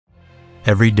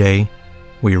Every day,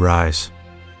 we rise,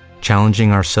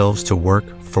 challenging ourselves to work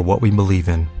for what we believe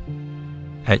in.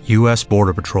 At U.S.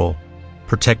 Border Patrol,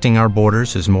 protecting our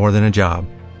borders is more than a job.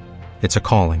 It's a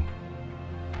calling.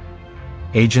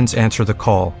 Agents answer the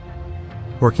call,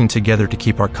 working together to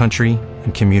keep our country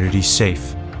and communities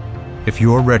safe. If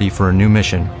you are ready for a new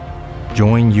mission,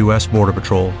 join U.S. Border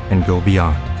Patrol and go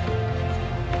beyond.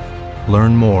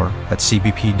 Learn more at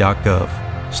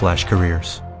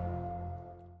cbp.gov/careers.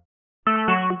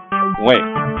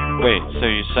 Wait, so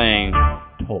you're saying...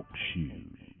 Talk shoes.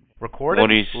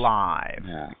 Recorded live.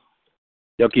 Yeah.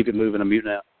 Y'all keep it moving. I'm mute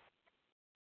now.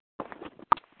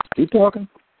 Keep talking.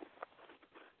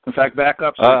 In fact, back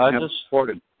up so I just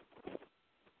recorded.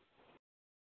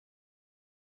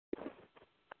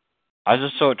 I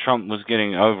just thought Trump was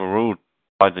getting overruled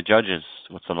by the judges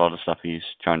with a lot of stuff he's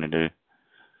trying to do.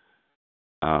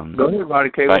 Go ahead, Roddy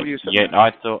K. What were you saying?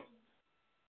 I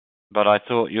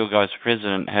thought your guy's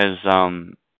president has,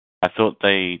 I thought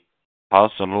they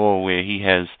passed a law where he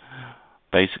has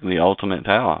basically ultimate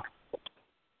power.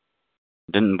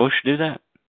 Didn't Bush do that?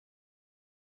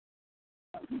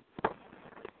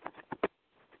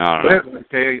 I don't know.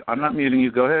 Okay, I'm not muting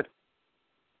you. Go ahead.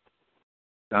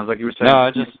 Sounds like you were saying...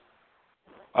 No,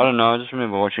 I don't know. I just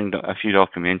remember watching a few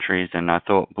documentaries, and I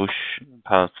thought Bush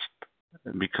passed,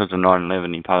 because of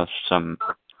 9/11, he passed some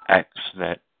acts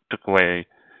that took away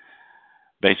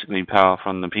basically power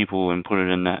from the people and put it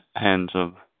in the hands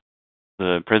of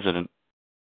the president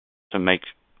to make,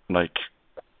 the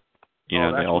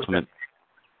ultimate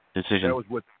decision. That was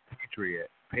with the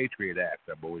Patriot Act,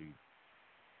 I believe.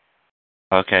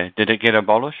 Okay. Did it get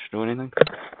abolished or anything?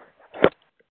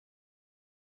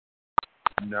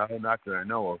 No, not that I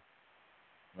know of.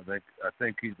 I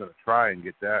think he's going to try and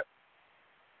get that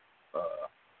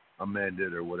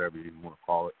amended or whatever you want to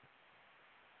call it.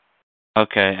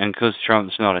 Okay, and because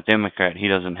Trump's not a Democrat, he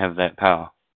doesn't have that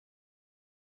power.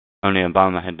 Only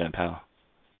Obama had that power.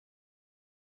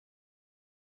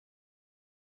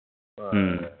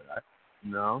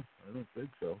 No, I don't think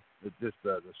so. It's just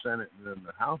the Senate and then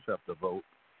the House have to vote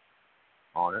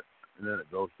on it, and then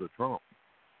it goes to Trump.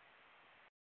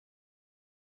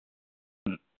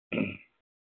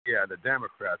 Yeah, the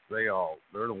Democrats, they're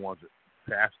the ones that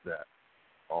passed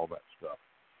all that stuff.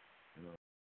 You know.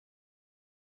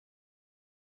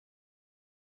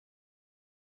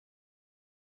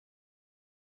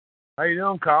 How you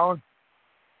doing, Colin?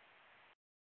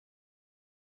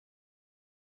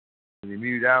 Can you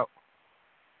mute out?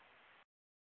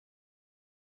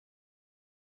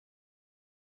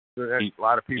 There's a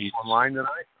lot of people online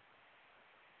tonight.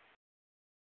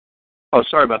 Oh,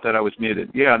 sorry about that. I was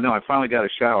muted. Yeah, no, I finally got a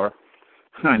shower.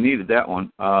 I needed that one.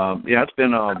 It's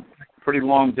been a pretty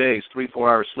long day. 3-4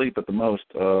 hours sleep at the most.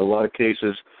 A lot of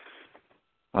cases.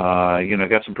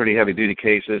 Got some pretty heavy-duty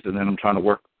cases, and then I'm trying to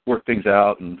work things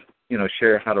out and,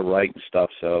 share how to write and stuff.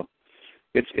 So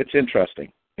it's interesting,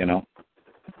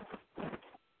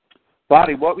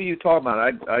 Bonnie, what were you talking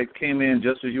about? I came in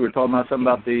just as you were talking about something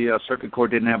about the circuit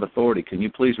court didn't have authority. Can you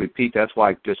please repeat? That's why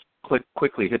I just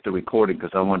quickly hit the recording,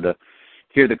 because I wanted to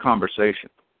hear the conversation.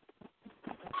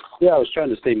 Yeah, I was trying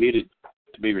to stay muted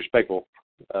to be respectful.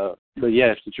 But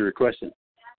yeah, since you requested.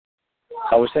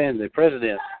 I was saying the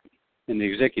president in the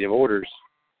executive orders,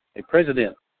 a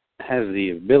president has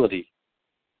the ability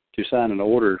to sign an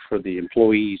order for the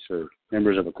employees or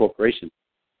members of a corporation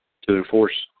to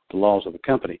enforce the laws of the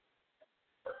company.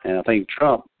 And I think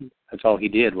Trump, that's all he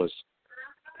did was,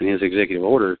 in his executive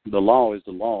order, the law is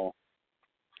the law.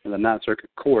 And the Ninth Circuit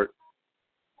Court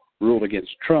ruled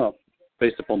against Trump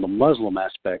based upon the Muslim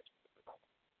aspect.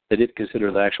 They didn't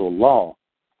consider the actual law.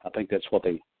 I think that's what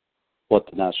the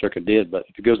Ninth Circuit did. But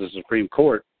if it goes to the Supreme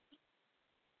Court,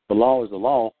 the law is the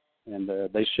law, and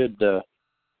they should, I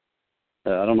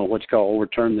don't know what you call,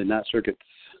 overturn the Ninth Circuit's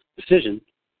decision.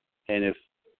 And if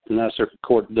the Ninth Circuit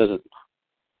Court doesn't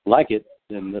like it,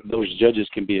 then those judges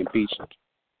can be impeached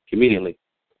immediately.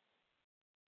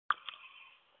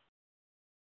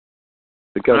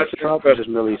 Because Trump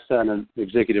doesn't really sign an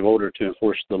executive order to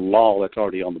enforce the law that's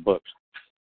already on the books.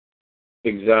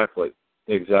 Exactly.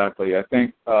 I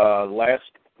think last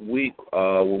week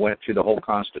we went through the whole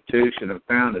Constitution and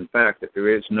found, in fact, that there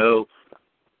is no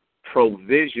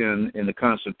provision in the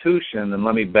Constitution, and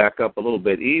let me back up a little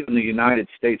bit, even the United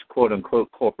States quote-unquote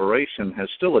corporation has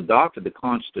still adopted the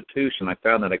Constitution. I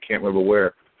found that, I can't remember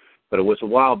where, but it was a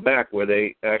while back where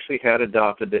they actually had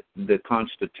adopted the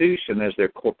Constitution as their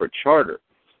corporate charter.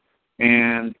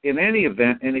 And in any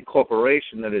event, any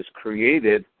corporation that is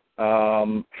created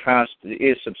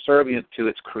is subservient to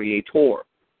its creator.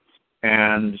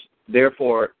 And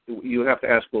therefore, you have to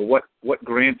ask, well, what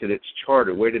granted its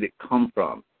charter? Where did it come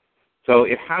from? So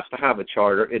it has to have a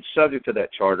charter. It's subject to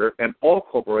that charter, and all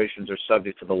corporations are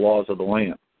subject to the laws of the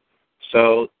land.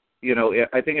 So,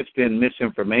 I think it's been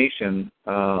misinformation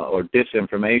or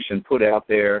disinformation put out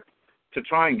there to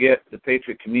try and get the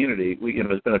Patriot community.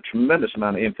 There's been a tremendous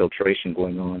amount of infiltration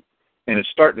going on, and it's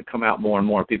starting to come out more and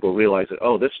more. People realize that,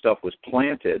 this stuff was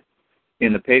planted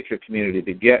in the Patriot community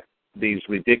to get these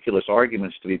ridiculous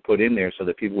arguments to be put in there so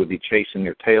that people would be chasing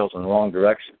their tails in the wrong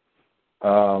direction.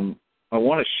 I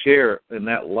want to share, in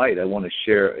that light, a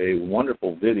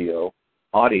wonderful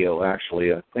audio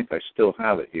actually. I think I still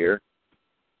have it here.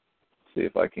 Let's see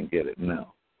if I can get it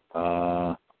now.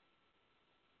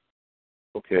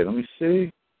 Okay, let me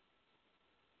see.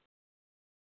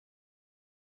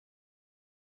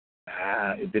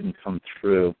 It didn't come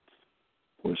through.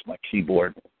 Where's my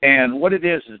keyboard? And what it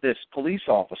is this police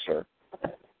officer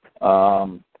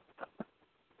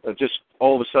just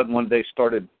all of a sudden one day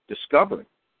started discovering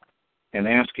and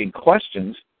asking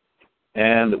questions,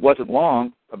 and it wasn't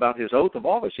long about his oath of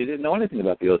office. He didn't know anything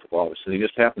about the oath of office, and he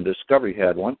just happened to discover he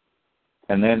had one.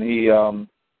 And then he,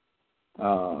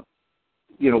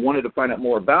 wanted to find out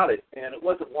more about it. And it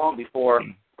wasn't long before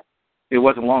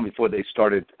they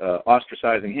started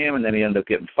ostracizing him, and then he ended up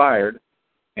getting fired.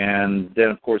 And then,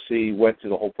 of course, he went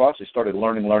through the whole process, started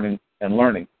learning.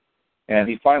 And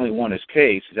he finally won his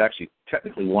case. He's actually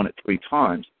technically won it 3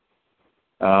 times.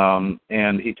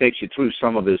 And he takes you through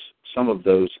some of those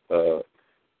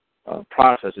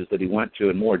processes that he went through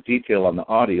in more detail on the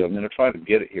audio. I'm going to try to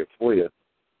get it here for you.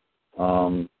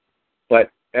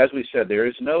 But as we said, there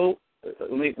is no.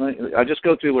 I'll just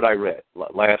go through what I read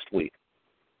last week.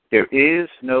 There is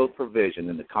no provision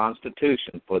in the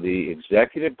Constitution for the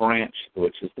executive branch,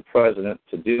 which is the president,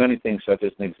 to do anything such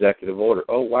as an executive order.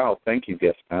 Oh, wow, thank you,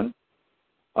 Guest Pen.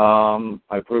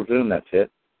 I presume that's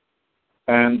it.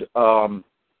 And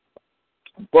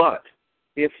but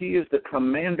if he is the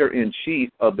commander-in-chief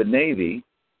of the Navy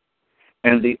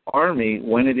and the Army,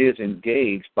 when it is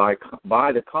engaged by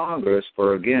the Congress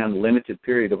for, again, limited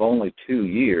period of only 2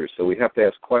 years, so we have to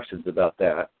ask questions about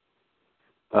that.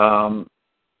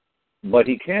 But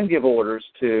he can give orders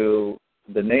to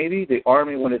the Navy, the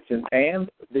Army when it's in, and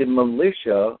the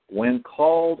militia when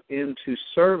called into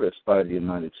service by the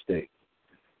United States.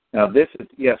 Now this is,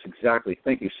 yes, exactly.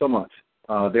 Thank you so much.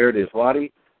 There it is,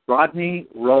 Rodney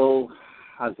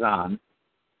Rohazan,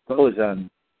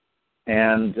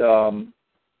 and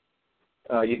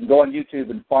you can go on YouTube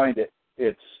and find it.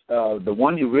 It's the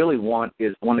one you really want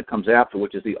is the one that comes after,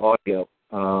 which is the audio.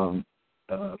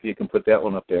 If you can put that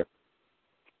one up there.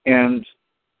 And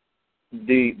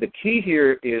the key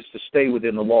here is to stay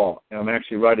within the law. And I'm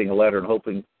actually writing a letter and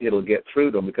hoping it'll get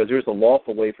through to him because there's a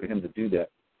lawful way for him to do that.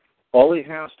 All he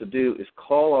has to do is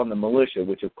call on the militia,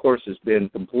 which of course has been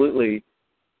completely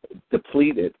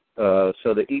depleted, so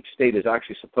that each state is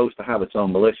actually supposed to have its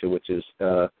own militia, which is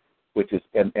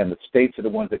and the states are the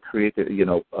ones that create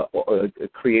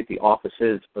create the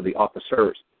offices or the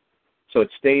officers. So it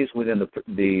stays within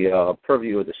the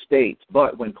purview of the states.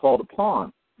 But when called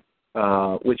upon,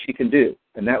 which he can do,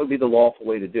 and that would be the lawful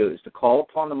way to do it, is to call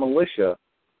upon the militia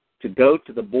to go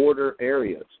to the border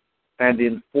areas and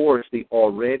enforce the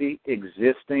already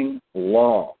existing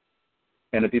law.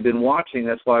 And if you've been watching,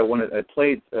 that's why I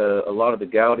played a lot of the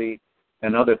Gowdy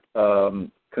and other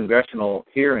congressional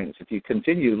hearings. If you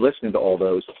continue listening to all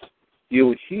those,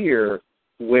 you'll hear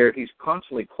where he's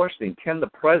constantly questioning, can the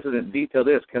president veto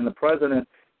this? Can the president,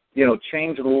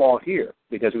 change the law here?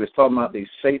 Because he was talking about these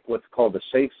what's called the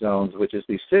safe zones, which is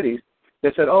these cities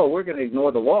that said, we're going to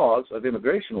ignore the laws of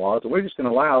immigration laws, and we're just going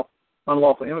to allow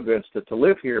unlawful immigrants to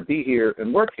live here, be here,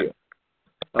 and work here.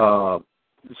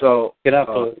 So, can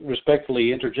I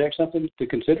respectfully interject something to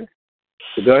consider?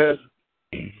 Go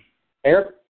ahead.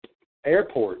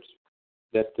 Airports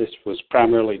that this was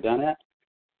primarily done at,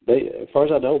 as far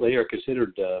as I know, they are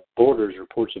considered borders or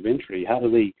ports of entry. How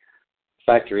do they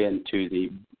factor into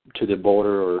the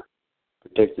border or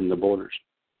protecting the borders?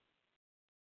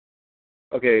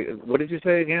 Okay, what did you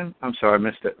say again? I'm sorry, I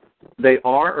missed it. They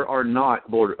are or are not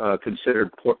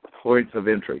considered points of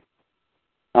entry?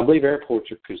 I believe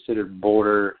airports are considered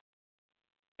border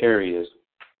areas.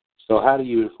 So how do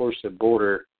you enforce a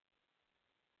border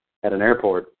at an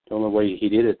airport? The only way he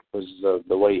did it was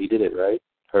the way he did it, right?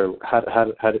 Or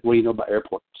what do you know about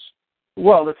airports?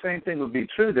 Well, the same thing would be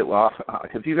true. That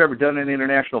if you've ever done any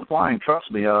international flying, trust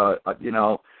me,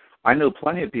 I know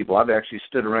plenty of people. I've actually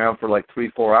stood around for like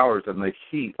 3-4 hours in the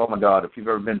heat. Oh my God! If you've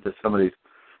ever been to some of these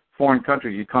foreign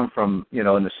countries, you come from in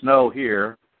the snow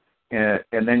here, and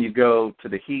then you go to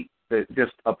the heat, the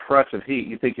just oppressive heat.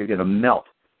 You think you're going to melt.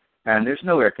 and there's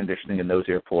no air conditioning in those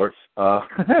airports.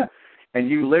 And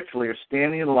you literally are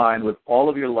standing in line with all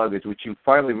of your luggage, which you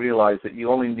finally realize that you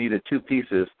only needed 2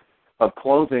 pieces of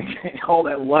clothing. All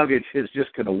that luggage is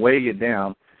just going to weigh you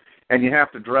down, and you have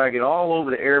to drag it all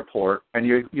over the airport. And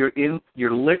you're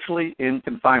literally in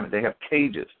confinement. They have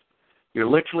cages. You're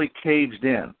literally caged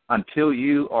in until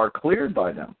you are cleared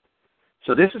by them.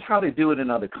 So this is how they do it in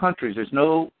other countries. There's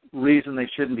no reason they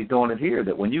shouldn't be doing it here.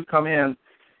 That when you come in,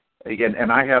 again,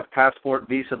 and I have passport,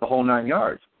 visa, the whole 9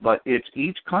 yards, but it's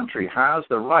each country has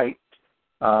the right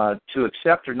to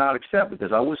accept or not accept,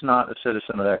 because I was not a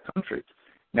citizen of that country.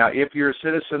 Now, if you're a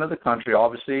citizen of the country,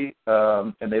 obviously,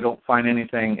 and they don't find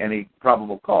any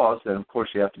probable cause, then of course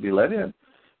you have to be let in.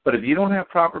 But if you don't have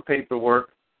proper paperwork,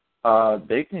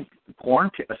 they can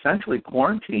essentially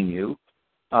quarantine you,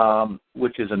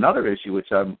 which is another issue,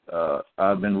 which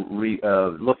I've been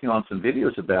looking on some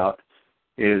videos about.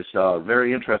 Is a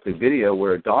very interesting video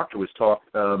where a doctor was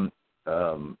talking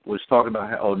about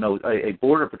how, a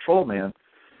border patrol man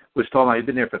was talking about he'd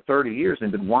been there for 30 years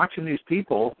and been watching these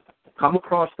people come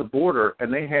across the border,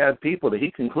 and they had people that he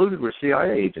concluded were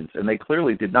CIA agents, and they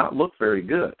clearly did not look very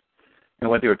good. And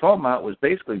what they were talking about was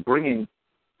basically bringing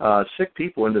sick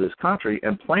people into this country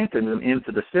and planting them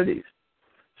into the cities.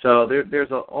 So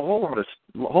there's a whole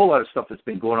lot of stuff that's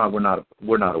been going on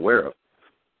we're not aware of.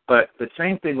 But the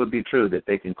same thing would be true, that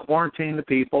they can quarantine the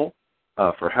people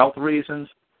for health reasons,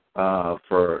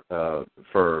 for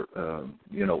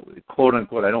quote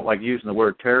unquote, I don't like using the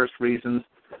word terrorist reasons,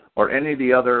 or any of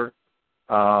the other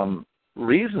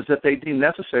reasons that they deem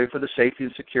necessary for the safety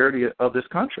and security of this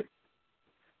country.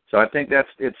 So I think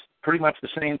it's pretty much the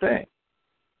same thing.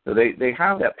 So they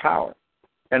have that power,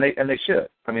 and they should.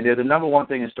 I mean, the number one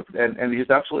thing is and he's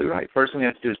absolutely right. First thing they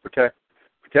have to do is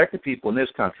protect the people in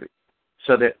this country,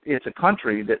 so that it's a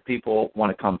country that people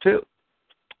want to come to.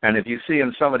 And if you see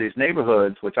in some of these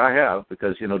neighborhoods, which I have,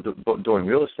 because, doing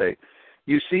real estate,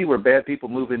 you see where bad people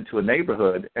move into a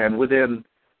neighborhood, and within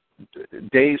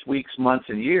days, weeks, months,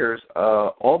 and years,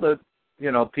 all the,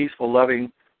 peaceful,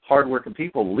 loving, hardworking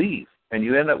people leave, and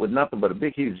you end up with nothing but a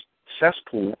big, huge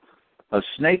cesspool of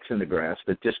snakes in the grass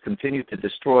that just continue to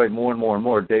destroy more and more and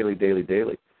more daily.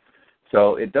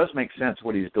 So it does make sense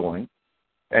what he's doing.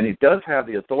 And he does have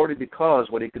the authority, because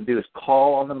what he can do is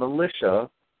call on the militia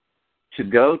to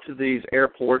go to these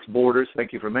airports, borders,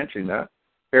 thank you for mentioning that,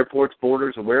 airports,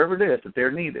 borders, or wherever it is that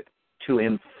they're needed, to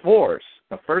enforce.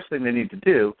 The first thing they need to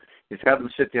do is have them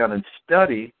sit down and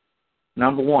study.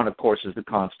 Number one, of course, is the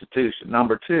Constitution.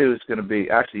 Number two is going to be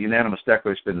actually unanimous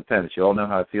Declaration of Independence. You all know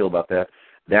how I feel about that.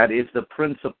 That is the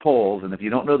principles, and if you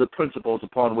don't know the principles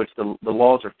upon which the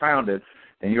laws are founded,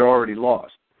 then you're already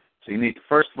lost. So you need to,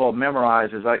 first of all,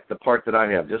 memorize, is like the part that I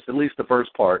have, just at least the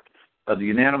first part of the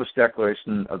unanimous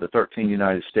Declaration of the 13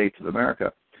 United States of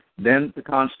America. Then the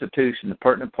Constitution, the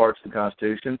pertinent parts of the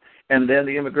Constitution, and then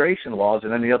the immigration laws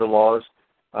and any other laws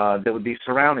that would be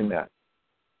surrounding that.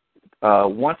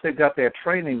 Once they've got that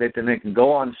training, then they can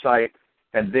go on site,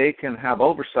 and they can have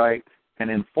oversight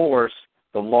and enforce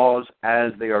the laws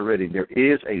as they are written. There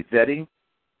is a vetting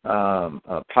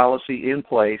policy in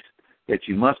place that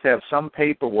you must have some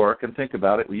paperwork, and think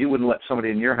about it, you wouldn't let somebody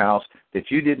in your house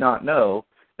that you did not know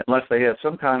unless they had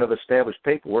some kind of established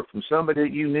paperwork from somebody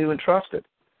that you knew and trusted.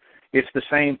 It's the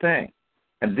same thing.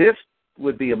 And this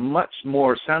would be a much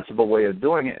more sensible way of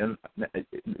doing it, and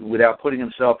without putting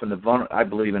himself in I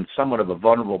believe, in somewhat of a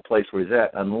vulnerable place where he's at,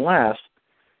 unless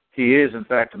he is, in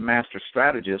fact, a master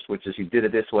strategist, which is he did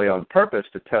it this way on purpose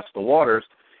to test the waters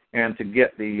and to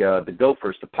get the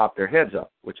gophers to pop their heads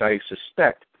up, which I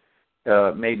suspect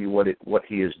maybe what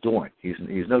he is doing.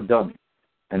 He's no dummy,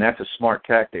 and that's a smart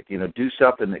tactic. Do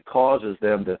something that causes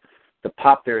them to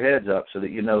pop their heads up, so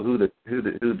that you know who the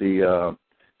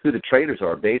traitors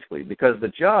are, basically. Because the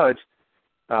judge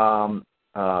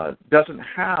doesn't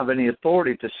have any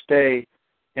authority to stay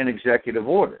an executive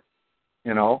order.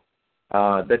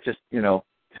 That just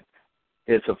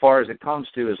it's so far as it comes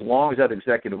to, as long as that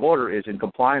executive order is in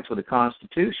compliance with the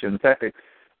Constitution. In fact,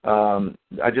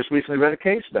 I just recently read a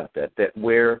case about that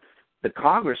where the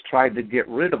Congress tried to get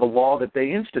rid of a law that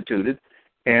they instituted,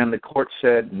 and the court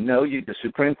said, no, the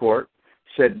Supreme Court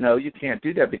said, no, you can't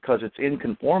do that because it's in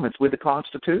conformance with the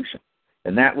Constitution.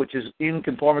 And that which is in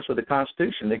conformance with the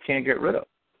Constitution, they can't get rid of.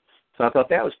 So I thought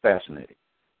that was fascinating.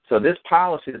 So this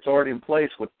policy that's already in place,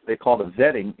 what they call the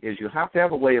vetting, is you have to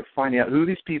have a way of finding out who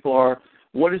these people are,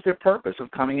 what is their purpose of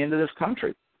coming into this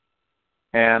country.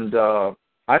 And I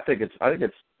think it's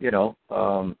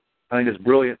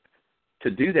brilliant to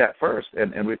do that first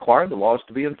and require the laws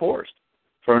to be enforced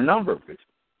for a number of reasons.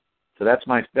 So that's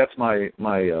my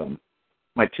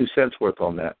 2 cents worth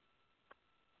on that.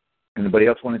 Anybody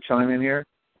else want to chime in here?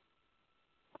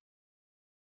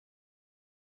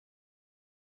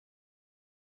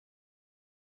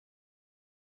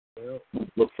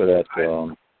 Look for that.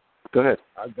 Go ahead.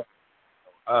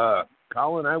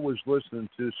 Colin, I was listening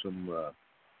to some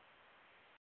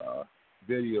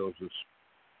videos this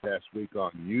past week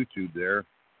on YouTube there,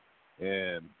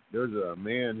 and there's a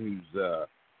man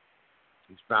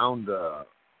he's found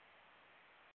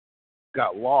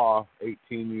got law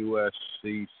 18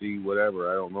 U.S.C.C.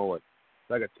 whatever, I don't know it. It's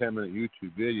like a 10-minute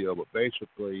YouTube video, but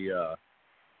basically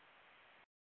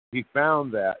he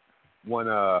found that when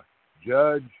a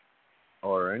judge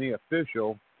or any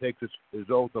official takes his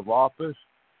oath of office,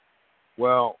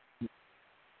 well,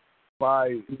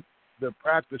 they're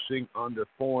practicing under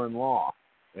foreign law,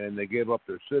 and they give up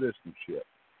their citizenship.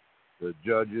 The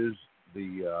judges,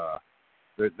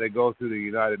 they go through the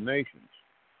United Nations,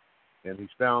 and he's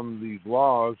found these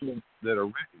laws that are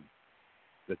written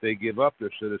that they give up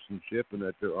their citizenship and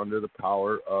that they're under the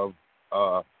power of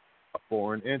a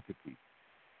foreign entity.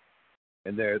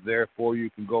 And therefore,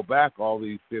 you can go back all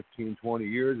these 15, 20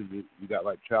 years, and you got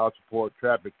like child support,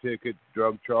 traffic tickets,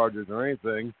 drug charges, or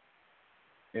anything,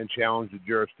 and challenge the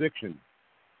jurisdiction.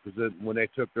 Because when they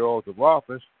took their oath of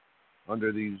office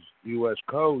under these U.S.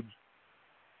 codes,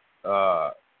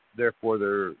 therefore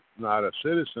they're not a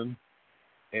citizen,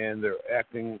 and they're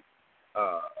acting,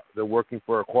 they're working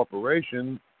for a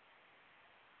corporation,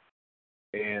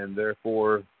 and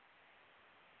therefore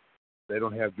they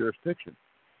don't have jurisdiction.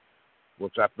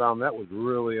 Which I found that was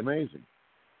really amazing.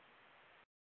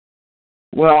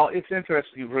 Well, it's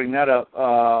interesting you bring that up.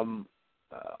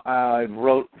 I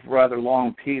wrote a rather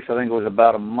long piece, I think it was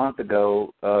about a month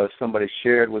ago. Somebody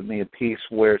shared with me a piece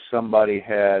where somebody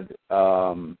had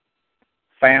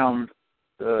found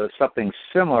something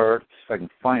similar. If I can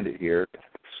find it here.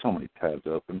 So many tabs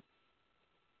open.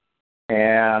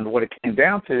 And what it came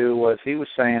down to was he was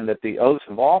saying that the oaths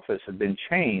of office had been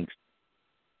changed.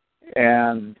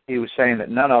 And he was saying that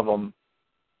none of them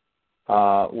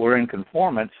were in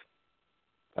conformance.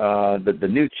 The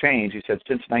new change, he said,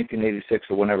 since 1986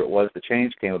 or whenever it was, the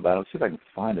change came about. Let's see if I can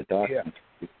find a document.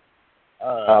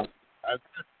 Yeah.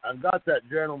 I've got that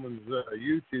gentleman's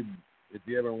YouTube if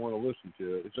you ever want to listen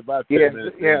to it. It's about 10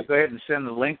 minutes. Yeah, go ahead and send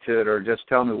the link to it, or just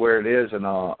tell me where it is, and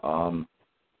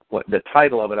what the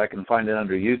title of it. I can find it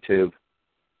under YouTube.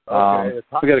 Okay.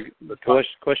 We got a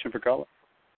question for Colin.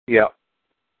 Yeah.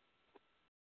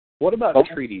 What about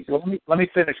treaties? Well, let me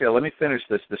finish. Yeah, let me finish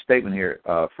the statement here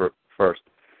first.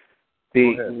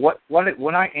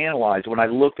 When I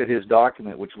looked at his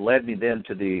document, which led me then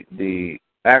to the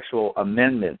actual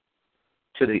amendment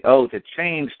to the oath, it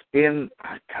changed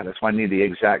that's why I need the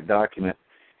exact document.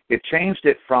 It changed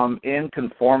it from in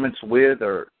conformance with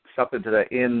or something to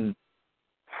the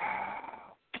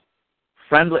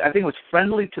friendly. I think it was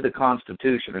friendly to the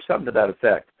Constitution or something to that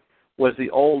effect. Was the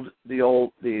old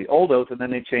oath, and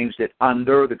then they changed it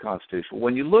under the Constitution.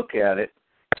 When you look at it,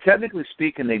 technically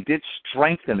speaking, they did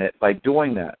strengthen it by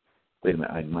doing that. Wait a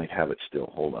minute, I might have it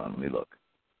still. Hold on, let me look.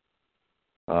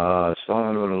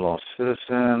 Son of a law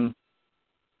citizen.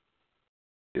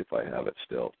 See if I have it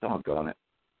still. Doggone it.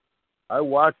 I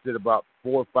watched it about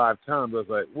 4 or 5 times. I was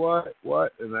like,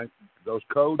 what? And those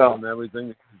codes and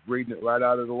everything, reading it right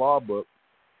out of the law book.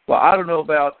 Well, I don't know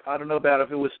about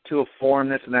if it was to a form,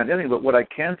 this and that, and anything, but what I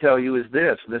can tell you is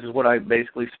this is what I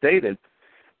basically stated,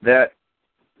 that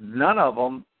none of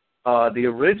them, the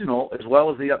original as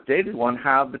well as the updated one,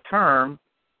 have the term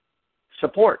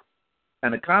support.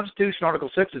 And the Constitution, Article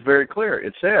 6, is very clear.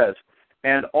 It says,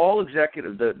 and all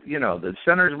executive, the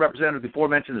senators and representatives before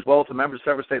mentioned, as well as the members of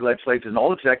several state legislatures and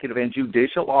all executive and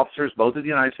judicial officers, both of the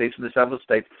United States and the several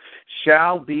states,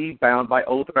 shall be bound by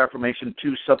oath of affirmation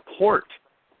to support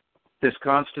this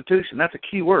Constitution. That's a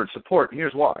key word, support.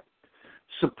 Here's why.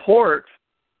 Support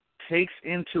takes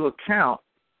into account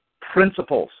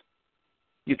principles.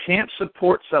 You can't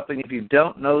support something if you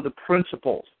don't know the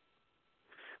principles.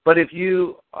 But if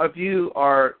you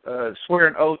are swear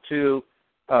an oath to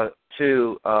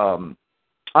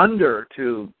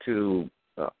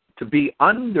be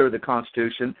under the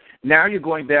Constitution, now you're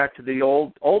going back to the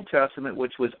Old Testament,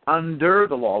 which was under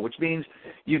the law, which means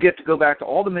you get to go back to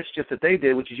all the mischief that they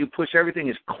did, which is you push everything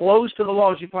as close to the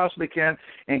law as you possibly can,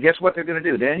 and guess what they're going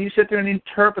to do? Then you sit there and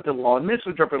interpret the law and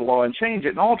misinterpret the law and change it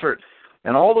and alter it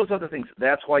and all those other things.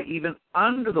 That's why even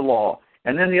under the law.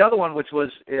 And then the other one, which was,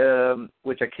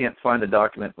 which I can't find the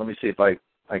document. Let me see if I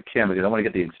can, because I want to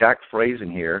get the exact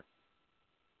phrasing here.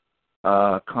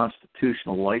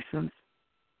 Constitutional license.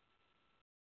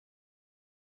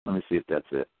 Let me see if that's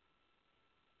it.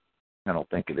 I don't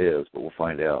think it is, but we'll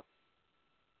find out.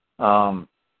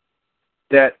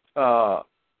 That the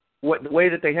way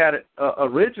that they had it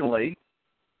originally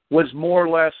was more or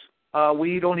less,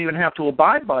 we don't even have to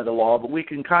abide by the law, but we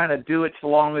can kind of do it so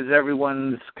long as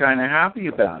everyone's kind of happy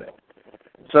about it.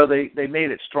 So they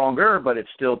made it stronger, but it's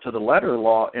still to the letter of the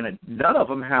law, and none of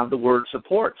them have the word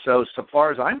support. So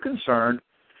far as I'm concerned,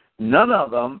 none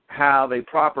of them have a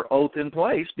proper oath in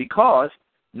place because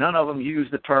none of them use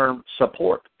the term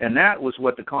support. And that was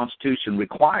what the Constitution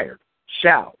required.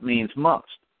 Shall means must.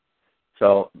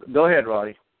 So go ahead,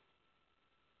 Roddy.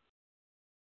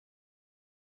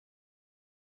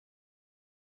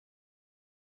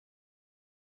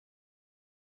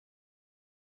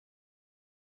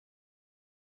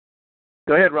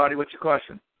 Go ahead, Roddy. What's your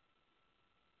question?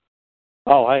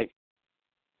 Oh, hey.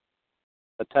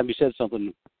 By the time you said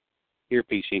something,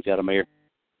 earpiece changed out of my ear.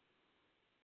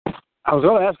 I was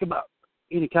going to ask about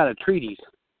any kind of treaties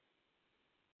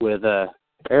with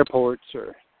airports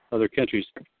or other countries.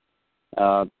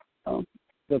 The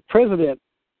president,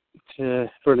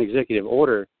 for an executive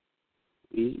order,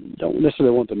 you don't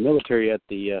necessarily want the military at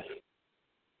the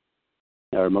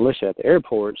or militia at the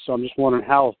airport. So I'm just wondering,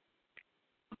 how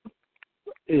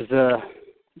is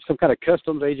some kind of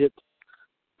customs agent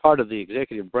part of the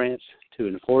executive branch to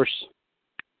enforce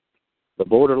the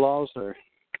border laws, or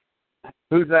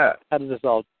who's that? How does this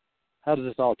all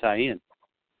tie in?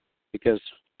 Because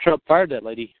Trump fired that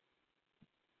lady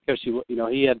because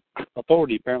he had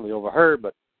authority apparently over her,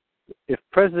 but if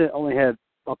president only had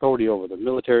authority over the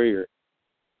military or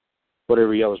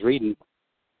whatever y'all was reading,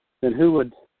 then who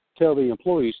would tell the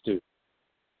employees to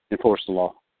enforce the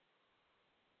law?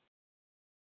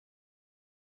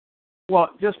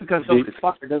 Well, just because somebody's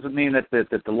fired doesn't mean that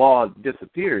the law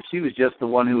disappears. She was just the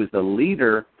one who was the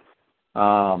leader,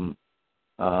 and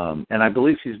I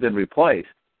believe she's been replaced.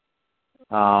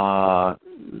 Let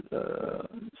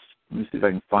me see if I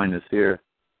can find this here.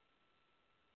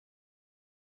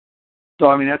 So,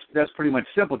 I mean, that's pretty much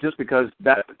simple. Just because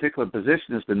that particular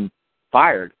position has been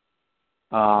fired,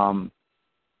 then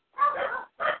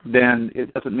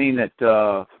it doesn't mean that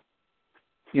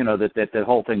that the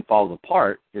whole thing falls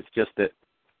apart. It's just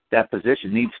that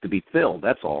position needs to be filled.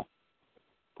 That's all.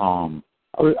 I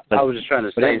was just trying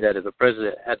to say that if the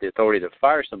president had the authority to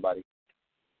fire somebody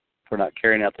for not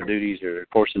carrying out their duties or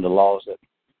enforcing the laws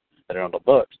that are on the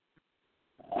books,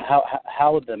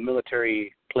 how would the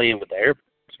military play in with the airports?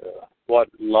 What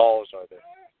laws are the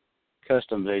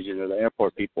customs agents or the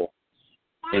airport people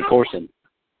enforcing?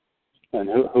 And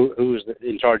who is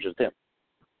in charge of them?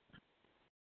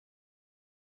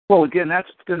 Well, again, that's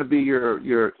going to be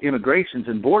your immigrations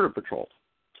and border patrol.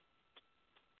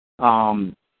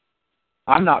 I'm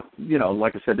not,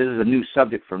 like I said, this is a new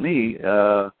subject for me.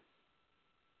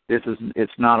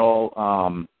 It's not all,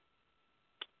 I'm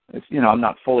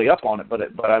not fully up on it, but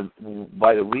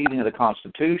by the reading of the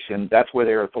Constitution, that's where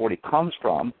their authority comes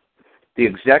from. The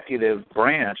executive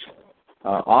branch,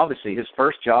 obviously, his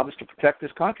first job is to protect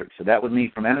this country. So that would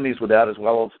mean from enemies without as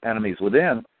well as enemies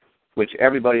within, which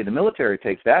everybody in the military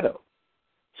takes that oath.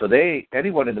 So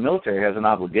anyone in the military has an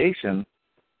obligation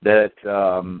that,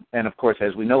 and of course,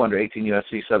 as we know under 18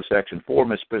 U.S.C. subsection 4,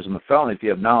 misprision of felony, if you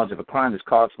have knowledge of a crime that's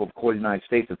causable before the United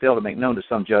States and fail to make known to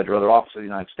some judge or other officer of the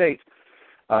United States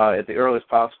at the earliest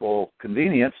possible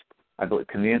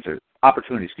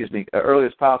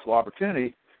earliest possible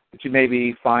opportunity, that you may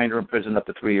be fined or imprisoned up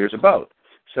to 3 years or both.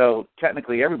 So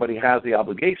technically, everybody has the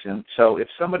obligation. So if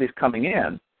somebody's coming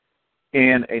in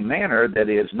a manner that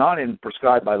is not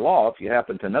prescribed by law, if you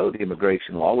happen to know the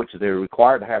immigration law, which they're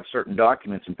required to have certain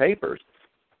documents and papers,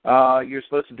 you're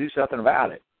supposed to do something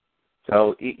about it.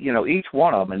 So, each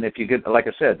one of them, and if you get, like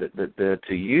I said,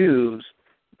 to use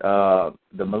the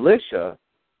militia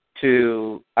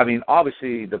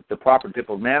obviously the proper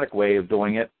diplomatic way of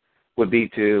doing it would be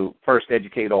to first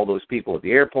educate all those people at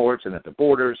the airports and at the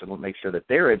borders, and we'll make sure that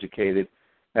they're educated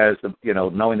as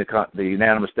knowing the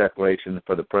unanimous declaration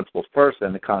for the principles first,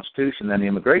 then the Constitution, then the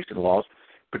immigration laws,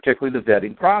 particularly the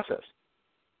vetting process.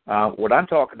 What I'm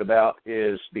talking about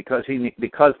is because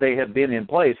they have been in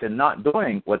place and not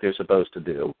doing what they're supposed to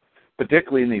do,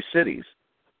 particularly in these cities.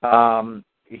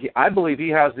 I believe he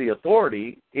has the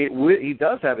authority. He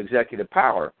does have executive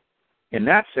power in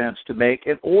that sense to make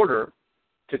an order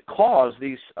to cause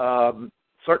these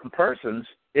certain persons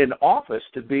in office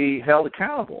to be held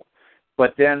accountable.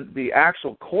 But then the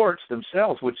actual courts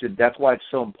themselves, that's why it's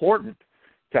so important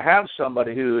to have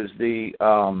somebody who is the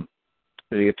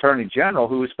Attorney General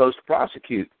who is supposed to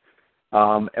prosecute,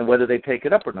 and whether they take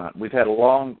it up or not. We've had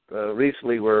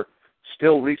recently we're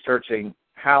still researching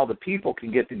how the people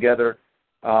can get together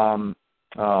grand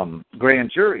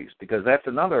juries, because that's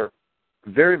another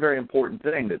very, very important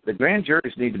thing, that the grand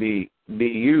juries need to be be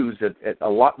used at a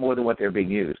lot more than what they're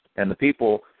being used. And the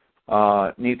people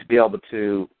need to be able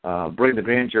to bring the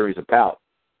grand juries about.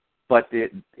 But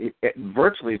it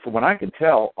virtually, from what I can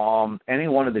tell,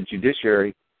 anyone in the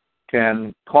judiciary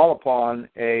can call upon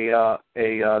a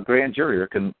grand jury, or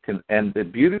can. And the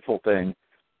beautiful thing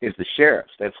is the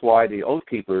sheriffs. That's why the Oath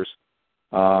Keepers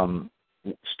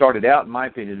started out, in my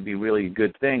opinion, to be really a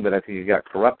good thing, but I think it got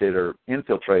corrupted or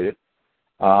infiltrated.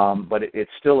 But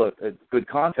it's still a good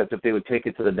concept if they would take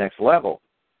it to the next level,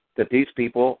 that these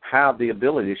people have the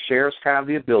ability, the sheriffs have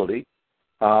the ability,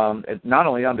 not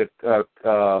only under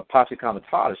posse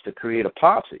comitatus to create a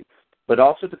posse, but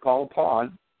also to call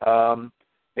upon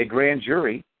a grand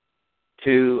jury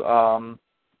to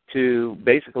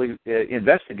basically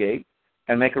investigate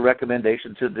and make a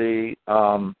recommendation to the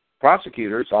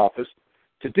prosecutor's office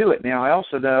to do it. Now, I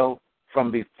also know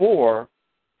from before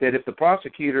that if the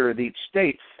prosecutor in each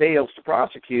state fails to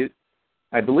prosecute,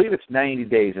 I believe it's 90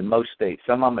 days in most states.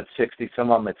 Some of them it's 60,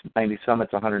 some of them it's 90, some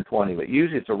it's 120, but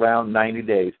usually it's around 90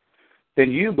 days.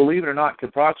 Then you, believe it or not, can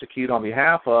prosecute on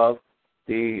behalf of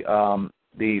the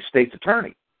state's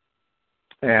attorney.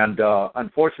 And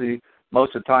unfortunately,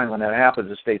 most of the time when that happens,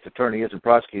 the state's attorney isn't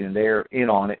prosecuting; they're in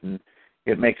on it, and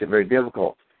it makes it very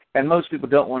difficult. And most people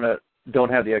don't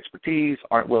have the expertise,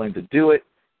 aren't willing to do it,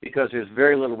 because there's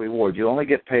very little reward. You only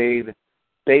get paid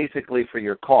basically for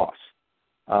your costs.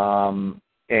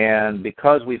 And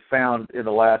because we've found in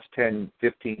the last 10,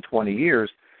 15, 20 years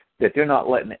that they're not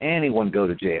letting anyone go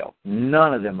to jail.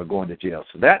 None of them are going to jail.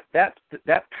 So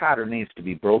that pattern needs to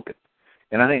be broken.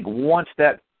 And I think once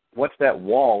that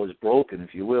wall is broken,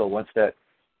 if you will, once that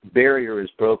barrier is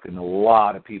broken, a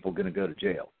lot of people are going to go to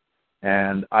jail.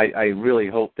 And I really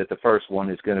hope that the first one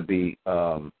is going to be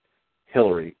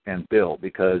Hillary and Bill,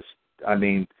 because, I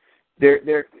mean,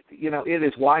 it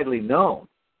is widely known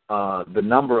the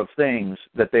number of things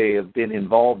that they have been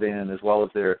involved in, as well as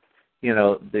their,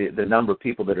 the number of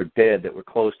people that are dead that were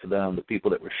close to them, the people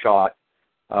that were shot.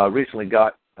 Recently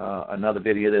got another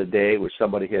video today where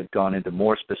somebody had gone into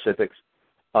more specifics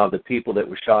of the people that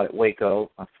were shot at Waco,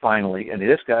 finally. And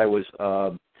this guy was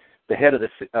the head of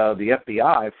the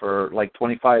FBI for like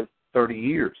 25, 30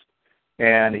 years.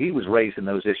 And he was raising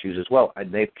those issues as well.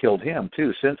 And they've killed him,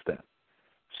 too, since then.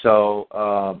 So,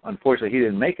 unfortunately, he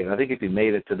didn't make it. I think if he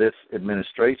made it to this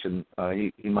administration,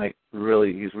 he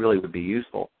really would be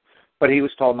useful. But he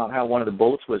was talking about how one of the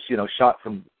bullets was, shot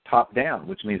from top down,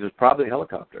 which means it was probably a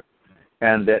helicopter.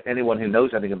 And that anyone who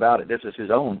knows anything about it, this is his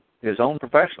own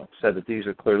professional, said that these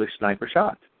are clearly sniper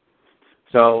shots.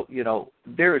 So,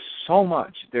 there's so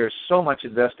much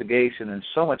investigation and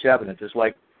so much evidence. It's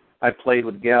like I played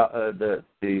with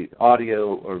the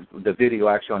audio or the video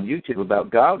actually on YouTube about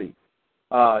Gowdy.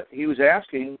 He was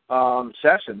asking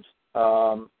Sessions,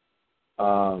 no,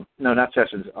 not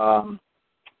Sessions,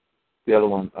 the other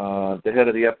one, the head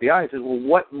of the FBI, he said, well,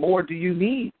 what more do you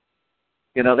need?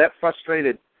 That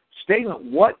frustrated statement,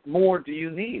 what more do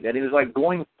you need? And he was like,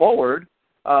 going forward,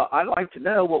 I'd like to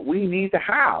know what we need to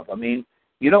have. I mean,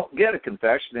 you don't get a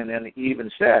confession, and then he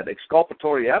even said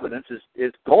exculpatory evidence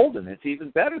is golden. It's even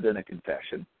better than a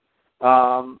confession,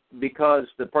 because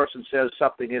the person says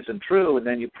something isn't true, and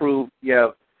then you prove you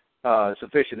have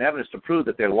sufficient evidence to prove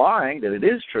that they're lying, that it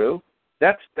is true.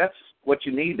 That's what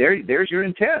you need. There's your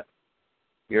intent,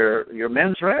 your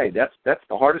mens rea. That's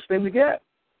the hardest thing to get.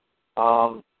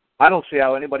 I don't see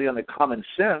how anybody on the common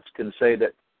sense can say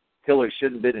that Hillary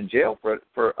shouldn't have been in jail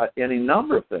for any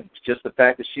number of things. Just the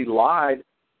fact that she lied,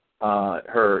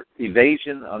 her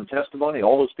evasion on testimony,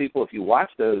 all those people, if you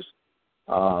watch those,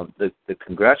 the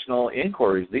congressional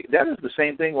inquiries, that is the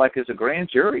same thing like as a grand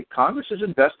jury. Congress is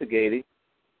investigating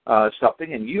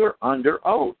something, and you're under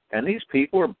oath. And these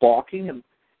people are balking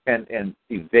and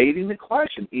evading the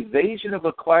question. Evasion of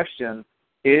a question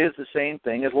is the same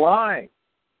thing as lying.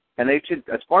 And they should,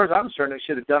 as far as I'm concerned, they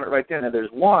should have done it right then. And there's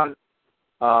one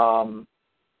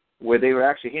where they were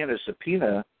actually handed a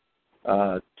subpoena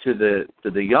to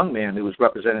the young man who was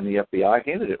representing the FBI,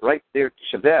 handed it right there,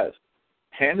 Chavez,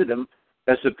 handed him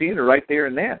a subpoena right there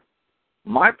and then.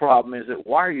 My problem is that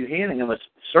why are you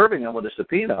serving him with a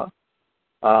subpoena,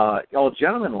 all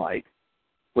gentleman-like,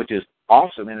 which is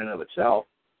awesome in and of itself,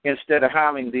 instead of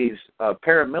having these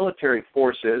paramilitary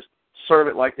forces serve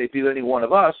it like they do any one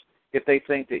of us, if they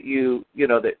think that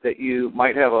that you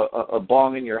might have a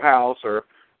bong in your house or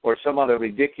some other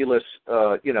ridiculous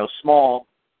small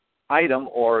item,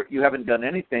 or you haven't done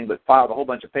anything but filed a whole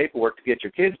bunch of paperwork to get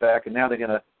your kids back, and now they're going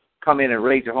to come in and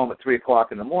raid your home at 3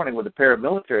 o'clock in the morning with a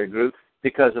paramilitary group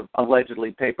because of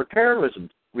allegedly paper terrorism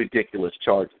ridiculous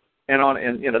charges.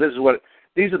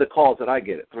 These are the calls that I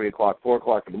get at 3 o'clock, 4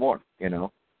 o'clock in the morning.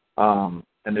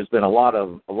 and there's been a lot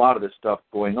of this stuff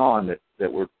going on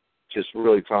that we're just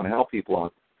really trying to help people on.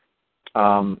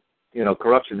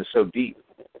 Corruption is so deep.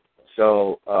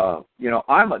 So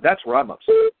that's where I'm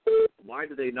upset. Why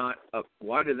do they not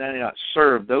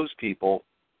serve those people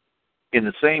in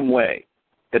the same way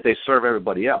that they serve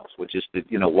everybody else? Which is,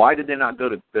 why did they not go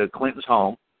to Clinton's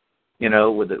home,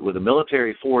 with a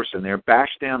military force in there,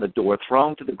 bash down the door, throw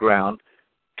them to the ground,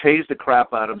 tase the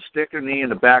crap out of them, stick their knee in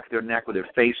the back of their neck with their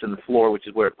face in the floor, which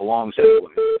is where it belongs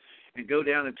anyway, and go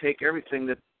down and take everything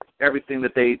that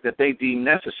they deem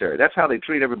necessary. That's how they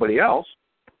treat everybody else.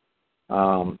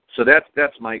 So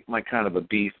that's my kind of a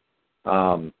beef.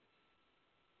 Okay,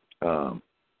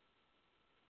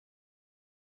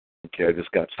 I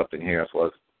just got something here, so I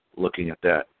was looking at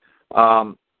that.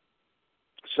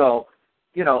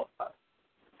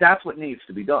 That's what needs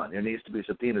to be done. There needs to be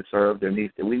subpoena served. We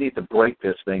need to break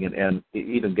this thing. And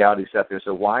even Gowdy sat there and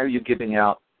said, why are you giving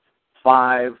out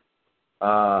 5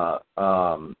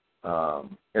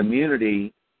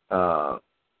 immunity?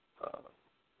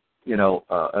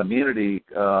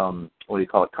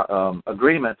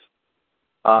 Agreements.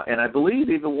 And I believe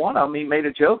even one of them he made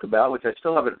a joke about, which I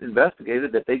still haven't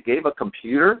investigated, that they gave a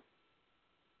computer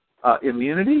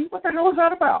immunity. What the hell is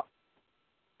that about?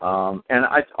 And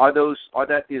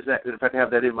if I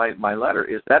have that in my letter,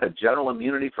 is that a general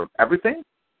immunity from everything,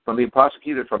 from being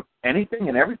prosecuted from anything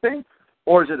and everything,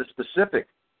 or is it a specific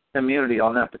immunity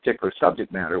on that particular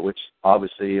subject matter? Which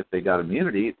obviously, if they got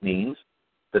immunity, it means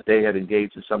that they had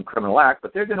engaged in some criminal act,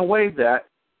 but they're going to waive that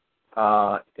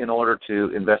in order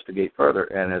to investigate further.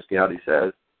 And as Gowdy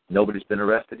says, nobody's been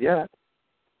arrested yet.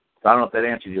 So I don't know if that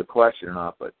answers your question or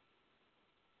not, but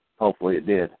hopefully it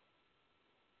did.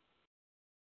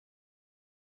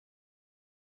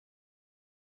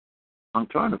 I'm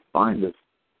trying to find this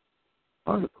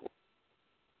article.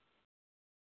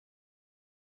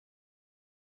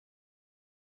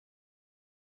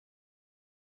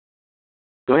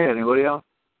 Go ahead, anybody else?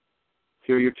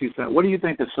 Hear your 2 cents. What do you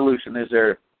think the solution is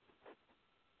there?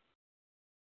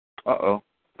 Uh-oh,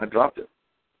 I dropped it.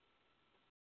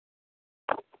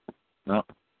 No,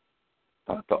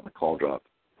 I thought my call dropped.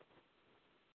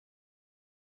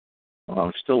 Well,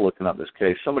 I'm still looking up this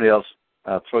case. Somebody else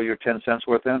throw your 10 cents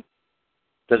worth in.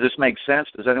 Does this make sense?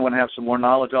 Does anyone have some more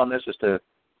knowledge on this as to?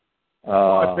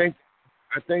 I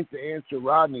think to answer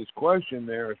Rodney's question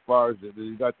there, as far as that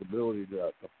he's got the ability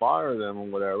to fire them or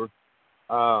whatever,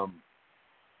 aren't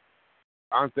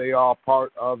they all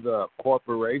part of the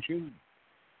corporation?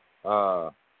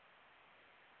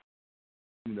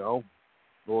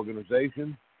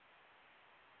 Organization.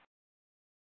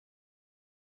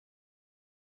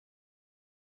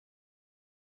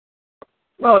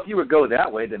 Well, if you would go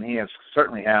that way, then he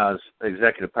certainly has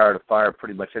executive power to fire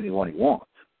pretty much anyone he wants.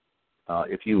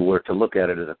 If you were to look at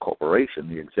it as a corporation,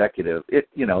 the executive, it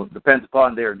depends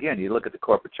upon there again. You look at the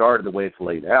corporate charter, the way it's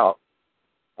laid out.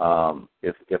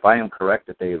 If I am correct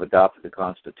that they have adopted the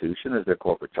Constitution as their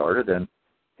corporate charter, then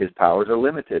his powers are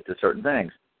limited to certain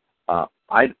things.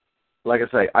 Like I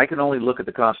say, I can only look at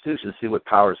the Constitution to see what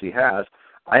powers he has.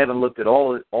 I haven't looked at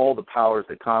all the powers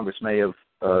that Congress may have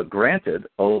granted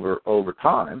over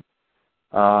time.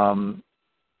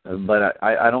 But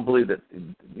I don't believe that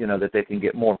that they can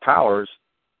get more powers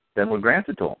than were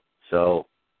granted to them. So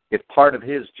if part of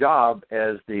his job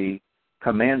as the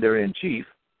commander-in-chief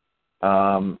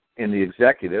in the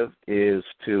executive is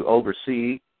to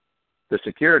oversee the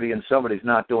security and somebody's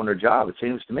not doing their job, it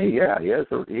seems to me, he has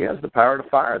the power to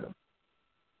fire them.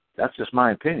 That's just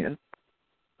my opinion,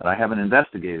 but I haven't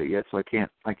investigated it yet, so I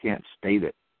can't state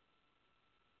it.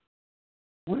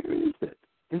 Where is it?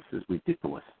 This is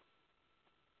ridiculous.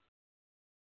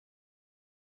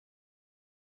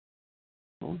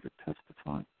 Soldier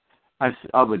testifying.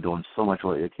 I've been doing so much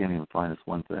lately, I can't even find this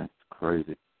one thing. It's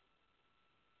crazy.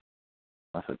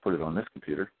 Unless I put it on this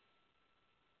computer.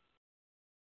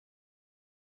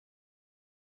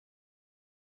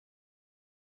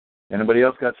 Anybody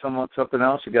else got something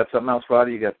else? You got something else,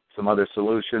 Roddy? You got some other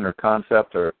solution or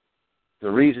concept or the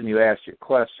reason you asked your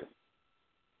question?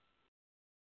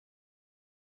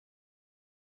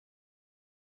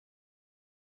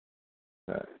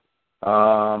 Okay.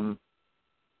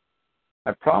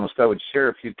 I promised I would share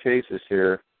a few cases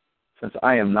here since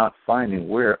I am not finding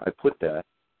where I put that.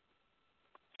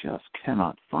 Just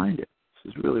cannot find it.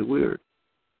 This is really weird.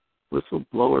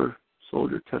 Whistleblower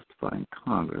soldier testifying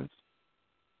Congress.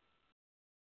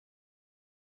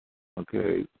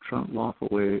 Okay, Trump lawful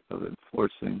way of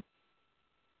enforcing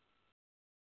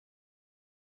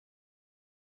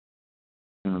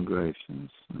immigration.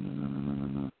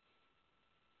 No.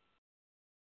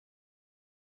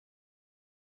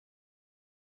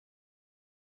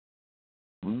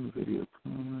 One video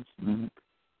comments, minute.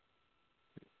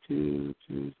 2,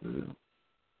 0.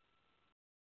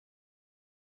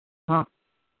 Huh.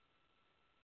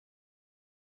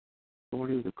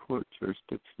 40 of the court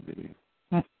jurisdiction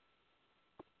video.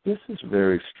 This is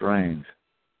very strange.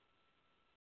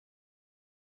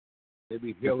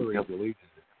 Maybe Hillary deleted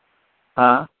it.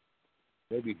 Huh?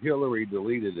 Maybe Hillary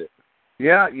deleted it.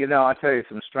 Yeah, I tell you,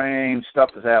 some strange stuff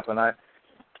has happened. I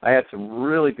had some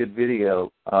really good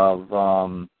video of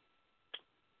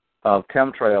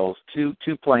chemtrails,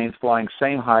 two planes flying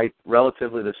same height,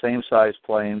 relatively the same size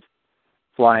planes,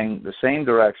 flying the same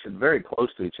direction, very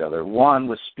close to each other. One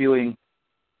was spewing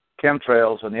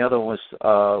chemtrails, and the other one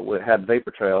had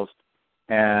vapor trails.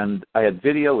 And I had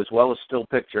video as well as still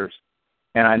pictures.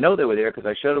 And I know they were there because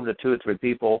I showed them to 2 or 3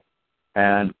 people,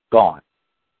 and gone.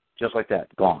 Just like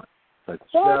that, gone. Like,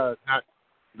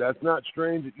 that's not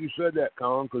strange that you said that,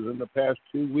 Colin, because in the past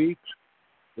 2 weeks,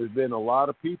 there's been a lot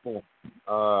of people,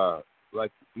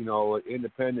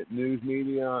 independent news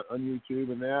media on YouTube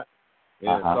and that, and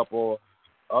a couple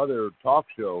other talk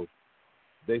shows.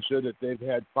 They said that they've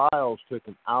had files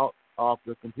taken out off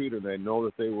the computer. They know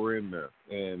that they were in there,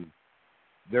 and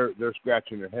they're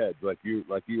scratching their heads like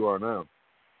you are now.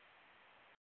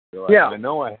 Like, yeah, I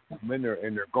know I have them in there,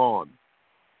 and they're gone.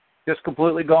 Just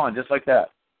completely gone, just like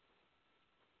that.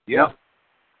 Yep.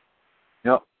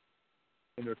 Yep.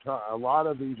 And a lot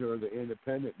of these are the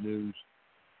independent news,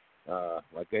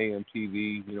 like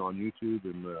AMTV, on YouTube,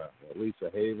 and Lisa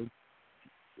Haven.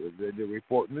 They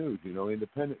report news,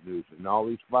 independent news, and all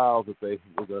these files that they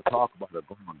were going to talk about are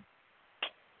gone.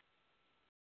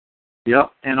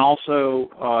 Yep, and also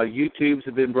YouTubes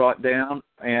have been brought down,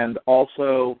 and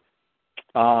also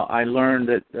I learned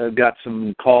that got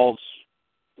some calls,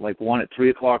 like one at 3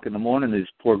 o'clock in the morning. These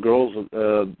poor girls,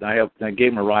 I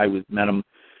gave them a ride. We met them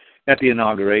at the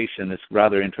inauguration. It's a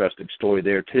rather interesting story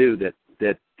there too.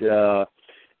 That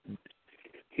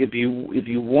if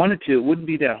you wanted to, it wouldn't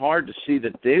be that hard to see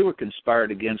that they were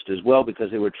conspired against as well, because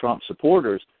they were Trump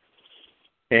supporters.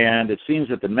 And it seems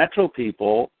that the Metro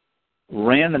people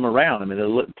ran them around. I mean,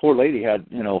 the poor lady had,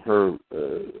 her,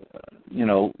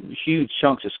 huge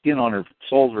chunks of skin on her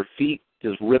soles of her feet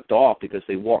just ripped off because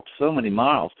they walked so many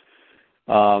miles.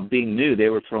 Being new, they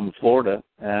were from Florida,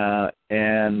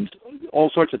 and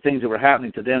all sorts of things that were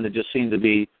happening to them that just seemed to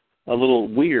be a little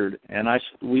weird. And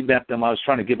we met them. I was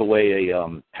trying to give away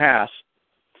a pass,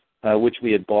 which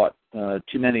we had bought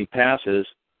too many passes,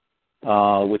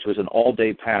 which was an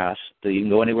all-day pass that you can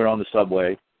go anywhere on the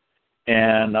subway.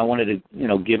 And I wanted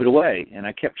to, give it away. And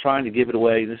I kept trying to give it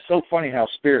away. And it's so funny how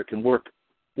spirit can work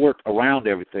around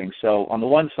everything. So on the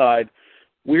one side,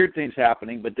 weird things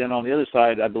happening, but then on the other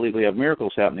side, I believe we have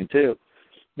miracles happening too.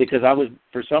 Because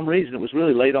for some reason, it was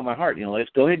really laid on my heart. Let's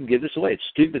go ahead and give this away. It's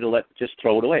stupid to just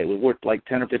throw it away. It was worth like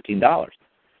 $10 or $15.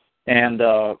 And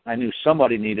I knew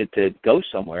somebody needed to go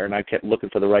somewhere, and I kept looking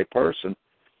for the right person.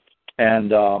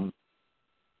 And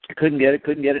I couldn't get it.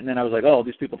 And then I was like, oh,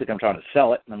 these people think I'm trying to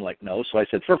sell it. And I'm like, no. So I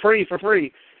said, for free.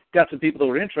 Got some people that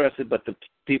were interested, but the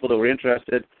people that were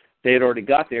interested, they had already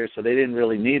got there, so they didn't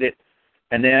really need it.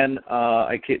 And then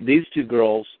these 2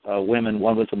 girls, women,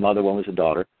 one was a mother, one was a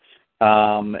daughter,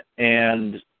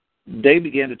 and they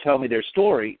began to tell me their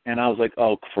story, and I was like,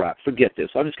 oh, crap, forget this.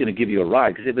 I'm just going to give you a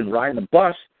ride, because they've been riding the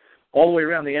bus all the way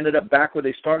around. They ended up back where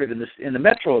they started in the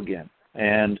Metro again.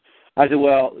 And I said,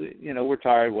 well, we're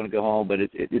tired, want to go home, but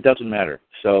it doesn't matter.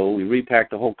 So we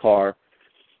repacked the whole car.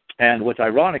 And what's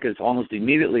ironic is almost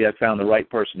immediately I found the right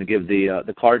person to give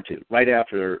the card to, right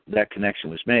after that connection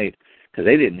was made, because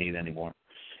they didn't need it anymore.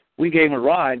 We gave them a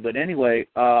ride, but anyway,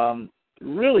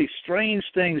 really strange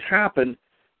things happened.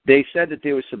 They said that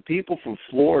there were some people from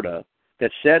Florida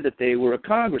that said that they were a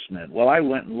congressman. Well, I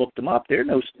went and looked them up. They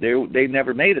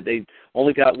never made it. They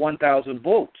only got 1,000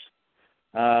 votes.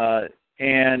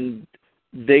 And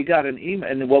they got an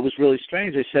email. And what was really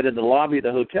strange, they said in the lobby of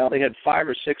the hotel they had 5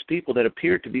 or 6 people that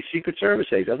appeared to be Secret Service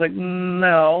agents. I was like,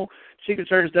 no, Secret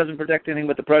Service doesn't protect anything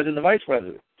but the president and the vice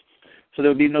president. So there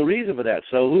would be no reason for that.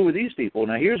 So who were these people?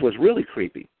 Now, here's what's really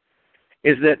creepy,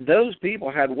 is that those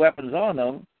people had weapons on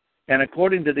them, and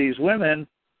according to these women,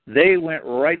 they went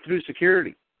right through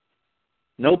security.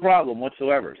 No problem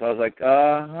whatsoever. So I was like,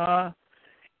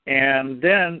 And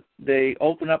then they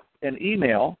opened up an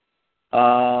email,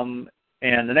 and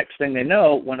the next thing they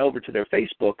know, went over to their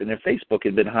Facebook, and their Facebook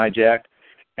had been hijacked,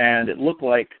 and it looked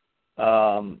like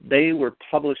they were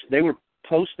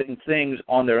posting things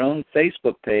on their own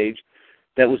Facebook page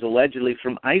that was allegedly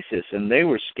from ISIS, and they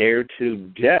were scared to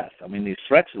death. I mean, these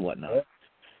threats and whatnot.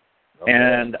 Okay.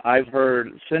 And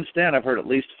since then I've heard at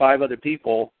least 5 other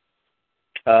people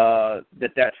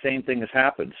that same thing has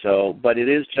happened. So, but it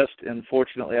is just,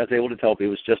 unfortunately, I was able to tell people, it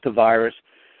was just a virus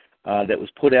that was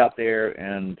put out there,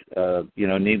 and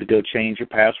need to go change your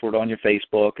password on your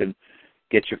Facebook and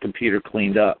get your computer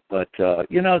cleaned up. But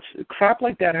it's crap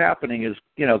like that happening is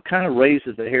kind of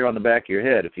raises the hair on the back of your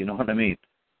head, if you know what I mean.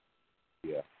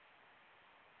 Yeah.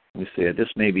 Let me see it. This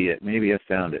may be it. Maybe I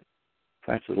found it.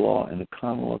 Practice of law in the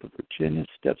Commonwealth of Virginia.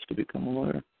 Steps to become a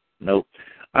lawyer. Nope.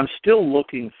 I'm still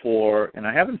looking for, and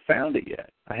I haven't found it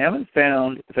yet. I haven't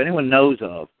found, if anyone knows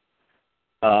of,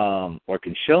 or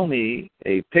can show me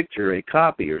a picture, a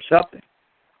copy, or something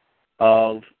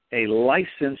of a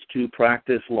license to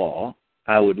practice law.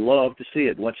 I would love to see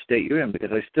it, what state you're in,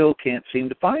 because I still can't seem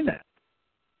to find that.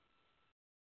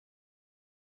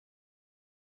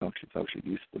 Folks should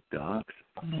use the docs.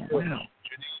 Oh, wow.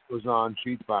 Janine was on.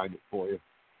 She'd find it for you.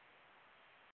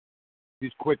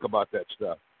 She's quick about that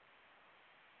stuff.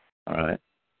 All right.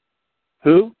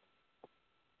 Who?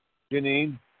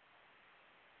 Janine.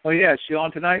 Oh, yeah. Is she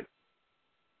on tonight?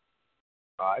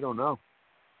 I don't know.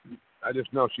 I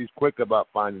just know she's quick about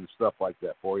finding stuff like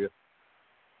that for you.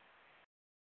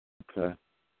 Okay.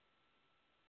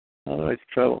 All right,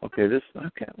 trouble. Okay,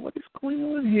 what is going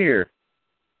on here?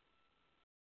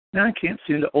 Now I can't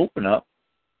seem to open up.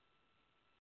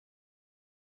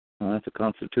 Oh, that's a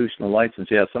constitutional license.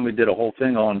 Yeah, somebody did a whole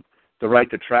thing on the right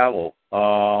to travel.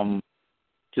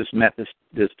 Just met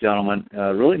this gentleman.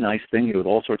 Really nice thing here with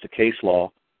all sorts of case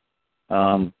law.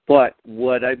 But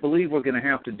what I believe we're going to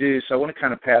have to do, so I want to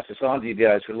kind of pass this on to you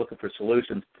guys who are looking for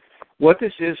solutions. What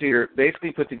this is here,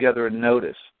 basically put together a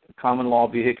notice, a common law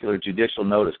vehicular judicial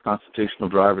notice, constitutional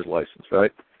driver's license,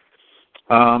 right?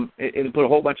 It put a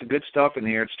whole bunch of good stuff in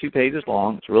here. It's 2 pages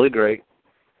long. It's really great.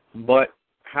 But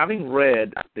having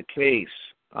read the case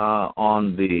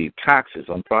on the taxes,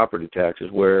 on property taxes,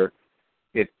 where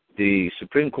the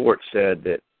Supreme Court said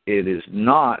that it is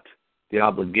not the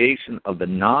obligation of the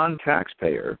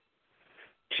non-taxpayer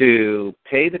to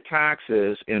pay the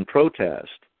taxes in protest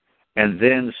and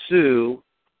then sue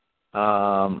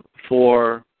to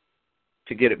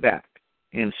get it back.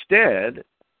 Instead,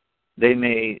 they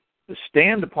may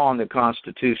stand upon their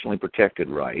constitutionally protected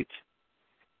rights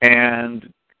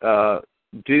and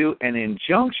do an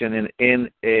injunction in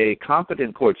a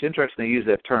competent court. It's interesting they use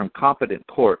that term, competent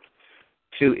court,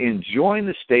 to enjoin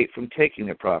the state from taking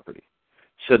their property.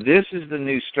 So this is the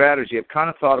new strategy. I've kind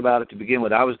of thought about it to begin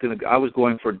with. I was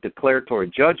going for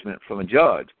declaratory judgment from a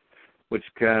judge, which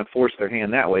kind of forced their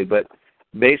hand that way. But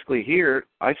basically here,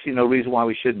 I see no reason why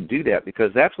we shouldn't do that,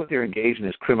 because that's what they're engaged in,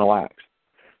 is criminal acts.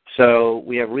 So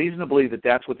we have reason to believe that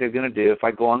that's what they're going to do. If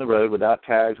I go on the road without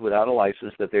tags, without a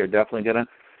license, that they're definitely going to,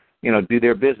 do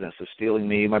their business of stealing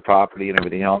me, my property, and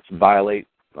everything else, and violate,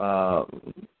 all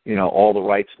the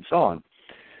rights and so on.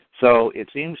 So it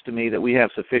seems to me that we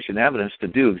have sufficient evidence to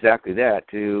do exactly that,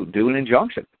 to do an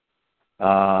injunction,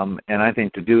 and I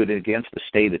think to do it against the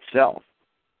state itself.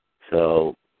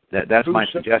 So that's my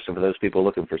suggestion for those people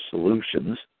looking for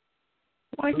solutions.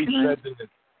 Who said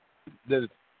that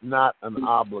it's not an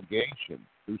obligation?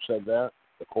 Who said that?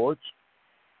 The courts?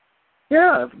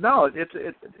 Yeah, no,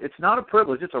 it's not a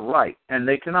privilege; it's a right, and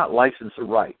they cannot license a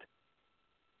right.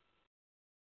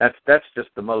 That's just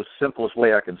the most simplest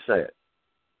way I can say it.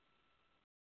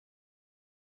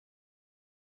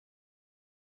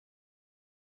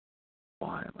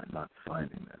 Why am I not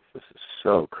finding this? This is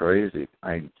so crazy.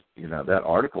 That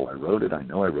article, I wrote it. I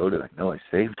know I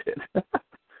saved it. I'm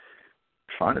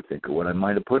trying to think of what I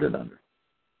might have put it under.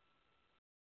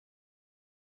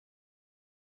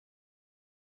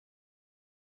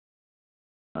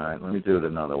 All right, let me do it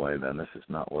another way then. This is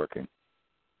not working.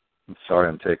 I'm sorry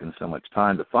I'm taking so much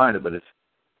time to find it, but it's,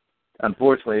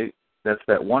 unfortunately, that's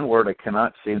that one word I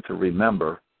cannot seem to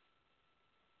remember.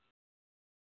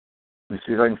 Let me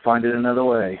see if I can find it another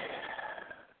way.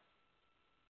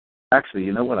 Actually,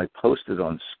 you know what? I posted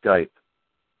on Skype.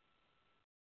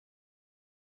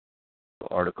 The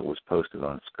article was posted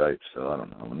on Skype, so I don't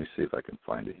know. Let me see if I can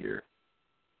find it here.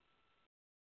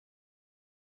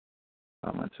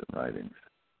 Comments and writings.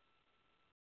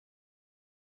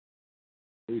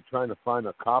 Are you trying to find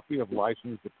a copy of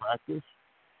License to Practice?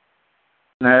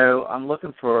 No, I'm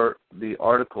looking for the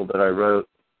article that I wrote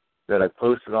that I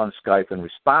posted on Skype in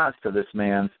response to this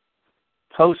man's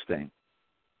posting.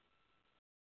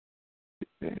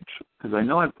 Because I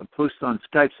know I posted on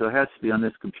Skype, so it has to be on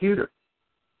this computer.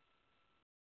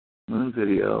 One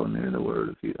video, and there's the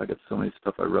word. I got so many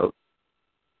stuff I wrote.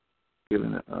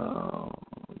 Giving it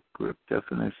grip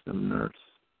definition of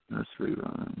nursery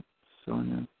rhyme.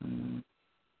 Sonia from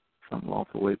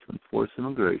lawful way to enforce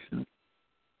immigration.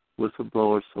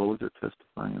 Whistleblower soldiers are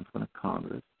testifying in front of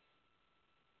Congress.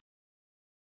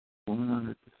 woman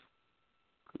under the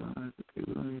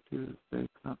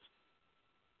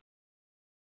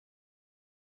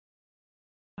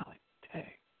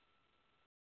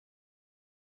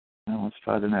now let's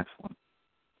try the next one.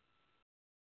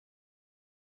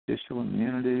 Judicial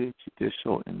immunity.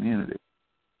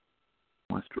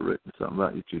 Must have written something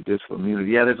about your judicial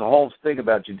immunity. Yeah, there's a whole thing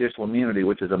about judicial immunity,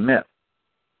 which is a myth.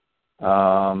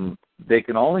 They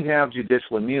can only have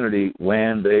judicial immunity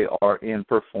when they are in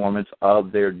performance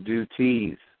of their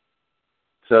duties.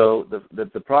 So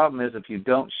the problem is if you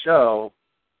don't show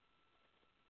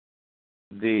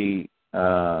the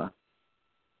all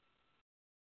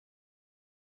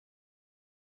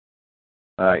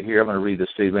right, here I'm going to read this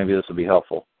to you. Maybe this will be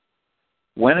helpful.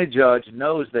 When a judge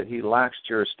knows that he lacks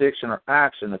jurisdiction or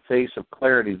acts in the face of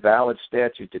clarity, valid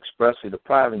statutes expressly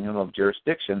depriving him of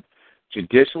jurisdiction,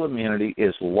 judicial immunity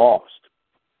is lost.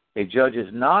 A judge is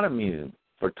not immune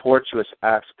for tortuous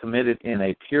acts committed in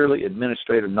a purely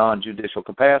administrative, non-judicial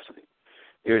capacity.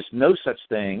 There is no such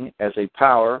thing as a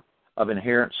power of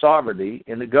inherent sovereignty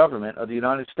in the government of the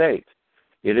United States.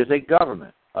 It is a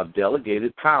government of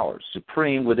delegated powers,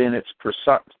 supreme within its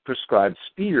prescribed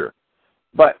sphere,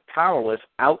 but powerless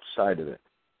outside of it.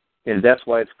 And that's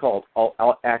why it's called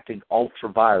acting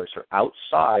ultra-virus, or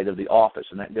outside of the office.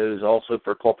 And that goes also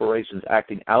for corporations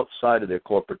acting outside of their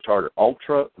corporate charter.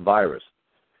 Ultra-virus.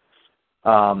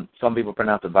 Some people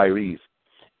pronounce it virus.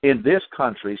 In this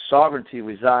country, sovereignty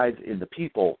resides in the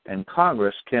people, and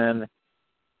Congress can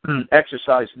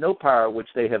exercise no power which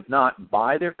they have not,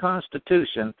 by their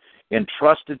Constitution,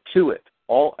 entrusted to it.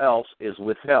 All else is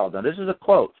withheld. Now, this is a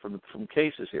quote from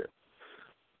cases here.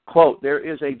 Quote, there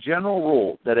is a general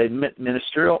rule that a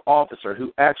ministerial officer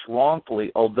who acts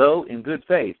wrongfully, although in good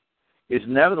faith, is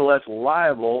nevertheless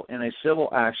liable in a civil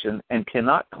action and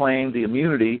cannot claim the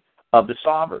immunity of the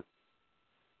sovereign.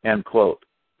 End quote.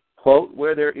 Quote,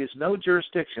 where there is no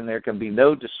jurisdiction, there can be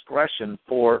no discretion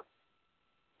for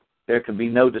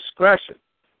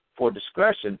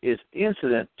discretion is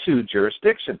incident to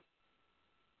jurisdiction.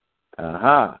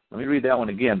 Let me read that one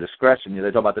again. Discretion.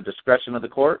 They talk about the discretion of the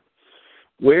court.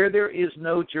 Where there is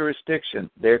no jurisdiction,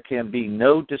 there can be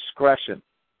no discretion,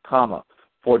 comma,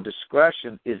 for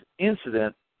discretion is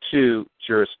incident to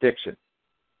jurisdiction,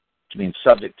 which means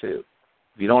subject to.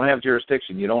 If you don't have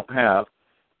jurisdiction, you don't have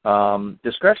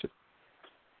discretion.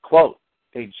 Quote,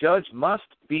 a judge must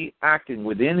be acting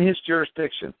within his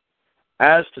jurisdiction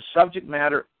as to subject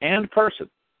matter and person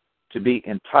to be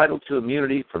entitled to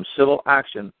immunity from civil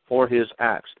action for his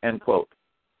acts, end quote.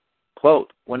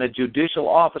 Quote, when a judicial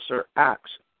officer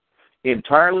acts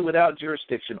entirely without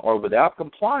jurisdiction or without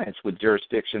compliance with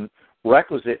jurisdiction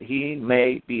requisite, he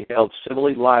may be held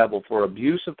civilly liable for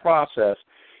abuse of process,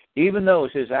 even though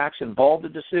his acts involved a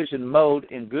decision made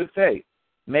in good faith,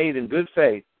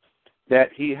 that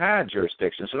he had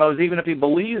jurisdiction. So in other words, even if he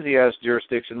believes he has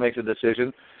jurisdiction, makes a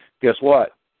decision, guess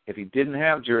what? If he didn't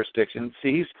have jurisdiction,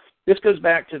 this goes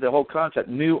back to the whole concept,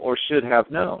 knew or should have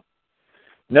known.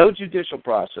 No judicial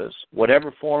process,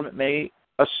 whatever form it may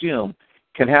assume,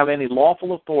 can have any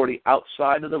lawful authority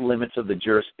outside of the limits of the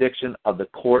jurisdiction of the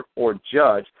court or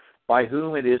judge by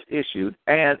whom it is issued,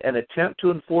 and an attempt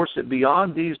to enforce it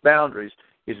beyond these boundaries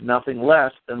is nothing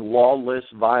less than lawless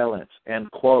violence,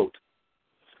 end quote.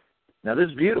 Now, this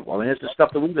is beautiful. I mean, it's the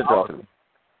stuff that we've been talking about.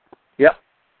 Yep.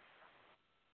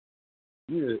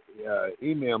 You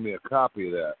email me a copy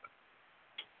of that.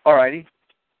 All righty.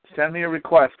 Send me a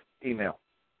request email.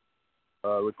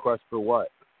 Request for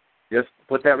what? Just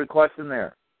put that request in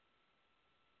there.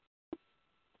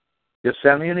 Just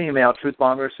send me an email,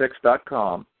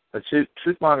 truthmonger6.com,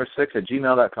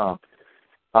 truthmonger6@gmail.com,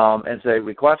 and say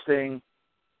requesting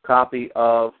copy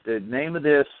of, the name of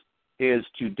this is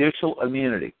judicial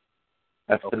immunity.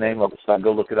 That's the name of it. So I'll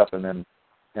go look it up and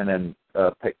then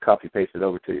copy paste it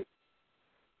over to you.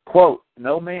 Quote,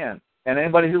 no man, and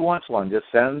anybody who wants one, just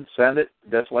send it,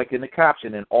 just like in the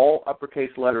caption, in all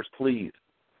uppercase letters, please,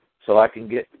 so I can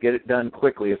get it done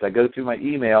quickly. As I go through my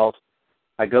emails,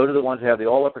 I go to the ones that have the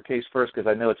all uppercase first because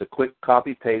I know it's a quick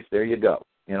copy paste. There you go.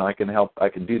 You know, I can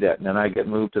do that, and then I get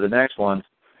moved to the next ones,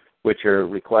 which are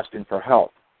requesting for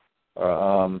help.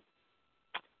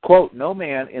 Quote, no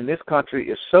man in this country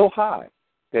is so high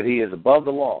that he is above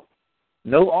the law.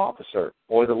 No officer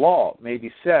or the law may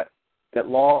be set that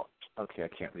law, okay, I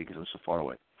can't read because I'm so far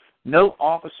away. No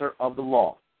officer of the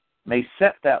law may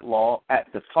set that law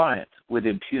at defiance with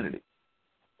impunity.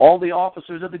 All the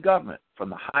officers of the government, from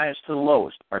the highest to the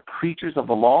lowest, are creatures of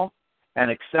the law,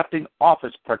 and accepting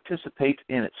office participates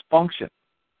in its function.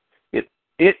 It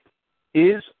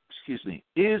is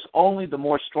only the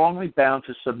more strongly bound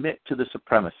to submit to the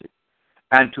supremacy.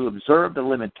 and to observe the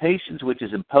limitations which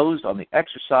is imposed on the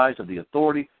exercise of the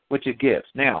authority which it gives.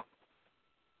 Now,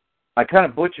 I kind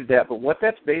of butchered that, but what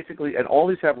that's basically, and all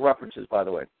these have references, by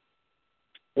the way,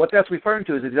 what that's referring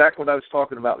to is exactly what I was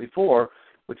talking about before,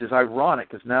 which is ironic,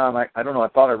 because now I don't know, I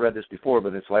thought I read this before,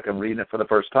 but it's like I'm reading it for the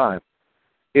first time,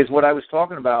 is what I was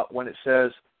talking about when it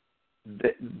says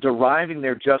deriving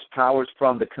their just powers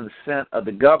from the consent of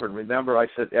the governed. Remember, I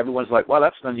said everyone's like, well,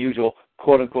 that's an unusual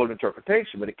quote-unquote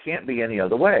interpretation, but it can't be any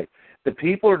other way. The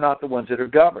people are not the ones that are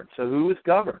governed. So who is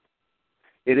governed?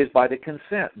 It is by the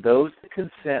consent. Those that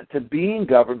consent to being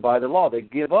governed by the law. They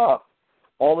give up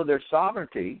all of their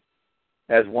sovereignty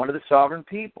as one of the sovereign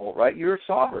people, right? You're a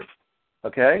sovereign,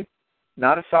 okay?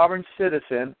 Not a sovereign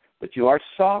citizen, but you are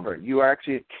sovereign. You are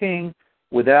actually a king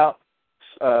without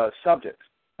subjects,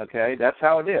 okay? That's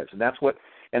how it is, and that's what.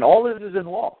 And all this is in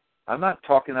law. I'm not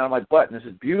talking out of my butt, and this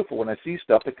is beautiful when I see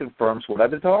stuff that confirms what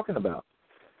I've been talking about.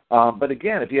 But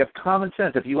again, if you have common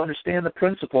sense, if you understand the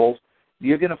principles,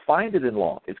 you're going to find it in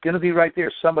law. It's going to be right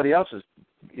there. Somebody else's.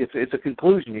 It's a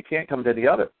conclusion. You can't come to the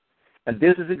other. And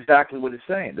this is exactly what it's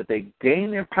saying, that they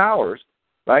gain their powers,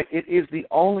 right? It is the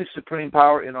only supreme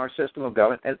power in our system of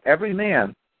government. And every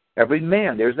man,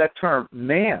 there's that term,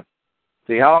 man.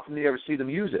 See, how often do you ever see them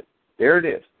use it? There it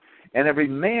is. And every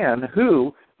man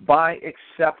who, by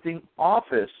accepting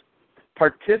office,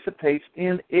 participates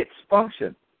in its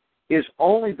function, is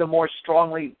only the more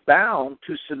strongly bound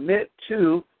to submit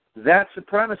to that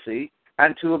supremacy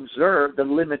and to observe the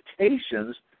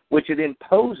limitations which it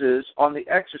imposes on the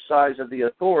exercise of the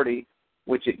authority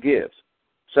which it gives.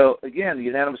 So, again, the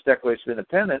unanimous Declaration of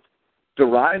Independence,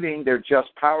 deriving their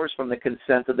just powers from the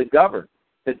consent of the governed.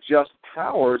 The just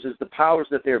powers is the powers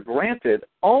that they're granted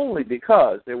only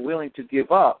because they're willing to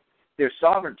give up their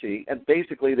sovereignty and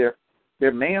basically their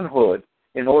manhood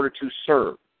in order to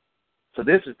serve. So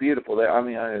this is beautiful. I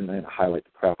mean, I didn't highlight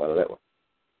the crap out of that one.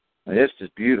 I mean, it's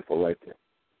just beautiful right there.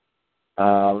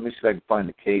 Let me see if I can find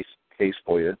the case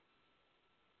for you.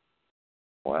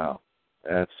 Wow,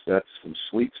 that's some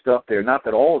sweet stuff there. Not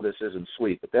that all of this isn't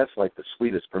sweet, but that's like the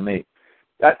sweetest for me.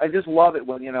 I just love it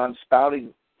when, I'm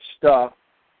spouting stuff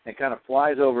and it kind of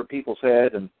flies over people's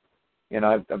heads, and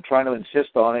I'm trying to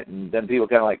insist on it, and then people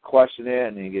kind of like question it,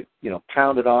 and you get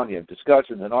pounded on. You have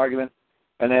discussions and arguments,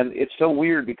 and then it's so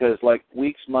weird because like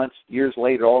weeks, months, years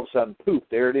later, all of a sudden, poof,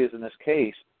 there it is in this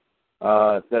case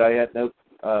that I had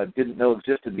didn't know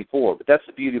existed before. But that's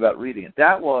the beauty about reading it.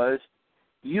 That was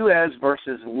U.S.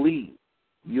 versus Lee.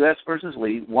 U.S. versus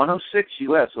Lee, 106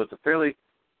 U.S., so it's a fairly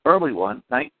early one,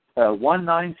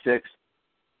 196,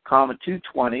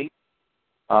 220,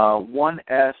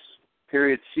 1S,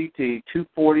 period CT,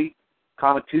 240,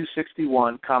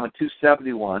 261,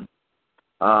 271,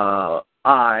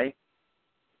 I,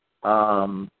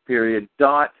 period,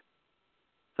 ED,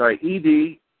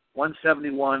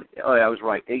 171, oh, yeah, I was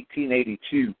right,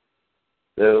 1882.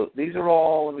 So these are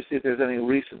all, let me see if there's any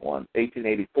recent ones,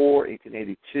 1884,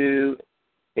 1882,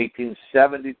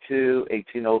 1872,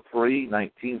 1803,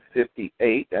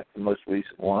 1958, that's the most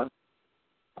recent one.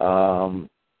 But,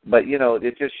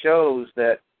 it just shows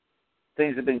that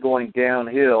things have been going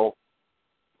downhill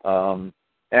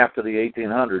after the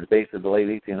 1800s, basically the late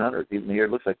 1800s. Even here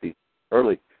it looks like the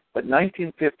early. But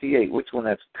 1958, which one?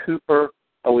 That's Cooper.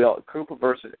 Cooper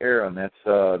versus Aaron. That's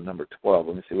number 12.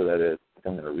 Let me see what that is.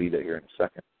 I'm going to read it here in a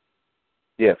second.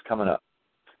 Yeah, it's coming up.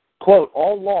 Quote,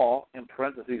 all law, in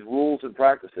parentheses, rules and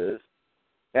practices,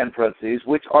 end parentheses,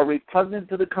 which are repugnant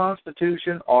to the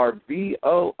Constitution are void, ...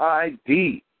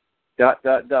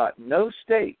 No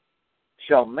state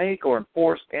shall make or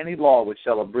enforce any law which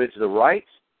shall abridge the rights,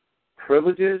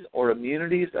 privileges, or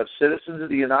immunities of citizens of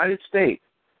the United States,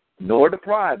 nor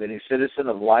deprive any citizen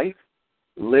of life,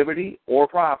 liberty, or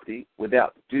property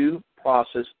without due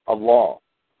process of law, ...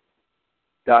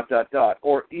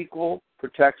 or equal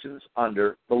protections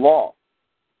under the law.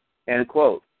 End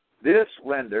quote. This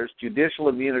renders judicial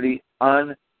immunity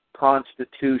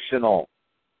unconstitutional.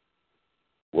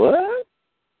 What?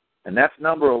 And that's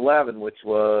number 11, which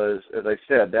was, as I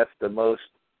said, that's the most,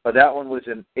 but that one was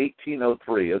in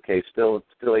 1803. Okay, still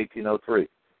 1803.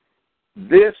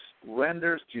 This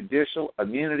renders judicial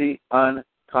immunity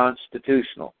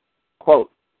unconstitutional. Quote,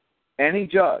 any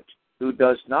judge who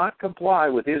does not comply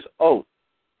with his oath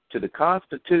to the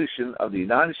Constitution of the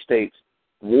United States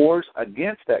wars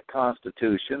against that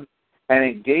Constitution and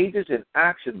engages in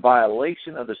acts in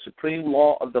violation of the supreme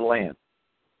law of the land.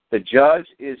 The judge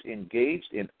is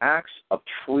engaged in acts of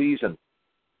treason.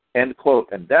 End quote.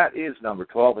 And that is number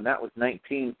 12, and that was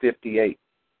 1958.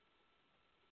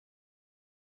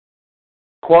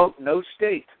 Quote, no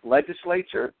state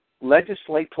legislature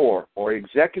legislator or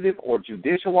executive or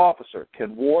judicial officer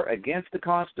can war against the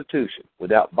Constitution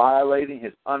without violating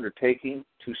his undertaking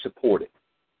to support it.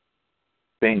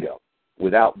 Bingo.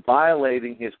 Without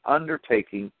violating his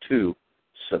undertaking to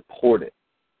support it.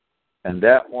 And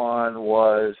that one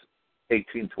was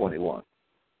 1821.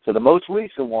 So the most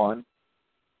recent one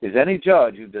is any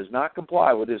judge who does not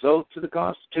comply with his oath to the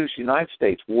Constitution of the United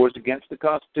States, wars against the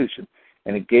Constitution,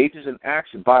 and engages in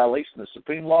acts in violation of the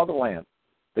supreme law of the land,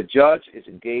 the judge is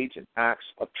engaged in acts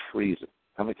of treason.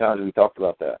 How many times have we talked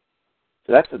about that?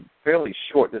 So that's a fairly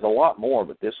short. There's a lot more,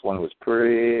 but this one was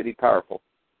pretty powerful,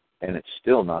 and it's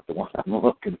still not the one I'm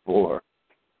looking for.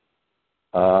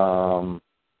 Wow,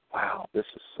 this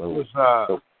is so...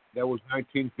 That was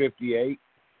 1958?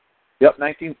 Yep,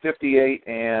 1958,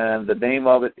 and the name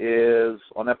of it is,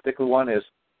 on that particular one, is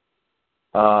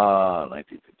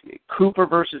 1958. Cooper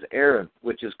versus Aaron,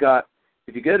 which has got,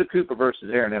 if you go to Cooper versus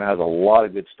Aaron, it has a lot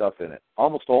of good stuff in it.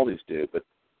 Almost all these do, but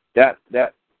that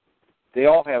they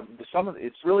all have some of.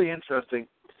 It's really interesting.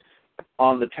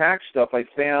 On the tax stuff, I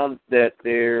found that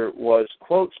there was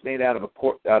quotes made out of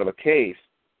a case,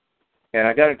 and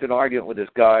I got into an argument with this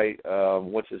guy.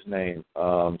 What's his name?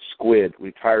 Squid,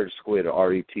 retired Squid,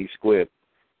 R-E-T Squid,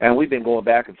 and we've been going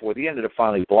back and forth. He ended up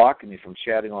finally blocking me from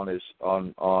chatting on his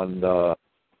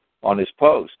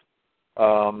post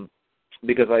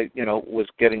because I was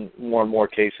getting more and more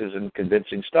cases and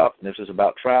convincing stuff. And this is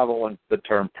about travel and the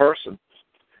term person,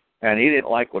 and he didn't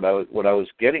like what I was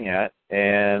getting at.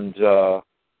 And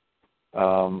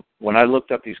when I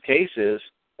looked up these cases,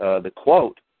 the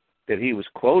quote that he was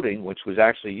quoting, which was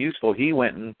actually useful, he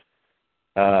went and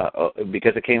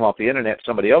because it came off the internet,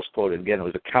 somebody else quoted again. It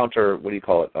was a counter,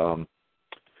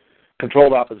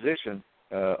 controlled opposition.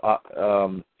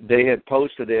 They had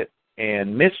posted it,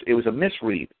 and it was a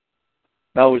misread.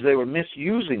 In other words, they were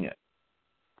misusing it.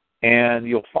 And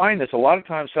you'll find this a lot of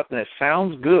times, something that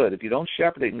sounds good, if you don't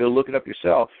shepherd it and go look it up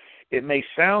yourself, it may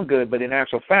sound good, but in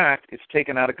actual fact, it's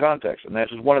taken out of context. And this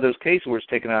is one of those cases where it's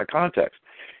taken out of context.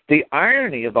 The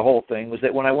irony of the whole thing was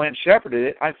that when I went and shepherded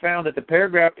it, I found that the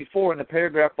paragraph before and the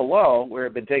paragraph below, where it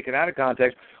had been taken out of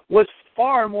context, was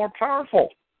far more powerful.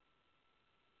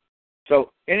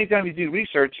 So anytime you do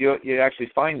research, you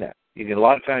actually find that. A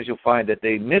lot of times you'll find that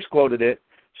they misquoted it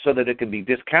so that it can be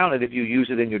discounted if you use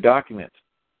it in your documents.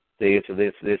 It's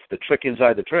the trick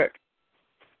inside the trick.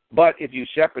 But if you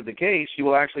shepherd the case, you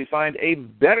will actually find a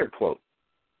better quote.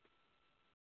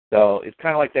 So it's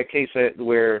kind of like that case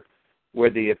where I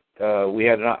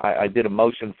did a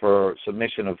motion for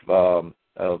submission of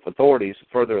authorities,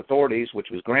 further authorities, which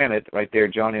was granted right there,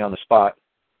 Johnny on the spot,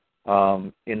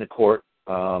 in the court,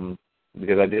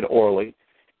 because I did it orally,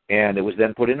 and it was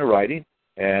then put into writing,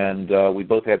 and we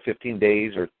both had 15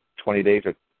 days or 20 days,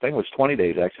 or I think it was 20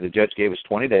 days actually. The judge gave us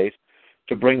 20 days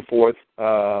to bring forth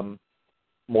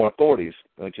more authorities,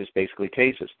 which is basically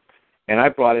cases. And I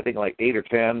brought, I think, like 8 or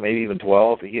 10, maybe even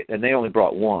 12, and they only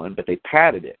brought one, but they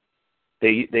padded it.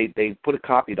 They put a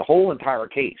copy of the whole entire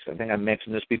case. I think I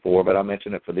mentioned this before, but I'll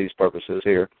mention it for these purposes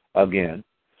here again,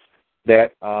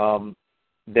 that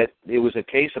it was a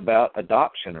case about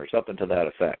adoption or something to that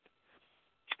effect.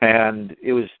 And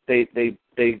it was they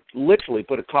literally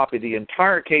put a copy of the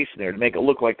entire case in there to make it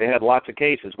look like they had lots of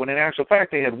cases, when in actual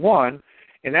fact they had one,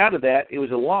 and out of that it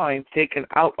was a line taken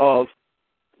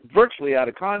virtually out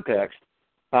of context,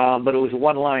 but it was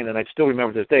one line, and I still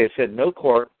remember this day. It said, "No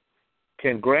court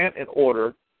can grant an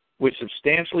order which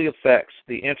substantially affects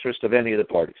the interest of any of the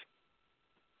parties."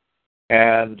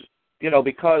 And,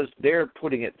 because they're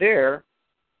putting it there,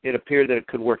 it appeared that it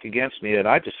could work against me, and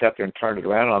I just sat there and turned it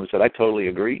around on them and said, I totally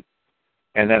agree.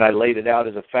 And then I laid it out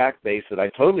as a fact base that I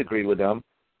totally agreed with them.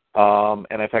 And,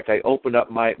 in fact, I opened up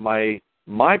my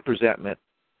presentment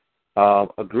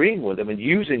agreeing with them and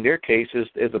using their cases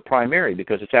as a primary,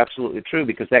 because it's absolutely true,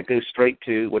 because that goes straight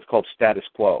to what's called status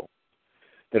quo.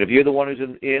 That if you're the one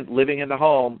who's living in the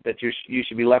home, that you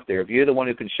should be left there. If you're the one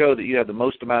who can show that you have the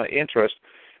most amount of interest,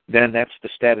 then that's the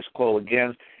status quo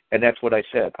again, and that's what I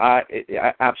said. I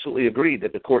absolutely agree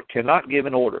that the court cannot give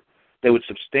an order that would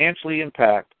substantially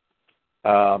affect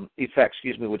the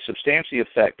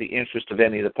interest of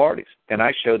any of the parties. And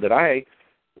I showed that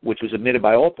which was admitted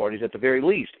by all parties at the very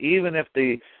least, even if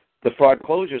the fraud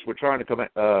closures were trying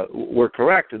to were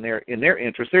correct in their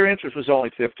interest. Their interest was only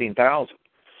 $15,000.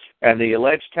 And the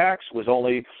alleged tax was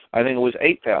only, I think it was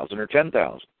 $8,000 or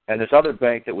 $10,000. And this other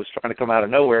bank that was trying to come out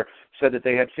of nowhere said that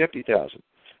they had $50,000.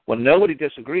 Well, nobody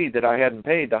disagreed that I hadn't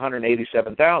paid the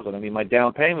 $187,000. I mean, my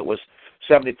down payment was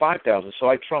 $75,000. So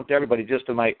I trumped everybody just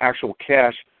in my actual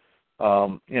cash,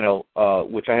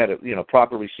 which I had a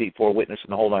proper receipt for, witness,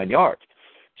 and the whole 9 yards.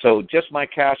 So just my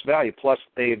cash value, plus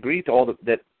they agreed to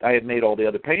that I had made all the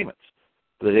other payments.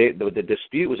 The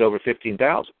dispute was over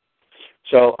 $15,000.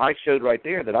 So I showed right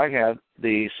there that I had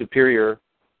the superior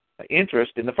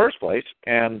interest in the first place,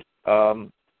 and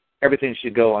everything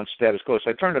should go on status quo. So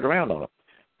I turned it around on them.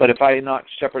 But if I had not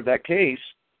shepherded that case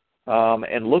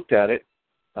and looked at it,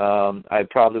 I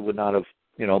probably would not have,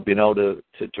 been able to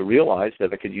realize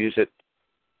that I could use it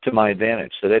to my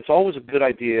advantage. So that's always a good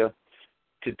idea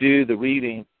to do the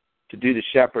reading, to do the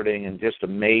shepherding, and just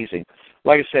amazing.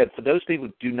 Like I said, for those people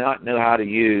who do not know how to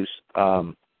use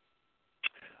and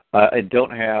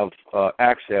don't have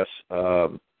access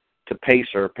to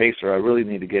Pacer, I really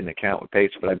need to get an account with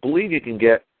Pacer. But I believe you can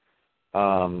get,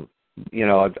 I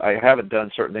haven't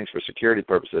done certain things for security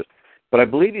purposes, but I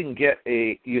believe you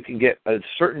can get a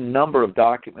certain number of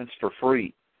documents for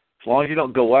free, as long as you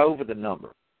don't go over the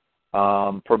number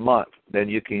per month. Then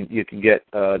you can get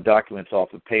documents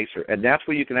off of Pacer, and that's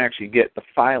where you can actually get the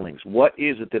filings. What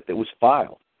is it that was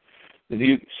filed?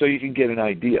 So you can get an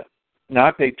idea. Now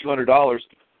I paid $200.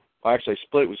 Actually, I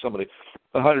split it with somebody,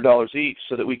 $100 each,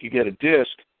 so that we could get a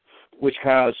disc, which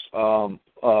has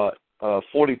 42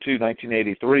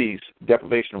 1983s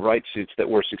deprivation of rights suits that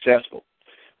were successful.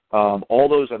 All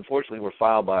those, unfortunately, were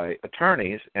filed by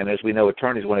attorneys, and as we know,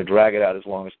 attorneys want to drag it out as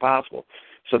long as possible.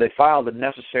 So they file the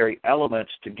necessary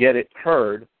elements to get it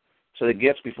heard, so that it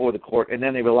gets before the court, and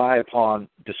then they rely upon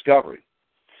discovery.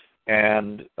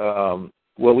 And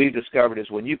what we've discovered is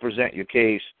when you present your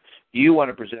case, you want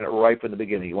to present it right from the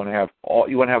beginning. You want to have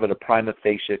it a prima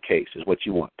facie case is what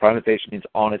you want. Prima facie means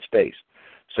on its face.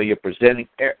 So you're presenting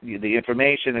the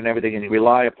information and everything, and you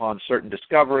rely upon certain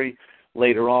discovery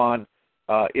later on.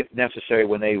 If necessary,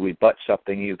 when they rebut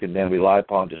something, you can then rely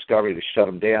upon discovery to shut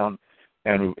them down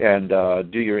and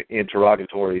do your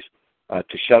interrogatories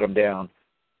to shut them down,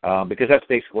 because that's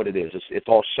basically what it is. It's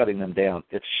all shutting them down.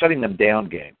 It's shutting them down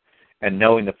game, and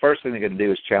knowing the first thing they're going to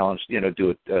do is challenge,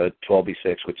 do a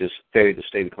 12b6, which is failure to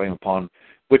state a claim upon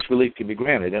which relief can be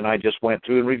granted. And I just went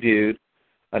through and reviewed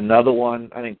another one,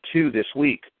 I think 2 this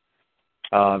week.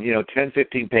 10,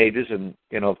 15 pages, and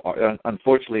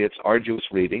unfortunately, it's arduous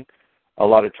reading a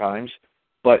lot of times.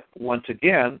 But once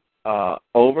again,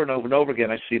 over and over and over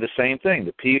again, I see the same thing.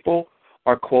 The people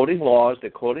are quoting laws, they're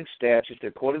quoting statutes,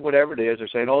 they're quoting whatever it is. They're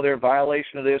saying, they're in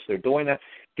violation of this, they're doing that.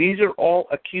 These are all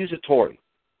accusatory,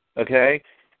 okay?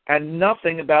 And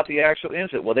nothing about the actual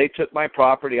incident. Well, they took my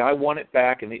property, I want it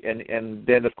back, and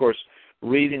then, of course,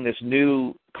 reading this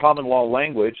new common law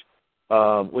language,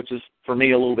 which is, for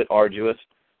me, a little bit arduous.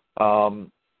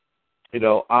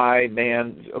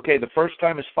 Okay, the first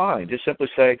time is fine. Just simply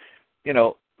say,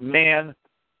 man,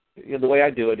 the way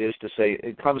I do it is to say,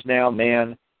 it comes now,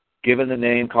 man, given the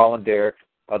name Colin Derrick,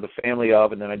 the family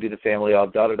of, and then I do the family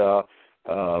of,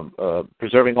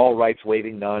 preserving all rights,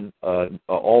 waiving none,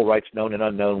 all rights known and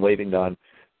unknown, waiving none.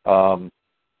 And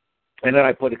then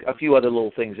I put a few other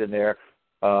little things in there,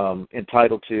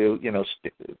 entitled to,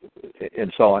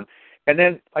 and so on. And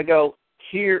then I go,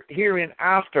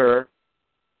 hereinafter,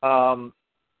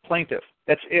 plaintiff.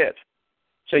 That's it.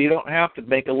 So you don't have to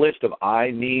make a list of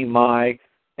I, me, my,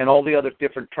 and all the other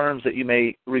different terms that you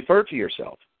may refer to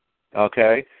yourself.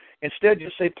 Okay? Instead,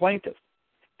 just say plaintiff.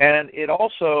 And it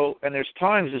also, and there's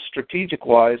times,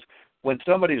 strategic-wise, when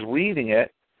somebody's reading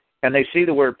it and they see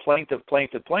the word plaintiff,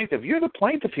 plaintiff, plaintiff, you're the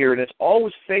plaintiff here, and it's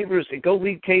always favors, and go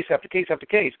read case after case after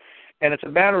case. And it's a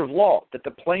matter of law that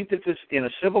the plaintiff is, in a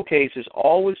civil case, is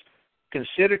always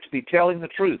considered to be telling the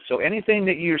truth. So anything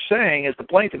that you're saying as the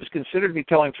plaintiff is considered to be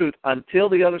telling truth until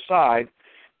the other side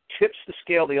tips the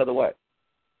scale the other way.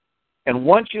 And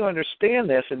once you understand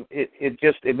this, and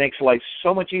it makes life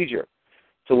so much easier.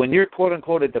 So when you're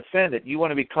quote-unquote a defendant, you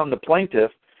want to become the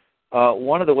plaintiff,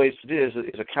 one of the ways to do it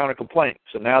is a counter-complaint.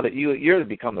 So now that you're to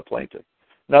become the plaintiff.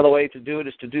 Another way to do it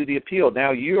is to do the appeal.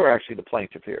 Now you're actually the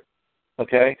plaintiff here.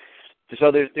 Okay?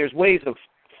 So there's ways of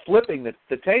flipping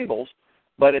the tables,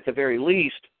 but at the very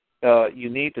least, you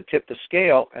need to tip the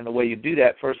scale, and the way you do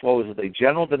that, first of all, is with a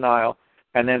general denial,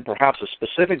 and then perhaps a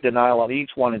specific denial on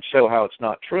each one and show how it's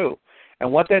not true.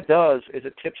 And what that does is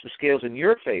it tips the scales in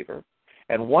your favor,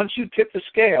 and once you tip the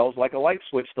scales, like a light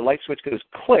switch, the light switch goes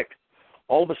click.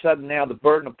 All of a sudden now the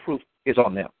burden of proof is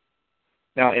on them.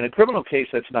 Now, in a criminal case,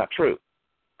 that's not true.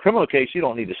 Criminal case, you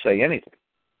don't need to say anything,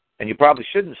 and you probably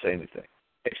shouldn't say anything,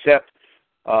 except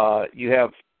you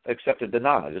have accepted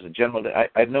denial. There's a general I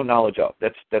have no knowledge of.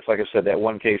 That's like I said, that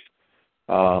one case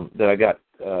that I got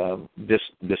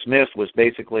dismissed was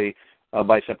basically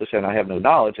by simply saying I have no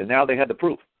knowledge, and now they had the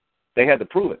proof. They had to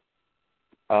prove it,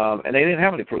 and they didn't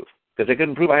have any proof because they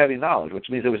couldn't prove I had any knowledge, which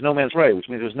means there was no mens rea, which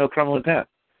means there was no criminal intent,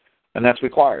 and that's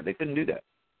required. They couldn't do that.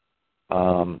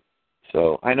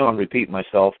 So I know I'm repeating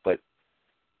myself, but,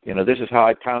 this is how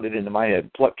I pound it into my head.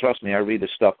 Trust me, I read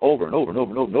this stuff over and over and over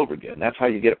and over and over again. That's how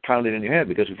you get it pounded in your head,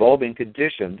 because we've all been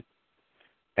conditioned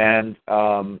and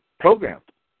programmed,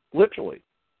 literally.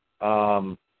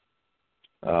 What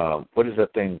is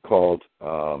that thing called?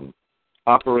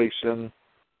 Operation.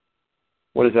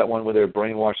 What is that one where they're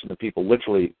brainwashing the people,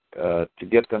 literally, to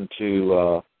get them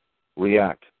to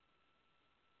react?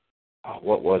 Oh,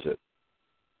 what was it?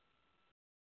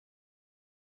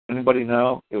 Anybody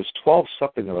know? It was 12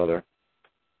 something or other.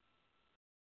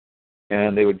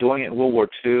 And they were doing it in World War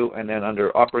II, and then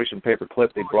under Operation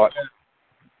Paperclip, they brought...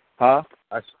 Huh?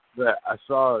 I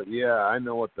saw, yeah, I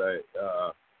know what they...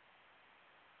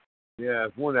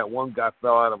 it's when that one guy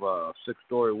fell out of a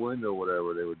 6-story window or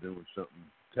whatever. They were doing something,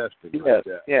 testing like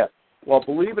that. Yeah. Well,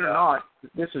 believe it or not,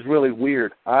 this is really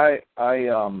weird. I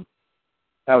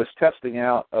was testing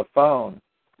out a phone,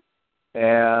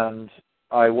 and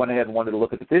I went ahead and wanted to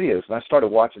look at the videos, and I started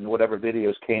watching whatever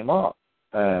videos came up.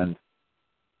 And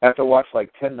after I watched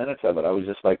like 10 minutes of it, I was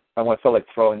just like, I felt like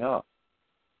throwing up.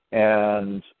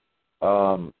 And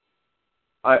I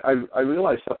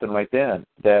realized something right then,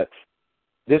 that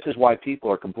this is why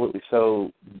people are completely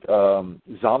so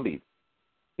zombied,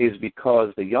 is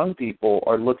because the young people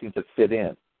are looking to fit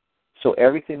in. So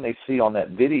everything they see on that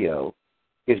video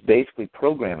is basically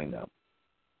programming them.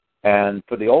 And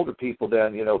for the older people,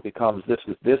 then, it becomes this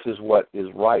is what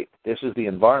is right. This is the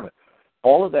environment.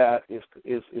 All of that is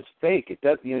fake. It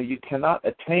does, you cannot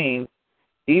attain.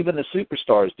 Even the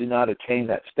superstars do not attain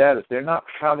that status. They're not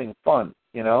having fun.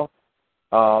 That's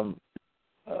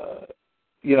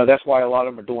why a lot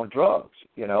of them are doing drugs.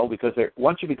 Because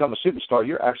once you become a superstar,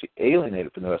 you're actually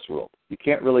alienated from the rest of the world. You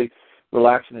can't really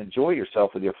relax and enjoy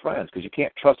yourself with your friends because you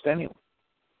can't trust anyone.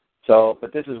 So,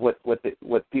 but this is what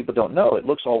people don't know. It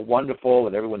looks all wonderful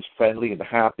and everyone's friendly and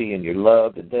happy and you're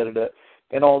loved and da-da-da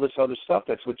and all this other stuff.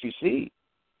 That's what you see.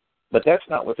 But that's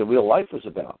not what the real life is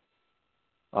about.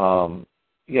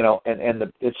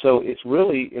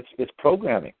 It's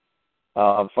programming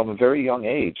from a very young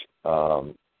age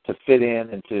to fit in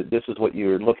and to, this is what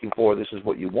you're looking for, this is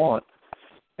what you want.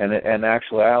 And in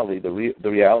actuality, the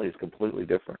reality is completely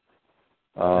different.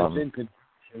 It's in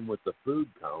conjunction with the food,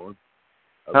 Colin.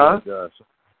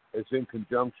 It's in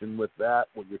conjunction with that,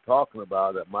 what you're talking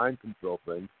about, that mind control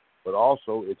thing, but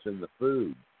also it's in the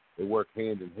food. They work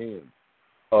hand in hand.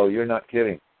 Oh, you're not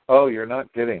kidding. I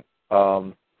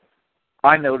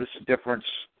noticed a difference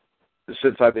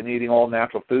since I've been eating all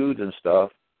natural foods and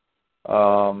stuff,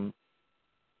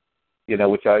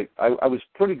 which I was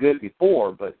pretty good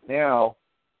before, but now,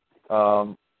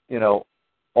 all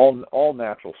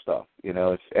natural stuff,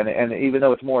 and even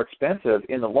though it's more expensive,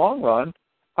 in the long run,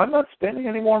 I'm not spending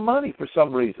any more money for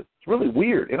some reason. It's really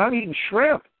weird. And I'm eating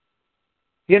shrimp.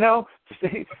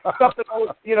 Something,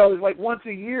 like once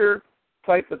a year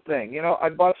type of thing. I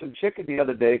bought some chicken the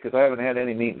other day because I haven't had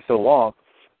any meat in so long.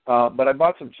 But I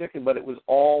bought some chicken, but it was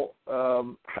all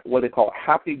what they call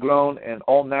happy grown and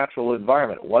all natural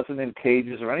environment. It wasn't in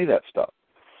cages or any of that stuff.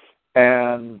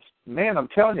 And, man, I'm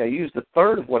telling you, I used a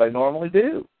third of what I normally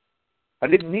do. I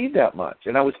didn't need that much.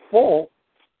 And I was full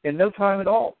in no time at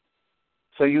all.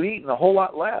 So you're eating a whole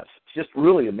lot less. It's just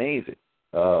really amazing.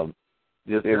 It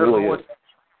really is.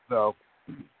 So,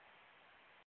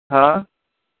 huh?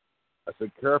 I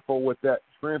said, careful with that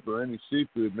shrimp or any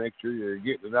seafood. Make sure you're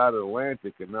getting it out of the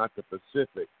Atlantic and not the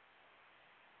Pacific.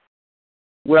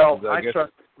 Well, I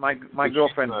trust my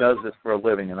girlfriend does this for a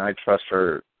living, and I trust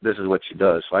her. This is what she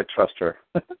does, so I trust her.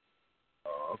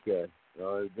 Oh, okay.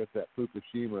 I guess that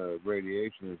Fukushima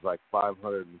radiation is like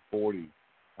 540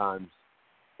 times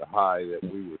the high that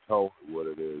we were told what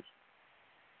it is.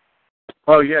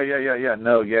 Oh yeah.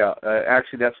 No, yeah.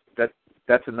 Actually,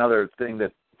 that's another thing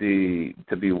that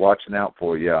to be watching out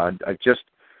for. Yeah, I just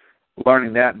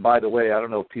learning that. And by the way, I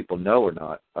don't know if people know or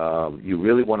not. You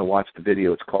really want to watch the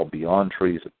video. It's called Beyond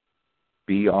Treason.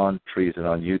 Beyond Treason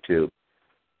on YouTube.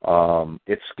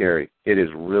 It's scary. It is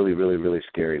really, really, really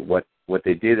scary. What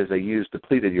they did is they used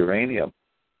depleted uranium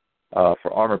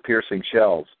for armor-piercing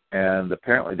shells, and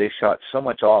apparently they shot so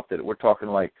much off that we're talking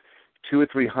like 200 or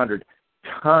 300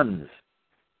 tons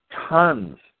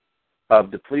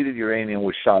of depleted uranium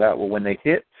was shot out. Well, when they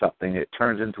hit something, it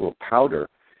turns into a powder,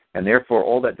 and therefore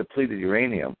all that depleted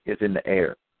uranium is in the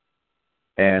air.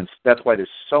 And that's why there's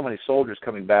so many soldiers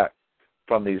coming back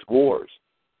from these wars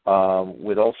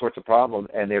with all sorts of problems,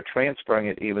 and they're transferring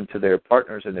it even to their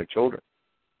partners and their children.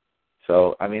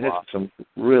 So, I mean, It's some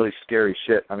really scary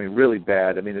shit. I mean, really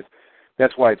bad. I mean,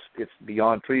 that's why it's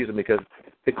beyond treason, because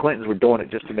the Clintons were doing it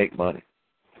just to make money,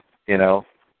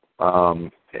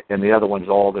 and the other ones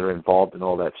all that are involved in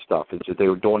all that stuff. It's just they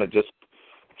were doing it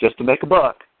just to make a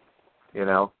buck, you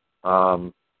know.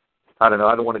 I don't know.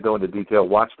 I don't want to go into detail.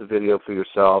 Watch the video for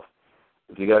yourself.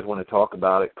 If you guys want to talk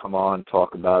about it, come on,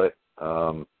 talk about it.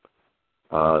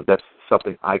 That's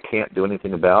something I can't do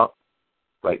anything about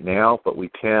right now, but we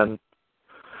can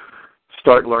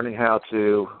start learning how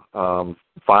to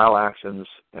file actions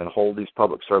and hold these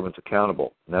public servants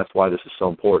accountable. And that's why this is so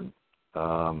important.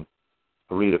 I'll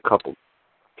read a couple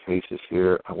cases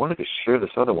here. I wanted to share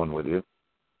this other one with you.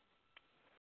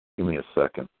 Give me a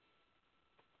second.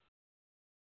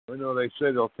 I know they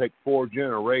say they'll take 4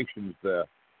 generations to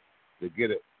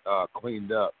get it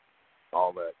cleaned up,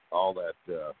 all that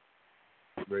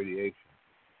radiation.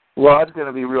 Well, it's going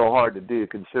to be real hard to do,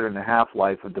 considering the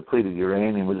half-life of depleted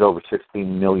uranium was over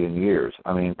 16 million years.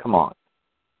 I mean, come on.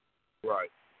 Right.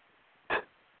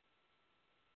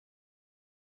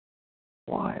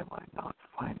 Why am I not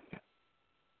finding it?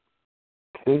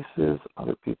 Cases,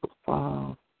 other people's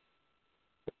files,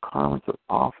 requirements of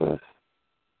office,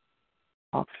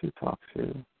 talk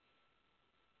to,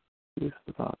 use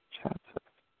about chat sex.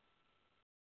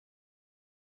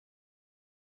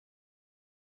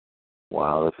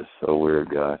 Wow, this is so weird,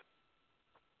 guys.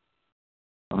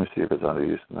 Let me see if it's under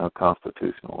use. No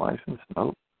constitutional license.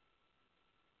 Nope.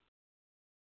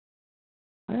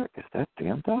 Where is that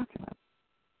damn document?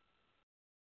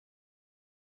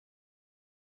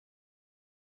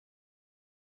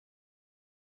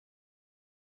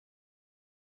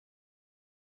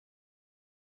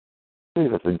 See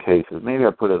if it's in cases. Maybe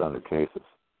I put it under cases.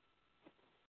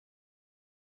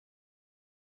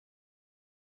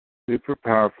 Super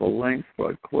powerful links,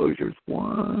 flood closures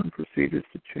 1, procedures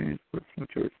to change personal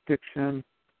jurisdiction.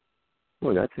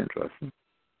 Boy, that's interesting.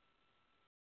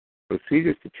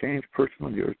 Procedures to change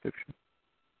personal jurisdiction.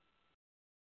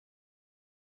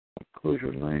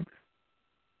 Closure links.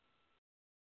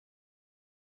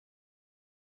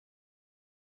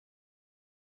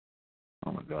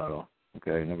 Oh my God. Oh,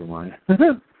 okay, never mind.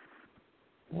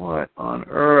 What on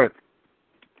earth?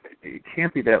 It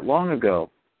can't be that long ago.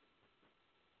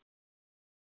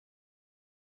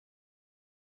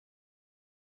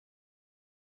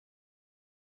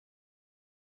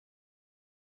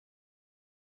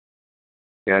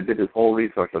 Yeah, I did this whole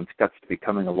research on steps to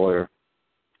becoming a lawyer.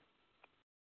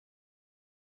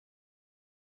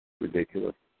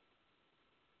 Ridiculous.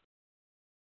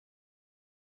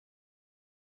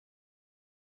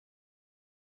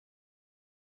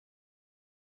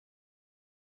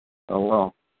 Oh,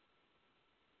 well.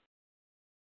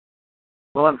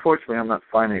 Well, unfortunately, I'm not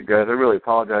finding it, guys. I really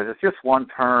apologize. It's just one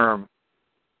term,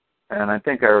 and I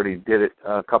think I already did it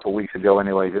a couple weeks ago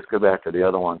anyway. Just go back to the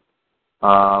other one.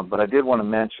 But I did want to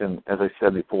mention, as I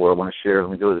said before, I want to share,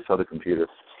 let me go to this other computer,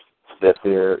 that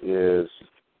there is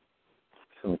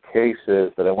some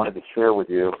cases that I wanted to share with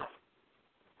you.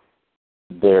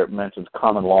 There it mentions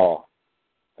common law.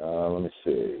 Let me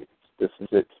see. This is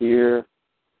it here.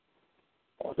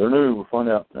 Oh, they're new. We'll find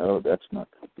out. No, that's not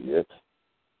going to be it.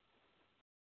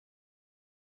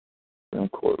 Supreme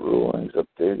Court rulings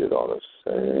updated, auto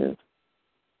save.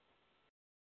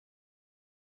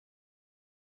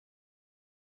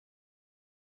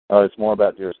 It's more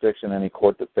about jurisdiction. Any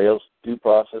court that fails due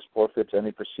process forfeits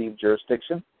any perceived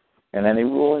jurisdiction, and any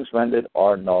rulings rendered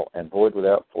are null and void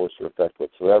without force or effect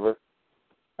whatsoever.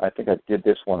 I think I did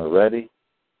this one already,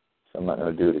 so I'm not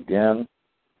going to do it again.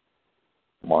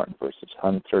 Martin versus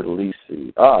Hunter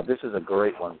Lisi. This is a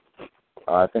great one.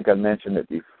 I think I mentioned it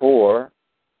before,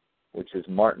 which is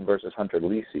Martin versus Hunter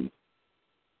Lisi.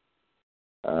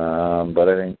 But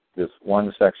I think this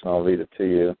one section, I'll read it to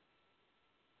you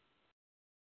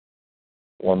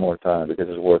one more time because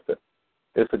it's worth it.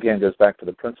 This, again, goes back to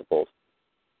the principles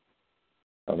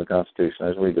of the Constitution.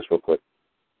 Let's read this real quick.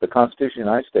 The Constitution of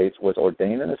the United States was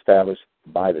ordained and established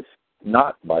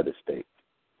not by the states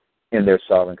in their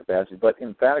sovereign capacity, but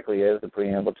emphatically, as the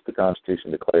preamble to the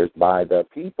Constitution declares, by the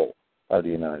people of the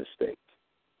United States.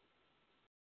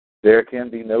 There can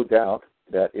be no doubt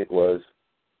that it was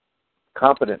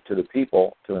competent to the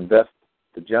people to invest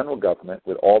the general government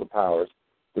with all the powers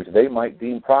which they might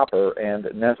deem proper and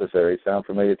necessary. Sound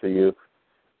familiar to you,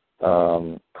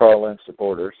 Carl Lentz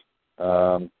supporters?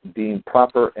 Deem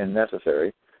proper and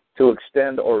necessary to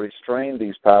extend or restrain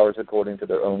these powers according to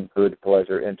their own good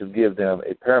pleasure and to give them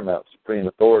a paramount supreme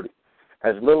authority.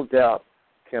 As little doubt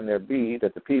can there be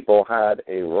that the people had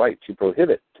a right to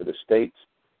prohibit to the states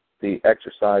the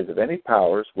exercise of any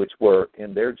powers which were,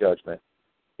 in their judgment,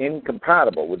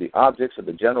 incompatible with the objects of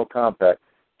the general compact,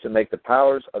 to make the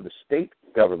powers of the state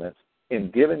governments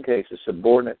in given cases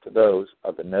subordinate to those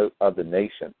of the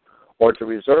nation, or to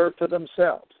reserve to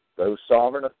themselves those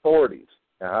sovereign authorities.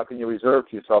 Now, how can you reserve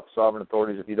to yourself sovereign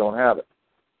authorities if you don't have it?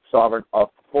 Sovereign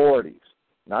authorities,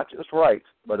 not just rights,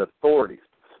 but authorities,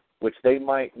 which they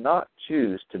might not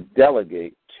choose to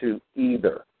delegate to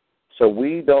either. So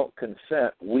we don't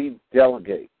consent, we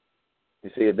delegate. You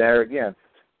see, there again,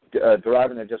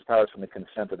 deriving their just powers from the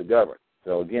consent of the governed.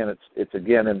 So again, it's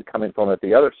again coming from at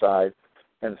the other side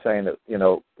and saying that,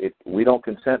 we don't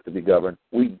consent to be governed,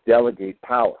 we delegate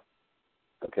power,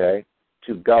 okay,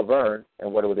 to govern.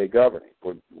 And what are they governing?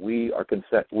 We are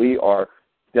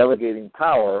delegating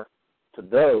power to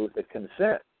those that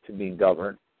consent to being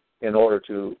governed in order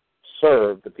to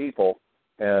serve the people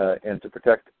and to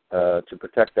protect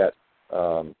that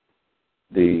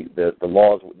the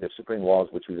laws, the supreme laws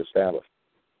which we've established.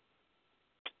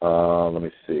 Let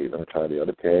me see. Let me try the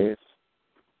other case.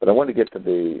 But I want to get to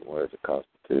where is the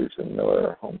Constitution,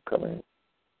 Miller, Homecoming.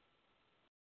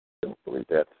 I don't believe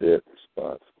that's it.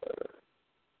 Response letter.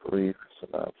 Brief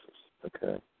synopsis.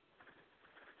 Okay.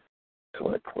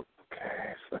 Select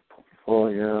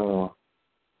portfolio.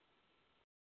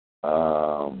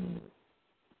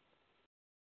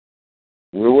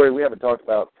 We haven't talked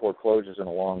about foreclosures in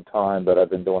a long time, but I've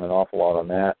been doing an awful lot on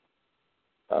that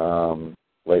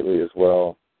lately as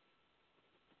well.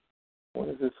 What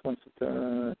is this one?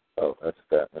 Oh, that's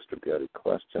that, Mr. Getty.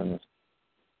 Questions.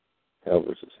 Hell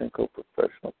versus Hinkle,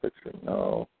 professional picture.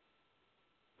 No.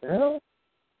 The hell?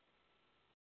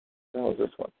 The hell is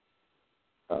this one?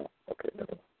 Oh, okay,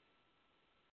 never mind.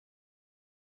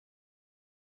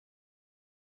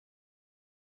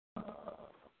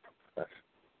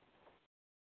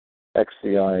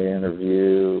 XCI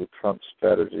interview, Trump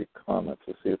strategy comments.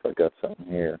 Let's see if I got something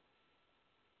here.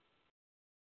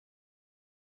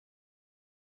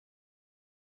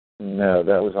 No,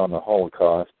 that was on the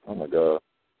Holocaust. Oh, my God.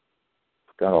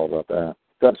 Forgot all about that.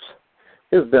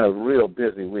 It's been a real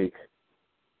busy week.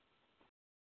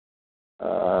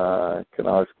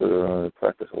 Cannot exclude the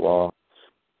practice of law.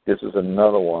 This is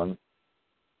another one.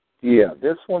 Yeah,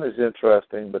 this one is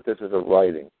interesting, but this is a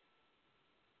writing.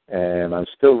 And I'm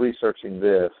still researching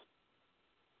this,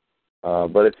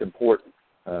 but it's important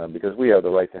because we have the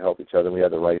right to help each other. We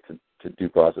have the right to due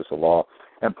process of law.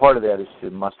 And part of that is to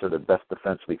muster the best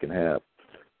defense we can have.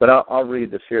 But I'll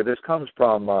read this here. This comes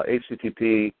from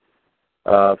HTTP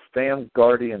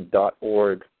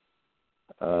famguardian.org,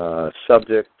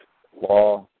 subject,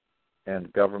 law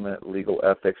and government, legal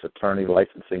ethics, attorney,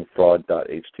 licensing,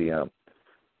 fraud.htm.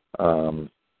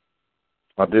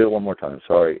 I'll do it one more time.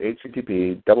 Sorry.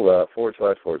 HTTP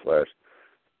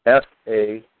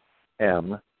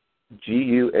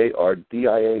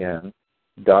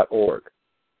famguardian.org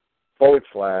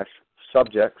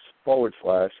 /subjects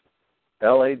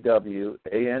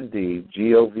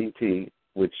LAWANDGOVT,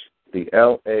 which the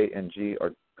L, A, and G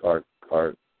are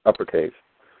uppercase,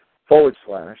 /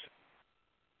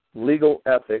 legal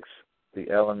ethics, the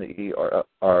L and the E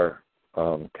are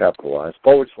capitalized, /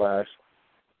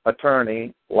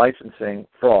 attorney, licensing,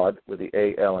 fraud, with the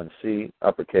A, L, and C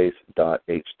uppercase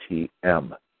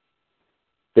 .htm.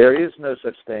 There is no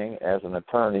such thing as an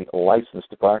attorney licensed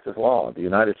to practice law. The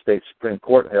United States Supreme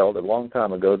Court held a long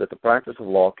time ago that the practice of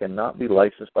law cannot be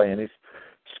licensed by any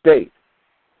state.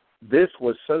 This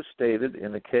was so stated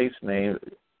in the case named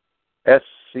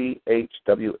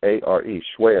SCHWARE,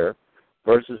 Schwer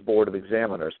versus Board of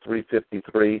Examiners,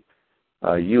 353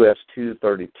 U.S.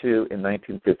 232 in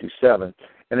 1957,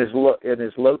 and is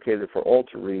located for all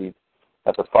to read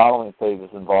at the following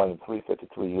pages in Volume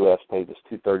 353 U.S., pages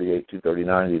 238,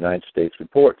 239 of the United States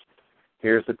Reports.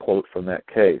 Here's the quote from that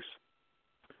case.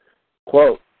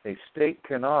 Quote, a state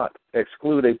cannot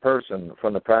exclude a person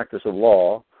from the practice of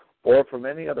law or from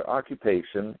any other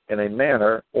occupation in a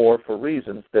manner or for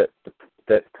reasons that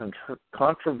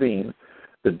contravene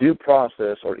the due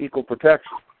process or equal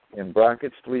protection, in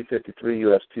brackets 353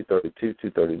 U.S. 232,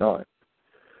 239.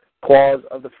 Clause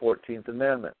of the 14th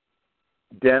Amendment.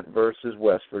 Dent versus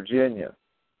West Virginia,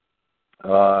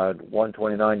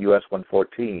 129 U.S.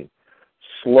 114.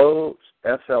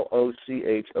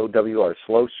 SLOCHOWR,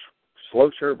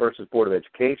 Schloesser versus Board of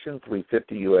Education,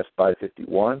 350 U.S.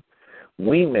 551.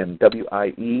 Wieman,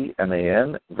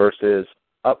 WIEMAN versus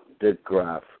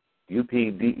Updegraff,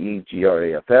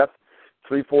 UPDEGRAFF,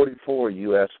 344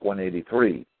 U.S.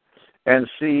 183. And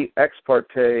C. Ex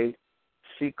parte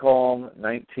CCOM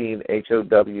 19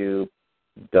 HOW.9,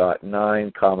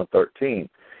 13.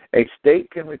 A state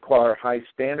can require high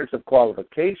standards of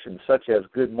qualification, such as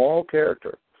good moral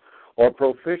character or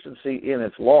proficiency in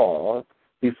its law,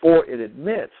 before it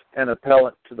admits an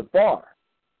appellant to the bar.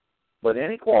 But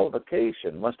any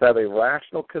qualification must have a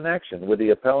rational connection with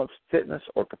the appellant's fitness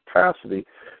or capacity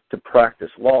to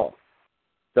practice law.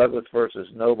 Douglas versus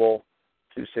Noble,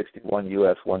 261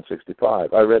 U.S.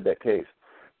 165. I read that case.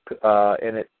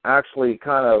 And it actually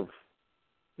kind of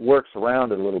works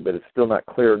around it a little bit. It's still not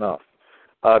clear enough.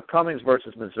 Cummings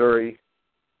versus Missouri,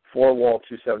 4 Wall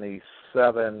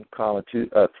 277,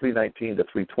 319 to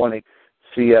 320.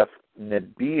 C.F.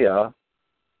 Nebia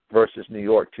versus New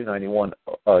York 291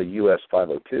 U.S.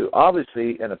 502.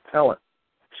 Obviously an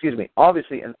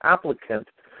applicant.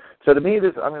 So to me,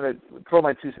 I'm going to throw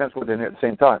my 2 cents within here at the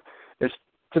same time.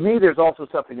 To me, there's also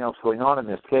something else going on in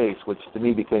this case, which to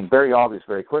me became very obvious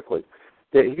very quickly.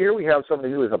 That here we have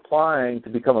somebody who is applying to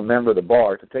become a member of the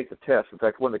bar, to take the test. In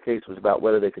fact, one of the cases was about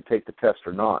whether they could take the test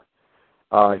or not.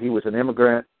 He was an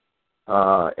immigrant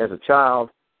as a child,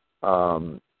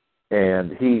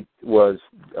 and he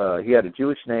had a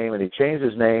Jewish name, and he changed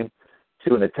his name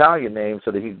to an Italian name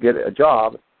so that he could get a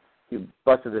job. He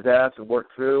busted his ass and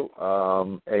worked through.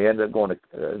 He ended up going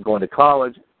to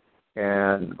college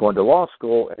and going to law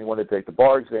school, and he wanted to take the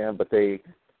bar exam, but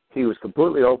he was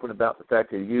completely open about the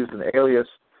fact that he used an alias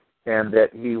and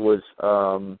that he was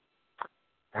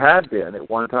had been at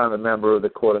one time a member of the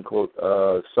quote-unquote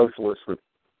Socialist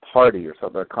Party or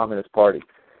something, or Communist Party.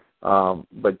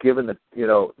 But given that,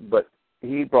 but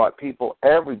he brought people,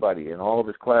 everybody, and all of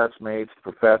his classmates,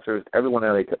 professors, everyone,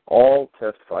 they could all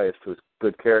testify as to his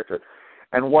good character.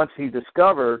 And once he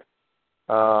discovered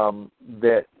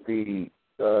that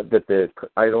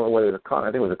I don't know whether it was I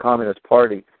think it was a Communist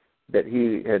Party that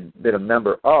he had been a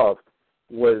member of,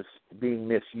 was being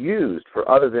misused for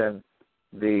other than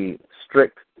the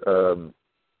strict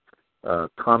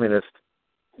communist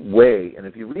way. And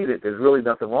if you read it, there's really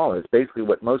nothing wrong. It's basically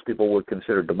what most people would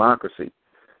consider democracy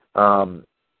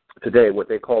today. What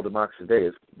they call democracy today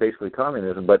is basically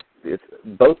communism, but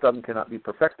both of them cannot be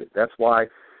perfected. That's why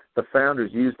the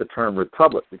founders used the term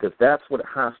republic, because that's what it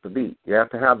has to be. You have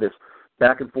to have this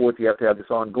back and forth. You have to have this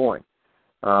ongoing,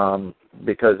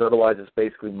 because otherwise it's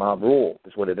basically mob rule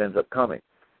is what it ends up coming.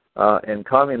 And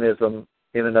communism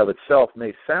in and of itself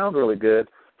may sound really good,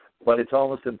 but it's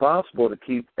almost impossible to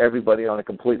keep everybody on a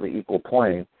completely equal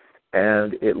plane.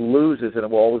 And it loses, and it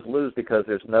will always lose, because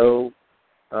there's no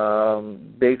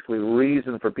basically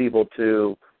reason for people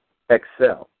to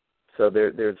excel. So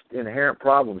there's inherent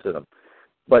problems in them.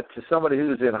 But to somebody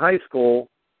who's in high school,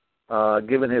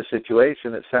 given his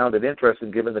situation, it sounded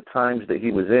interesting given the times that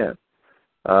he was in,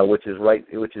 which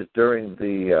is during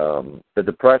the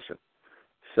Depression.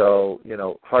 So,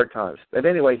 hard times. But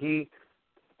anyway, he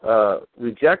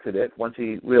rejected it once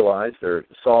he realized or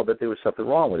saw that there was something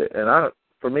wrong with it. And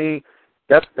for me,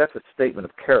 that's a statement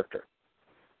of character.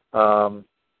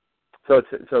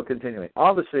 So continuing.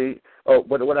 Obviously, but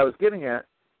what I was getting at,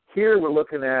 here we're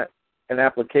looking at an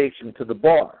application to the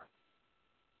bar.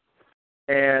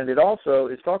 And it also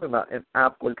is talking about an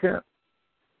applicant.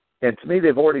 And to me,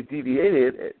 they've already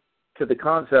deviated to the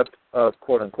concept of,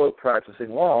 quote-unquote, practicing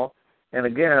law. And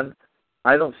again,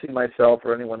 I don't see myself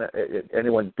or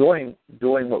anyone doing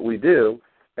what we do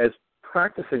as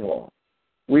practicing law.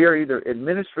 We are either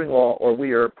administering law or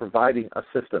we are providing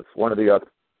assistance, one or the other.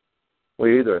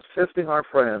 We're either assisting our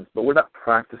friends, but we're not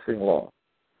practicing law.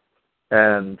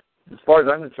 And as far as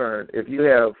I'm concerned, if you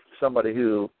have somebody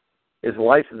who is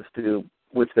licensed to,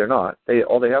 which they're not,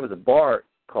 all they have is a bar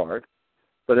card,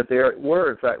 but if they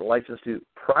were, in fact, licensed to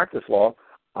practice law,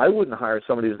 I wouldn't hire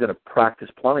somebody who's going to practice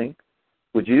plumbing,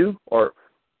 would you? Or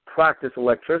practice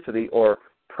electricity, or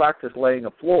practice laying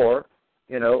a floor,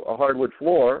 a hardwood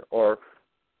floor, or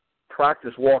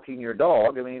practice walking your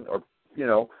dog. I mean, or,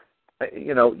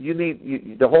 you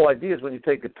need, the whole idea is when you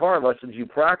take guitar lessons, you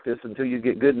practice until you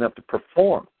get good enough to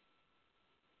perform.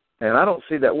 And I don't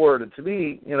see that word. And to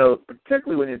me,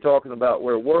 particularly when you're talking about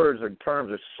where words or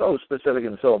terms are so specific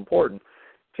and so important,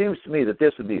 it seems to me that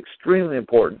this would be extremely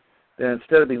important. And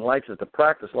instead of being licensed to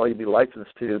practice law, you'd be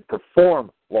licensed to perform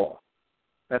law.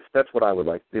 That's what I would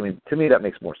like. I mean, to me, that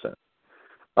makes more sense.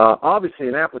 Obviously,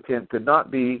 an applicant could not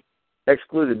be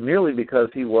excluded merely because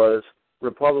he was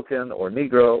Republican or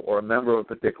Negro or a member of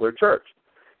a particular church.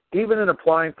 Even in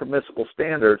applying permissible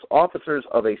standards, officers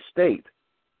of a state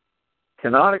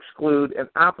cannot exclude an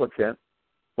applicant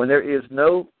when there is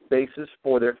no basis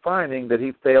for their finding that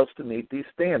he fails to meet these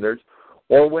standards,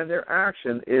 or when their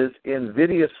action is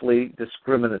invidiously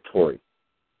discriminatory.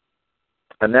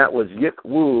 And that was Yik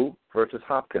Woo versus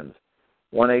Hopkins,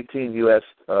 118 U.S.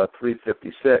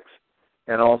 356,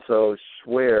 and also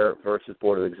Schwer versus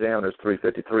Board of Examiners,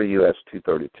 353 U.S.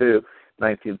 232,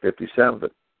 1957.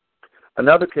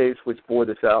 Another case which bore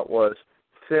this out was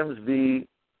Sims v.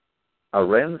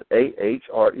 Ahrens,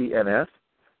 A-H-R-E-N-S,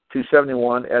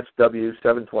 271 S.W.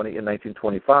 720 in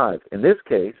 1925. In this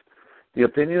case, the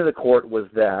opinion of the court was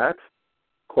that,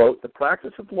 quote, the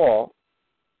practice of law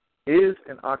is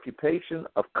an occupation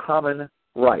of common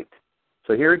right.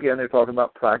 So here again, they're talking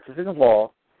about practicing of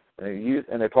law, and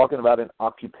they're talking about an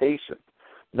occupation.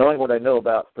 Knowing what I know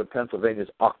about Pennsylvania's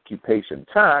occupation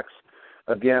tax,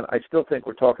 again, I still think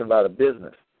we're talking about a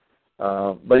business.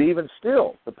 But even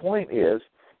still, the point is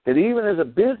that even as a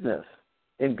business,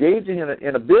 engaging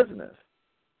in a business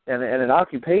and an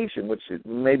occupation, which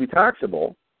may be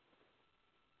taxable,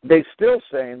 they're still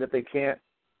saying that they can't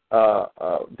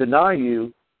deny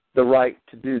you the right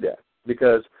to do that.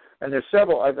 Because, and there's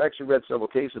several, I've actually read several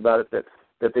cases about it,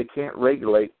 that they can't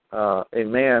regulate a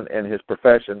man and his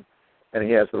profession, and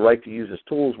he has the right to use his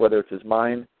tools, whether it's his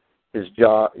mind, his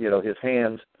job, his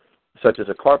hands, such as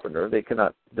a carpenter. They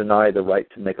cannot deny the right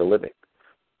to make a living.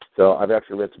 So I've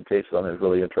actually read some cases on it. It's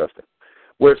really interesting.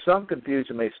 Where some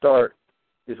confusion may start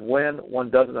is when one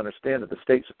doesn't understand that the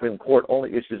state Supreme Court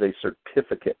only issues a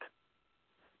certificate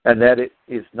and that it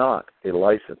is not a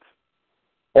license.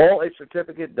 All a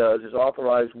certificate does is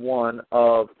authorize one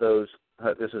of those,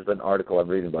 this is an article I'm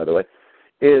reading, by the way,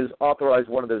 is authorize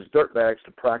one of those dirtbags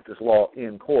to practice law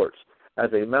in courts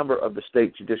as a member of the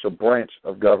state judicial branch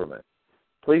of government.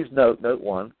 Please note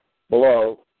one,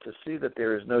 below, to see that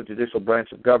there is no judicial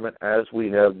branch of government as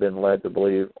we have been led to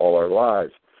believe all our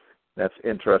lives. That's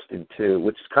interesting, too,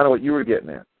 which is kind of what you were getting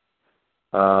at,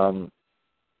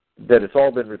 that it's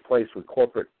all been replaced with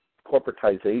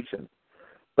corporatization.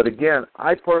 But again,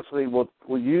 I personally will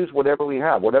use whatever we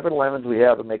have, whatever lemons we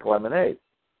have, to make lemonade.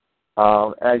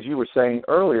 As you were saying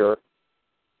earlier,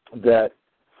 that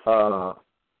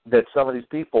some of these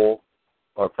people,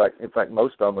 or in fact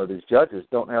most of them, or these judges,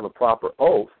 don't have a proper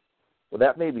oath. Well,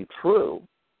 that may be true,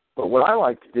 but what I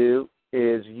like to do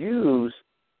is use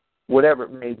whatever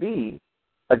it may be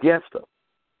against them.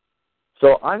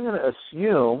 So I'm going to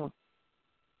assume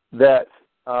that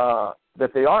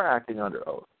they are acting under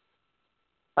oath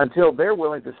until they're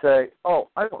willing to say, "Oh,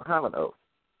 I don't have an oath.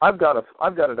 I've got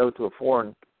an oath to a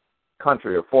foreign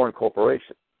country or foreign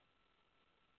corporation."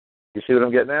 You see what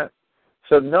I'm getting at?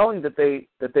 So knowing that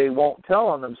they won't tell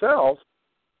on themselves,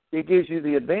 it gives you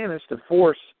the advantage to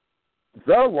force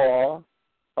the law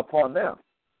upon them.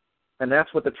 And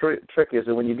that's what the trick is.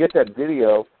 And when you get that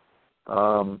video,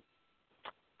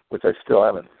 which I still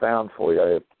haven't found for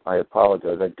you, I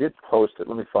apologize. I did post it.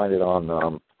 Let me find it on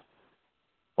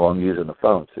while I'm using the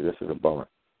phone. See, this is a bummer.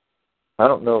 I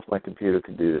don't know if my computer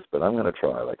can do this, but I'm going to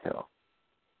try like hell.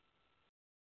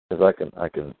 Because I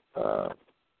can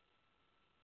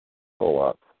pull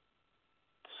up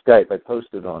Skype. I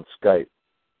posted on Skype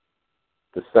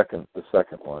the second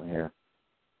one here.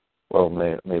 Well,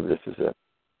 maybe this is it.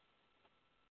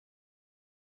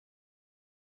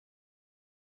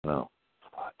 No.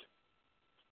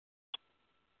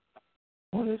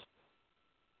 What is?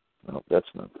 No, that's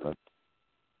not good.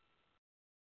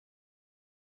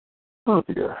 Oh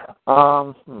dear.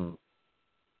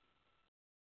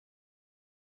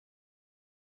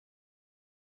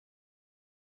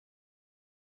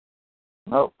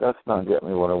 Nope, that's not getting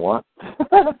me what I want.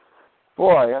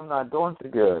 Boy, I'm not doing too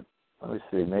good. Let me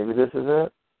see. Maybe this is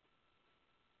it?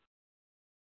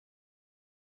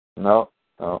 No,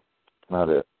 not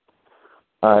it.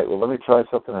 All right, well, let me try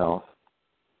something else.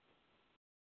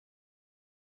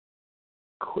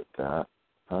 Quit that.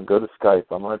 I'll go to Skype.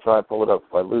 I'm going to try to pull it up.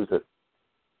 If I lose it,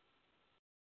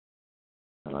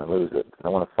 and I lose it, I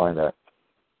want to find that.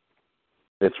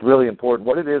 It's really important.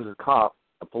 What it is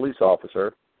a police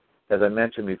officer, as I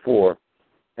mentioned before,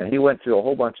 and he went through a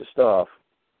whole bunch of stuff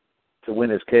to win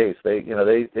his case. They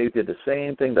did the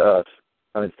same thing to us.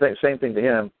 I mean, same thing to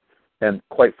him, and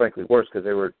quite frankly worse, because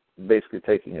they were basically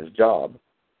taking his job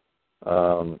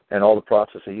and all the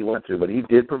process that he went through. But he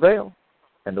did prevail,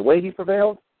 and the way he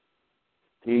prevailed,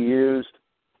 he used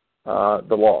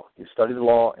the law. He studied the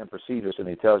law and procedures, and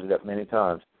he tells you that many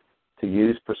times. To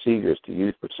use procedures.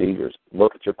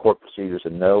 Look at your court procedures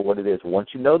and know what it is.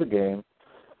 Once you know the game,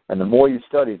 and the more you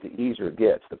study, the easier it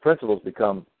gets. The principles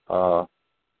become more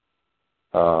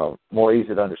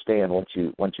easy to understand once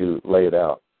you lay it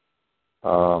out.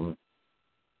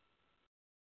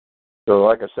 So,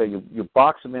 like I say, you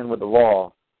box them in with the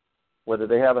law, whether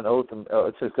they have an oath.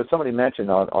 Because somebody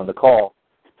mentioned on the call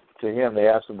to him, they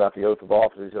asked him about the oath of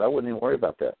office. He said, "I wouldn't even worry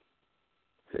about that.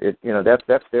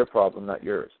 That's their problem, not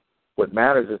yours. What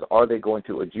matters is, are they going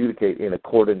to adjudicate in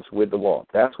accordance with the law?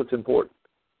 That's what's important."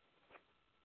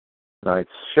 And I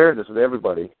shared this with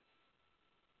everybody.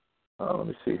 Let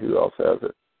me see who else has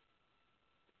it.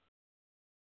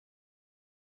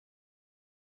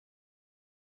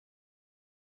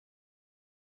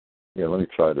 Yeah, let me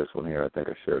try this one here. I think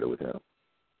I shared it with him.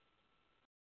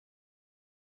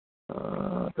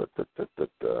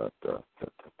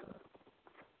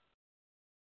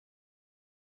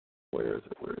 Where is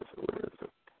it?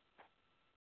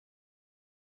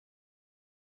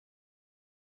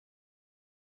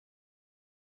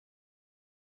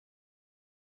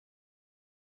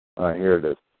 All right, here it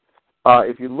is.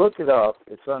 If you look it up,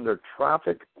 it's under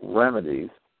Traffic Remedies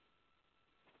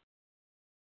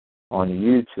on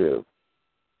YouTube.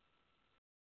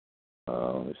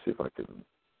 Let me see if I can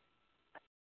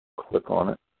click on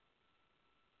it.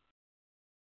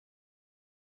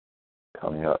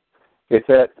 Coming up. It's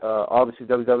at obviously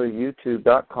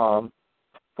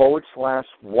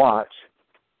www.youtube.com/watch.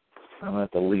 I'm going to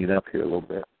have to lead up here a little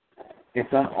bit.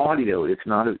 It's on audio. It's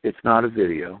not a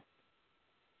video.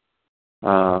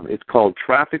 It's called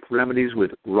Traffic Remedies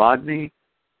with Rodney,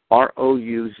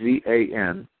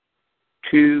 ROUZAN,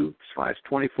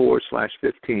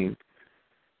 2/24/15.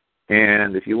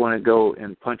 And if you want to go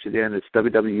and punch it in, it's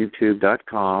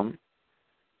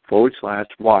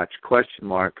www.youtube.com/watch,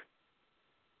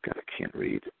 God, I can't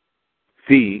read.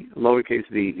 V, lowercase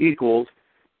v, equals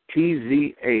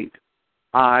TZ8,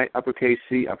 I, uppercase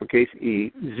C, uppercase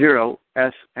E, 0,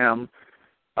 SM,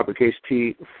 uppercase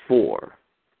T4.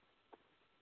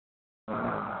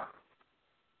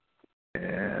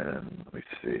 And let me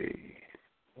see.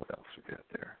 What else we got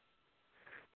there?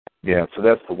 Yeah, so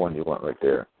that's the one you want right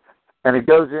there. And it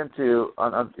goes into,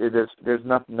 there's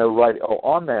nothing, no writing. Oh,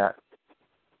 on that,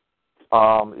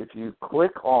 if you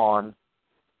click on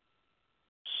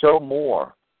Show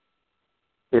More,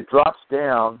 it drops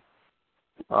down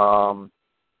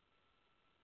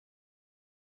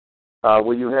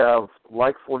where you have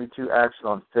like 42 Action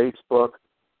on Facebook,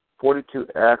 42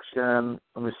 Action,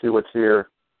 let me see what's here.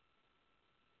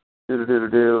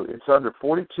 It's under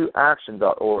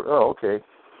 42action.org. Oh, okay.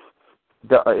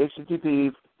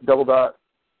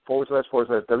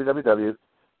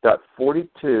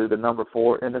 http://www.42, the number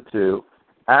 4 and the 2,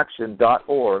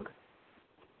 action.org.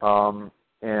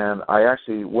 And I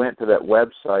actually went to that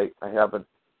website. I haven't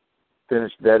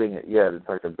finished vetting it yet. In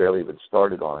fact, I barely even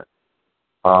started on it.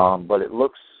 But it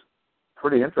looks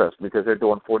pretty interesting because they're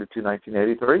doing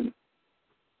 42-1983.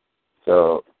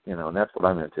 So, and that's what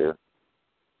I'm into.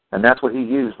 And that's what he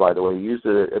used, by the way. He used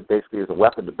it basically as a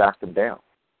weapon to back them down.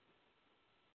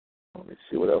 Let me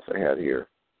see what else I had here.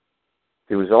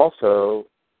 He was also,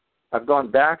 I've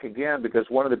gone back again because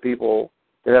one of the people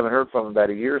that I haven't heard from about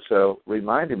a year or so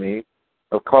reminded me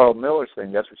of Carl Miller's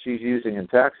thing. That's what she's using in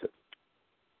Texas.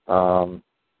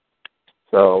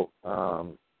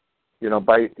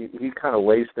 He kind of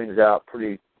lays things out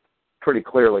pretty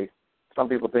clearly. Some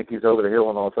people think he's over the hill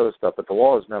and all this other stuff, but the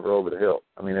law is never over the hill.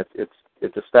 I mean,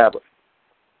 it's established.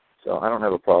 So I don't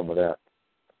have a problem with that.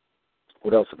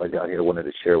 What else have I got here I wanted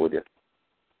to share with you?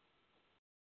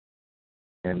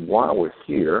 And while we're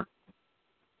here,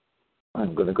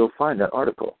 I'm going to go find that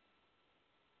article.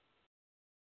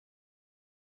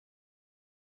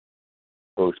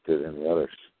 Posted in the other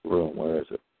room. Where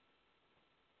is it?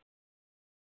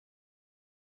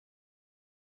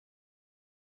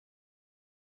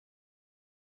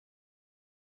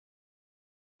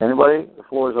 Anybody? The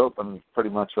floor is open pretty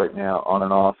much right now, on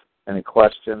and off. Any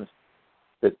questions?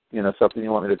 That something you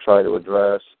want me to try to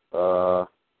address while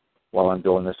I'm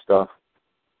doing this stuff?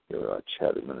 Your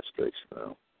chat administration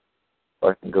now. If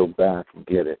I can go back and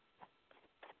get it.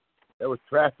 That was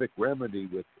Traffic Remedy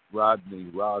with Rodney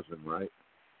Rosen, right?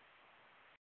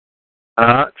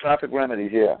 Traffic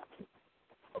Remedies, yeah.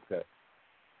 Okay.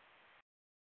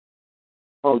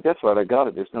 Oh, that's right. I got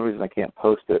it. There's no reason I can't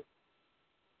post it.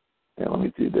 Yeah, let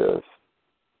me do this.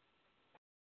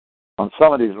 On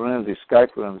some of these rooms, these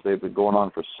Skype rooms, they've been going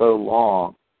on for so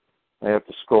long, they have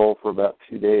to scroll for about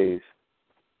 2 days.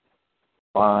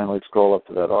 Finally scroll up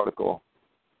to that article.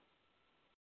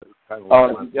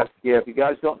 If you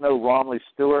guys don't know Romley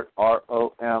Stewart,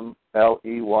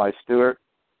 Romley Stewart,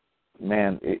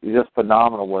 man, it's just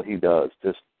phenomenal what he does.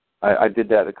 I did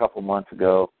that a couple months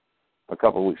ago, a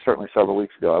couple of weeks, certainly several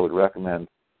weeks ago. I would recommend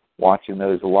watching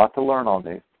those. A lot to learn on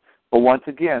these. But once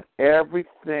again,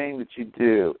 everything that you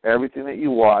do, everything that you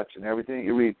watch, and everything that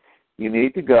you read, you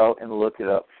need to go and look it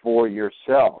up for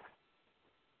yourself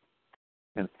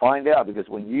and find out. Because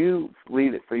when you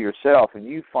read it for yourself and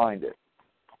you find it,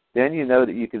 then you know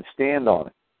that you can stand on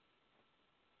it.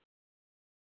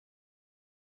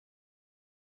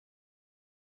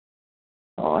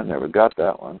 Oh, I never got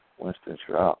that one. Winston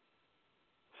Shrout.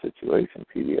 Situation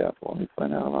PDF. Let me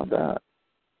find out about that.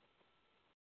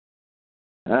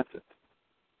 That's it.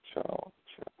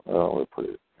 We'll put it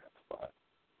in that spot.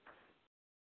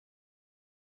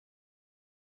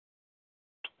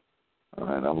 All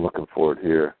right, I'm looking for it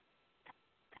here.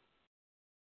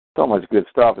 So much good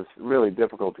stuff. It's really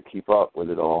difficult to keep up with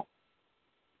it all.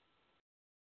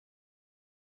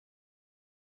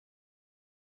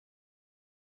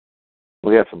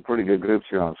 We have some pretty good groups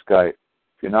here on Skype.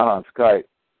 If you're not on Skype,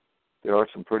 there are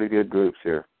some pretty good groups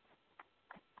here.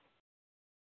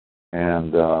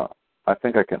 And I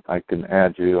think I can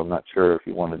add you. I'm not sure if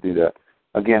you want to do that.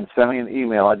 Again, send me an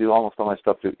email. I do almost all my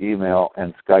stuff through email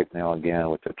and Skype now again,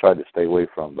 which I tried to stay away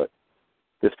from, but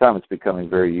this time it's becoming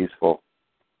very useful.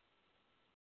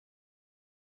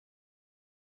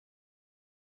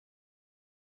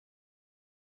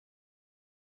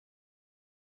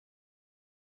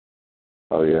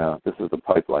 Oh, yeah, this is the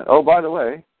pipeline. Oh, by the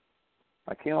way,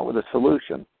 I came up with a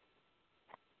solution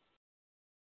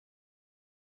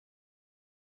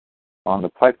on the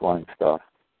pipeline stuff.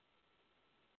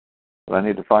 But I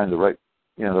need to find the right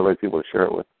people to share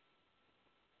it with.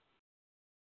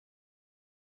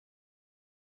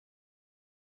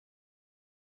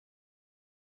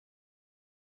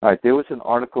 All right, there was an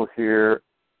article here.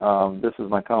 This is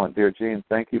my comment. Dear Gene,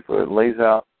 thank you for it. Lays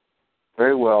out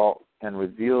very well and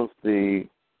reveals the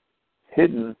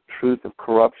hidden truth of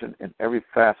corruption in every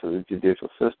facet of the judicial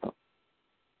system.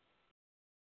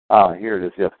 Here it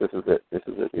is. Yes, this is it. This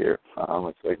is it here.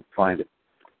 Let's see if I can find it.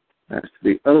 That's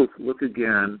the oath. Look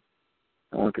again.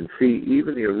 And one can see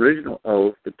even the original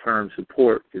oath, the term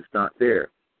support, is not there.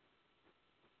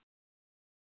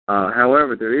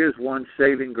 However, there is one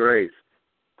saving grace,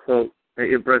 quote,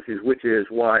 in parentheses, which is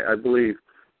why I believe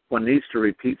one needs to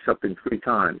repeat something 3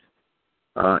 times.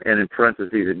 And in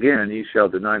parentheses, again, ye shall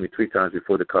deny me 3 times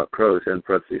before the cock crows, end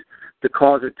parentheses, to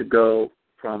cause it to go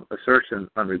from assertion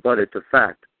unrebutted to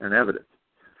fact and evidence.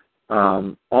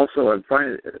 Also, I'm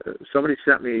finding somebody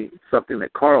sent me something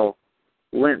that Carl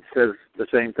Lentz says the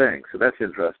same thing, so that's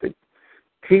interesting.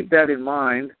 Keep that in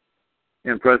mind,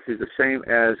 in parentheses, the same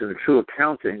as in a true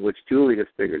accounting, which Julie has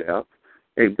figured out.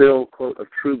 A bill, quote, of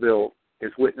true bill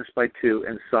is witnessed by 2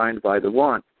 and signed by the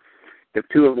 1. If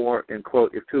 2 or more, end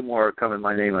quote, if 2 or more come in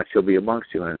my name, I shall be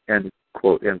amongst you, end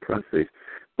quote, in parentheses,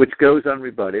 which goes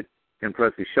unrebutted, in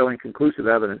parentheses, showing conclusive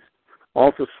evidence,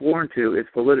 also sworn to its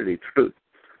validity, truth,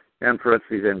 end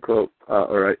parentheses, end quote,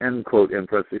 or end quote, in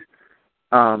parentheses,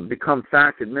 become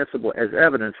fact admissible as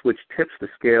evidence which tips the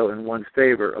scale in one's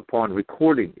favor upon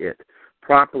recording it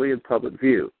properly in public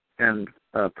view, end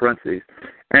parentheses,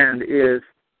 and is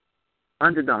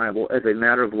undeniable as a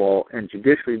matter of law and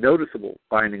judicially noticeable,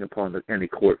 binding upon any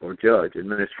court or judge,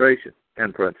 administration,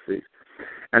 end parentheses.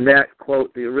 And that,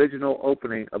 quote, the original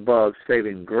opening above,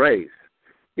 saving grace,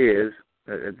 is,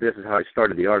 this is how I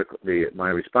started the article, my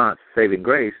response, saving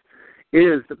grace,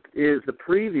 is the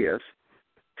previous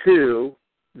to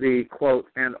the, quote,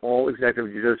 and all executive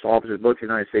and judicial officers, both the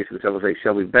United States and the several states,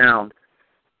 shall be bound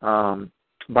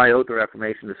by oath or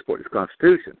affirmation to support this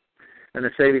Constitution. And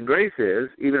the saving grace is,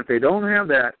 even if they don't have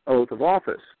that oath of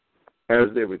office as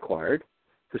they're required,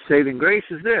 the saving grace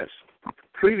is this.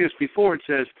 Before it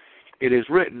says, it is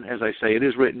written, as I say, it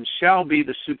is written, shall be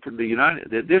this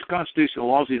constitutional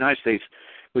laws of the United States,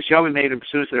 which shall be made in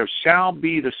pursuance thereof, shall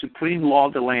be the supreme law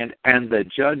of the land and the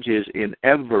judges in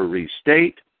every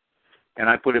state. And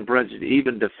I put in parentheses,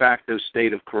 even de facto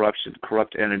state of corruption,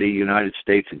 corrupt entity, United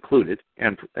States included,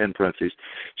 and parentheses,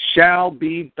 shall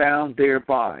be bound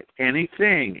thereby.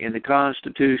 Anything in the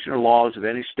Constitution or laws of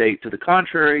any state to the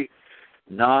contrary,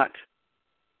 not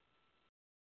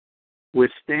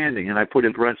withstanding, and I put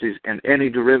in parentheses, and any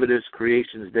derivatives,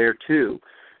 creations thereto,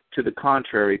 to the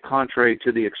contrary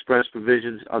to the express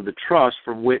provisions of the trust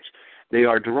from which they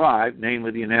are derived,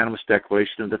 namely the unanimous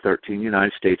declaration of the 13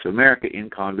 United States of America in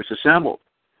Congress assembled,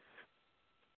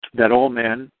 that all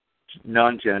men,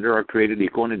 non-gender, are created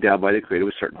equal and endowed by the Creator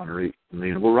with certain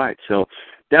unalienable rights. So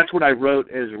that's what I wrote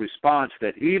as a response,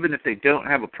 that even if they don't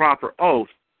have a proper oath,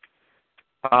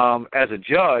 as a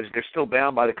judge, they're still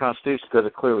bound by the Constitution because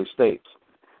it clearly states.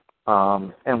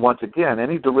 And once again,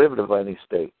 any derivative of any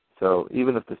state. So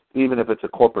even if it's a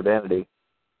corporate entity,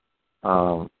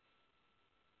 wow,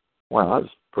 that was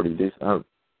pretty decent. I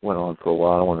went on for a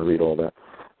while. I don't want to read all that,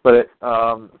 but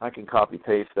I can copy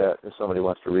paste that if somebody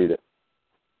wants to read it.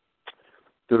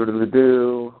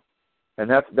 And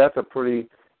that's a pretty,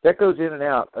 that goes in and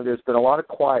out. There's been a lot of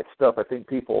quiet stuff. I think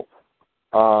people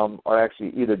are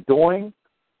actually either doing,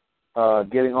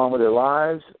 getting on with their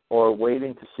lives, or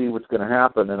waiting to see what's going to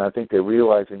happen. And I think they're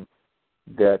realizing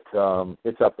that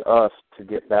it's up to us to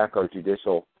get back our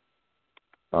judicial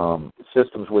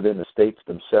systems within the states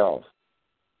themselves.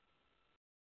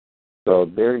 So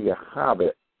there you have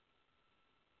it.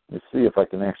 Let's see if I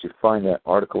can actually find that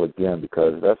article again,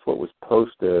 because that's what was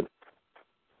posted.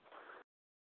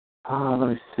 Let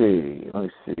me see.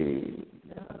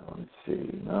 Let me see.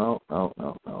 No.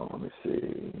 Let me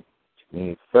see.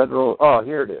 Federal. Oh,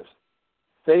 here it is.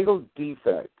 Fatal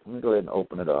defect. Let me go ahead and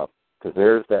open it up because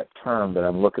there's that term that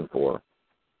I'm looking for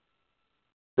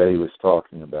that he was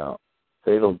talking about.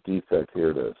 Fatal defect. Here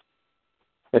it is.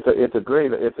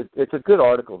 It's a good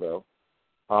article though,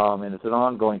 and it's an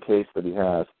ongoing case that he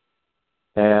has,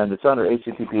 and it's under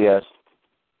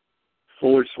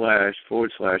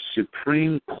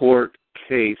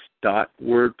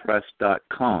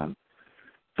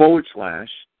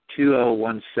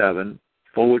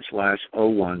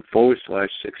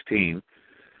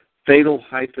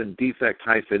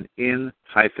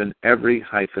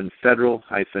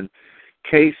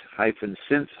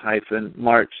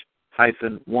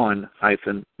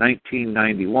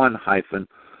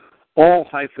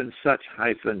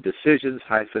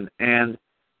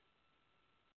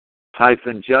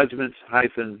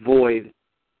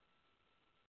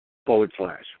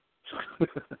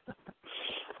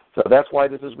So that's why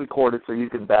this is recorded, so you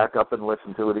can back up and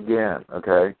listen to it again,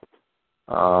 okay?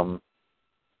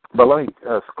 But let me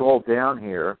scroll down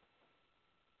here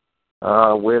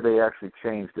where they actually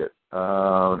changed it.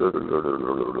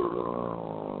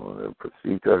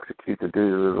 Proceed to execute the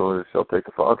duty, shall take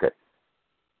the fall. Okay.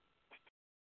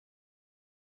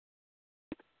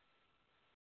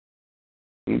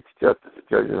 Each justice and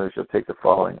judge shall take the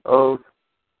following oath.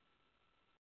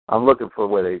 I'm looking for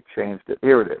where they changed it.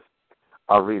 Here it is.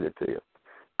 I'll read it to you.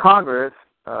 Congress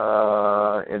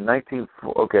in the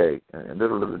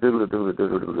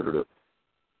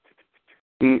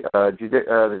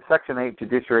Section 8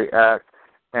 Judiciary Act,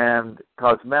 and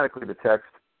cosmetically the text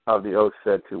of the oath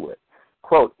said to wit,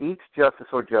 quote, each justice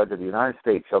or judge of the United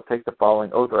States shall take the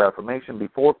following oath or affirmation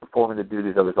before performing the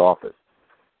duties of his office,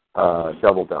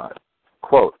 double dot.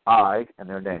 Quote, I, and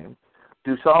their name,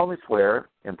 do solemnly swear,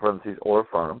 in parentheses, or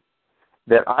affirm,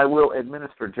 that I will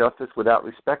administer justice without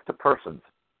respect to persons.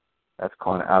 That's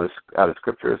kind of out of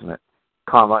scripture, isn't it?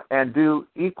 Comma, and do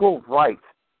equal right.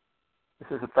 This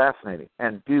is fascinating.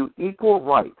 And do equal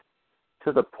right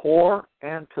to the poor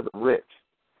and to the rich,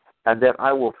 and that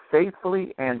I will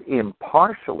faithfully and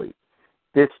impartially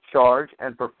discharge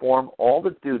and perform all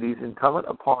the duties incumbent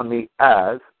upon me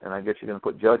as, and I guess you're going to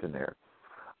put judge in there,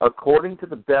 according to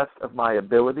the best of my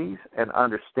abilities and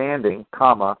understanding,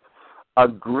 comma,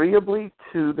 agreeably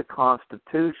to the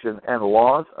Constitution and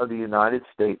laws of the United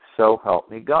States, so help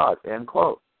me God, end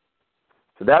quote.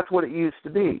 So that's what it used to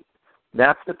be.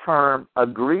 That's the term,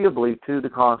 agreeably to the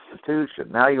Constitution.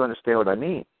 Now you understand what I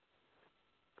mean.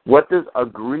 What does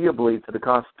agreeably to the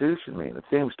Constitution mean? It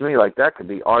seems to me like that could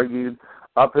be argued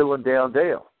uphill and down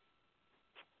dale.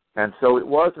 And so it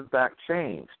was, in fact,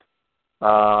 changed.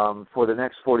 For the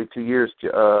next 42 years,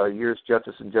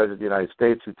 justice and judge of the United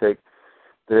States who take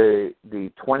the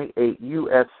 28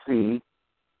 U.S.C.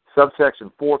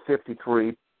 subsection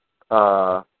 453,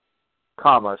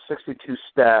 62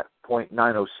 stat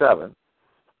 .907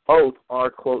 oath are,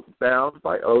 quote, bound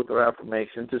by oath or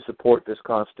affirmation to support this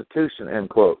Constitution, end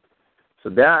quote. So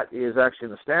that is actually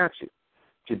in the statute.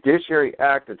 Judiciary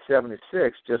Act of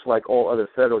 76, just like all other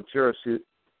federal jurists who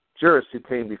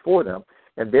came before them,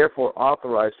 and therefore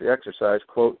authorized to exercise,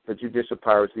 quote, the judicial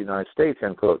powers of the United States,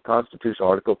 end quote, Constitution,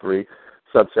 Article 3,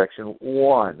 subsection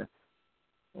 1.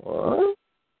 What?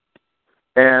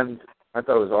 And I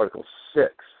thought it was Article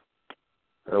 6.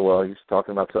 Oh, well, he's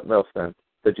talking about something else then.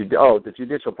 The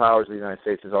judicial powers of the United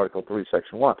States is Article 3,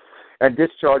 Section 1. And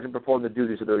discharge and perform the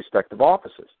duties of their respective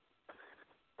offices.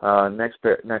 Next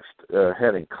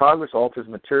heading. Congress alters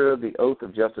material of the oath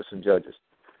of justice and judges.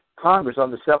 Congress on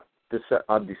December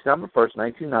 1st,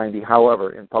 1990,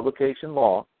 however, in public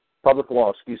law,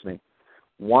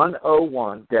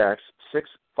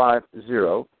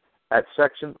 101-650 at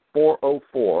Section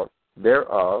 404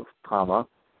 thereof,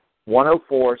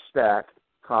 104 stat,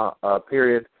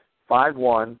 period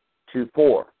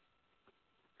 5124.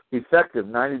 Effective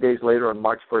 90 days later on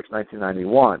March 1st,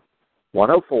 1991,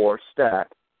 104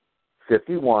 stat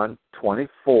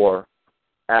 5124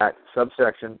 at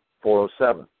subsection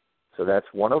 407. So that's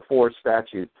 104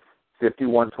 statute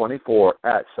 5124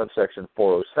 at subsection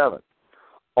 407.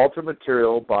 Alter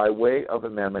material by way of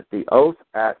amendment. The oath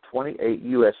at 28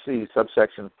 U.S.C.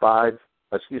 subsection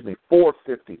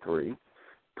 453,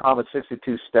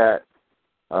 62 stat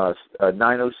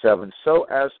 907, so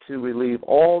as to relieve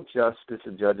all justice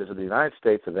and judges of the United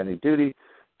States of any duty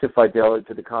to fidelity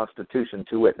to the Constitution,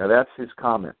 to wit. Now that's his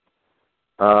comment.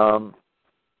 But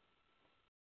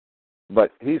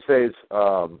he says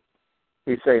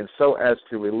he's saying so as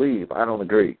to relieve. I don't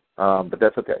agree, but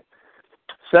that's okay.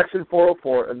 Section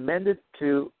 404, amended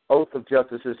to Oath of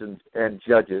Justices and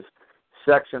Judges,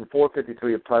 Section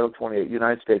 453 of Title 28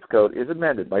 United States Code is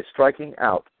amended by striking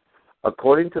out,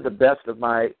 according to the best of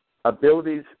my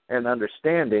abilities and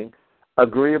understanding,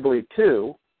 agreeably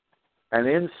to, and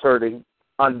inserting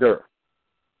under.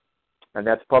 And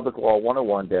that's Public Law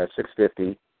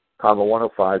 101-650,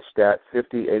 105, Stat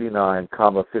 5089,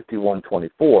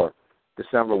 5124,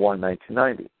 December 1,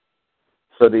 1990.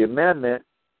 So the amendment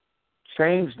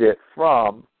changed it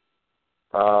from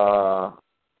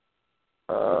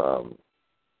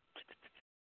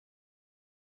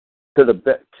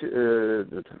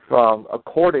from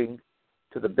according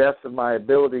to the best of my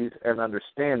abilities and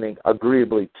understanding,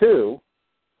 agreeably to,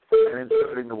 and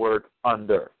inserting the word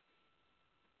under.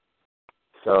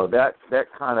 So that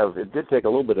kind of, it did take a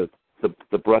little bit of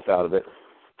the breath out of it,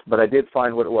 but I did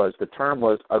find what it was. The term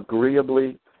was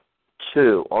agreeably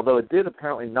to, although it did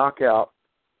apparently knock out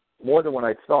more than what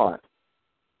I thought.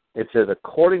 It says,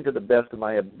 according to the best of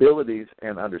my abilities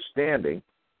and understanding,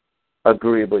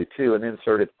 agreeably to, and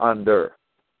inserted under.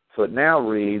 So it now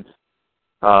reads,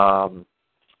 I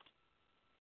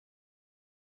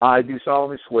do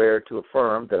solemnly swear to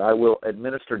affirm that I will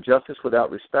administer justice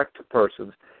without respect to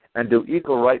persons and do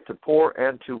equal right to poor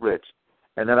and to rich,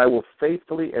 and that I will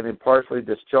faithfully and impartially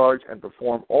discharge and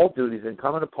perform all duties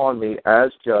incumbent upon me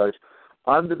as judge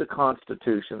under the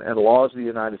Constitution and laws of the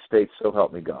United States, so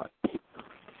help me God.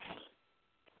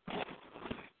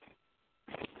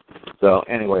 So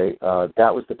anyway,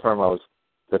 that was the term I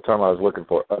was looking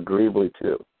for, agreeably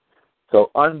to.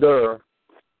 So under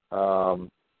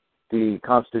the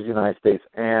Constitution of the United States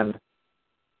and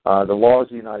the laws of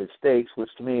the United States,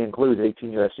 which to me includes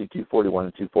 18 U.S.C. 241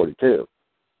 and 242.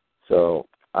 So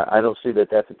I don't see that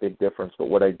that's a big difference, but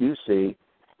what I do see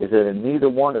is that in neither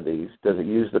one of these does it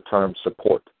use the term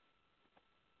support.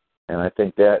 And I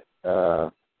think that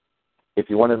if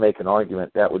you want to make an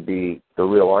argument, that would be the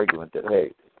real argument that,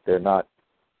 hey, they're not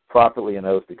properly an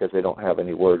oath because they don't have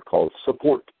any word called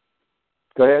support.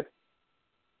 Go ahead.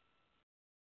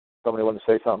 Somebody want to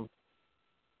say something?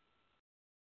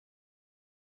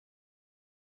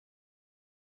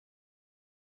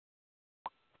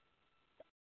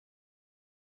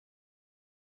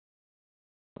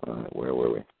 All right, where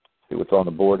were we? See what's on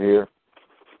the board here?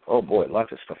 Oh, boy,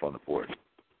 lots of stuff on the board.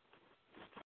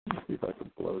 Let's see if I can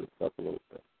blow this up a little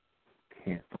bit.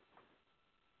 Can't.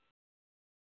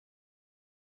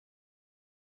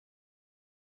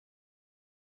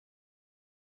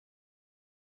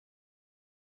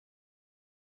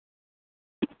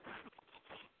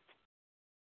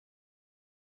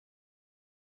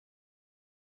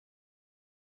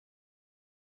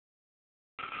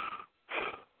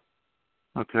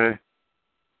 Okay.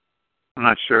 I'm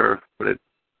not sure, but it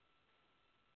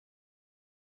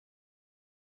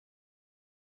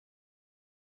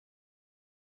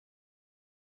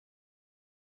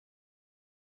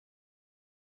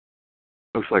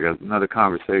looks like another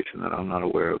conversation that I'm not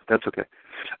aware of. That's okay.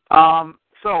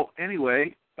 So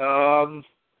anyway,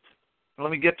 let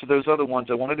me get to those other ones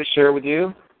I wanted to share with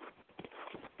you,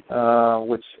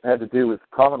 which had to do with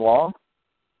common law.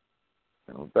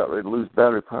 I'm about ready to lose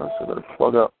battery power, so I better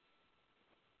plug up.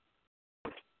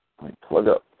 Let me plug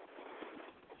up.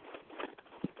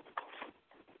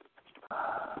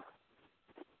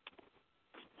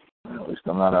 At least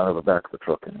I'm not out of the back of the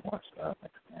truck anymore, so that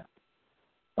makes sense.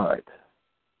 All right.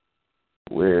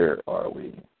 Where are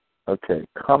we? Okay,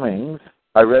 Cummings.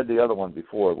 I read the other one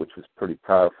before, which was pretty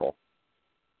powerful.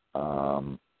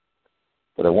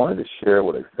 But I wanted to share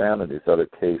what I found in these other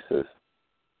cases.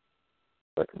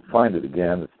 If I can find it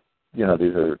again. You know,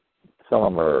 these are, some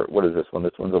of them are, what is this one?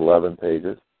 This one's 11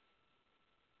 pages.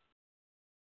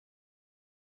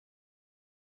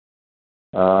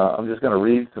 I'm just going to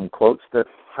read some quotes that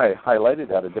I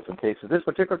highlighted out of different cases. This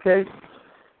particular case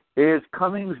is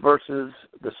Cummings versus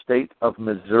the state of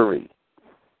Missouri.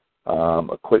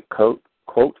 A quick quote,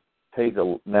 page,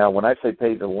 now when I say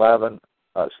page 11,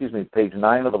 page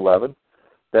 9 of 11,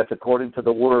 that's according to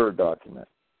the Word document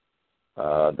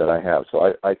that I have.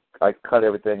 So I cut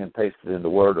everything and pasted it into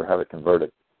Word or have it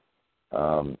converted.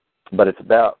 But it's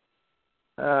about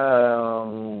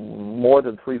more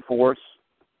than 3/4,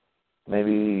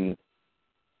 maybe,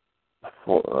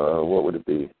 what would it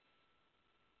be?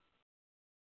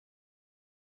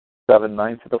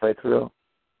 7/9 of the way through.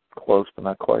 Close, but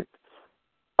not quite.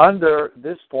 Under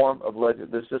this form of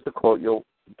this is just a quote, you'll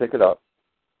pick it up.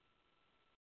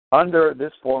 Under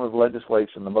this form of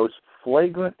legislation, the most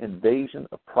flagrant invasion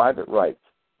of private rights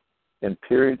in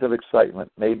periods of excitement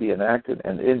may be enacted,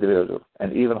 and individuals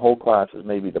and even whole classes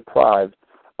may be deprived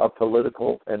of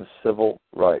political and civil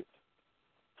rights.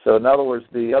 So, in other words,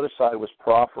 the other side was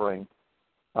proffering,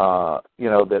 that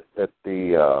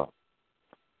the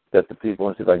that the people,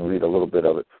 let's see if I can read a little bit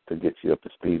of it to get you up to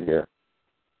speed here.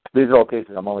 These are all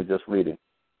cases I'm only just reading.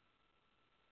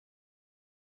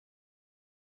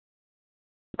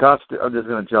 I'm just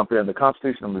going to jump in. The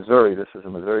Constitution of Missouri, this is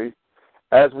in Missouri,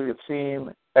 as we have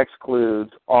seen,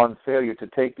 excludes on failure to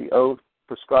take the oath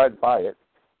prescribed by it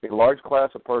a large class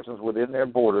of persons within their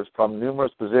borders from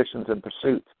numerous positions and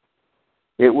pursuits.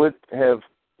 It would have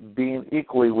been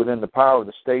equally within the power of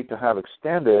the state to have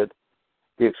extended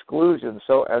the exclusion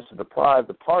so as to deprive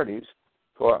the parties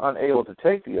who are unable to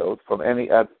take the oath from any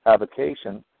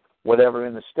avocation whatever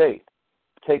in the state.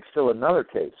 Take still another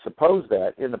case. Suppose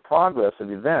that, in the progress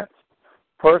of events,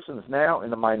 persons now in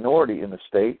the minority in the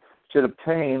state should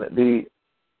obtain the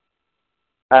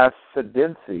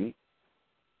ascendancy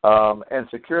and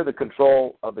secure the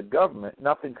control of the government.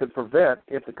 Nothing could prevent,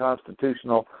 if the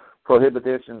constitutional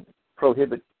prohibition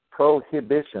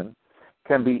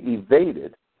can be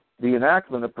evaded, the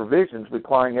enactment of provisions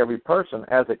requiring every person,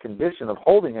 as a condition of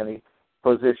holding any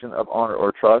position of honor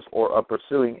or trust or of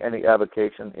pursuing any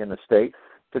avocation in the state,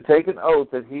 to take an oath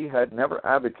that he had never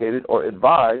advocated or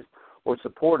advised or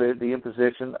supported the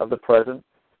imposition of the present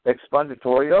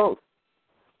expungatory oath.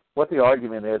 What the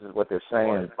argument is what they're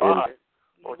saying is,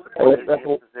 that's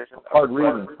hard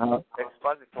reading, huh?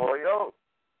 Expungatory oath.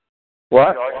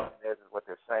 What? The argument is what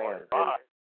they're saying is,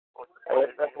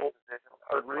 that's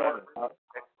hard reading, huh?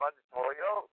 Expungatory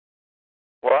oath.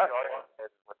 What? The argument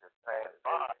is what they're saying is,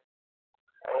 hard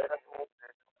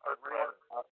reading,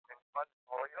 huh?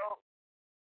 Expungatory oath.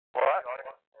 What?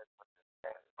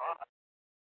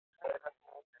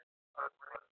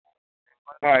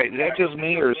 All right, is that just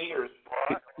me, or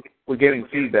we're getting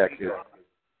feedback here?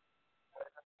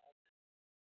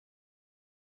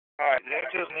 All right, is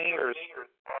that just me, or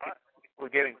we're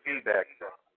getting feedback?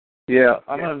 Yeah,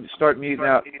 I'm going to start muting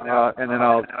out, and then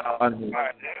I'll unmute. All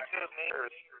right, is that just me, or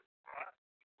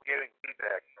we're getting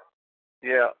feedback?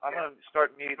 Yeah, I'm going to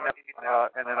start muting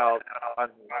out, and then I'll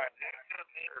unmute.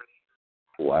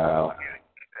 Wow.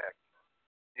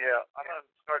 Yeah, I'm going to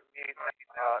start muting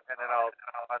and then I'll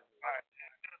unmute.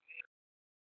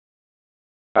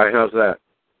 All right, how's that?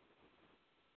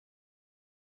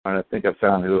 All right, I think I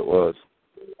found who it was.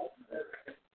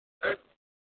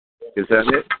 Is that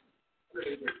it?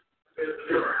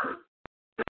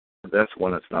 That's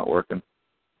when it's not working.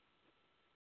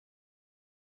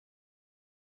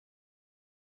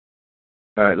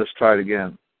 All right, let's try it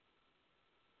again.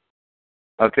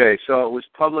 Okay, so it was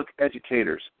public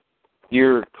educators.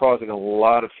 You're causing a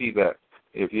lot of feedback.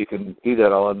 If you can do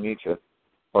that, I'll unmute you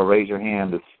or raise your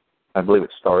hand. I believe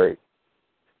it's star 8.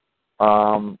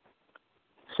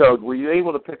 So were you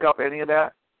able to pick up any of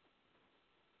that?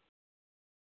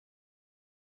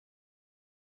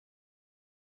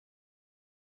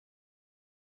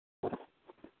 Let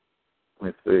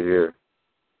me see here.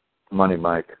 Money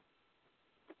Mike.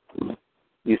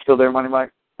 You still there, Money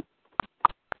Mike?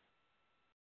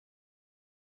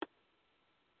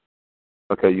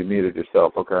 Okay, you muted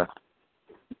yourself. Okay.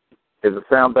 Does it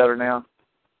sound better now?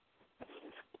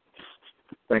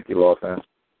 Thank you, Lawfully.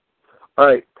 All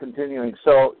right, continuing.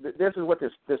 So this is what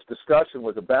this discussion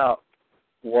was about,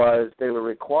 was they were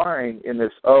requiring in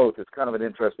this oath, it's kind of an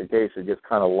interesting case. It gets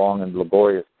kind of long and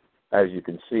laborious, as you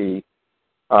can see.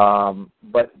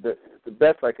 But the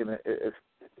best I can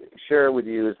share with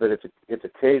you is that it's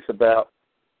a case about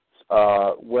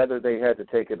whether they had to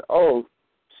take an oath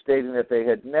stating that they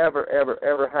had never,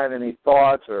 ever had any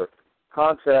thoughts or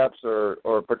concepts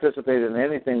or participated in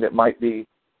anything that might be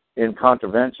in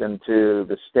contravention to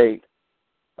the state,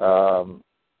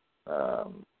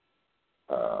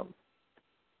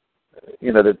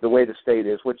 the way the state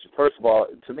is, which, first of all,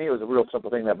 to me, it was a real simple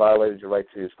thing that violated your right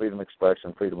to freedom of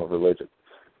expression, freedom of religion.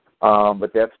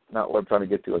 But that's not what I'm trying to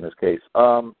get to in this case.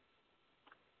 The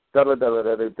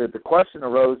question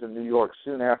arose in New York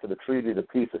soon after the Treaty of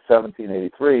Peace of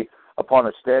 1783 upon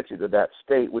a statute of that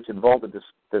state, which involved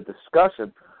the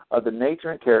discussion of the nature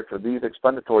and character of these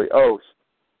expungatory oaths,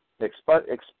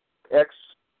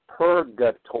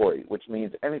 expurgatory, which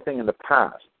means anything in the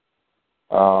past,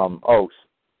 oaths.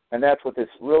 And that's what this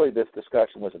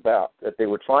discussion was about, that they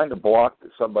were trying to block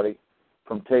somebody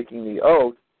from taking the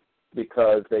oath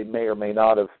because they may or may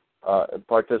not have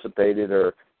participated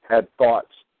or had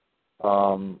thoughts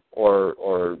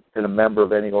or been a member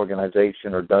of any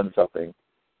organization or done something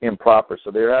improper.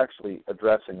 So they're actually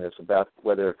addressing this about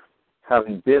whether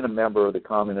having been a member of the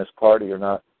Communist Party or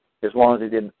not, as long as they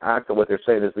didn't act on what they're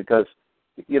saying, is because,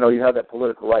 you have that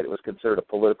political right. It was considered a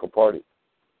political party.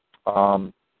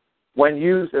 When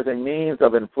used as a means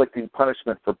of inflicting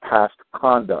punishment for past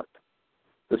conduct,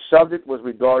 the subject was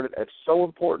regarded as so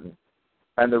important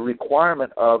and the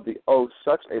requirement of the oath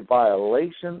such a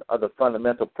violation of the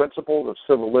fundamental principles of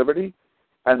civil liberty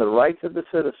and the rights of the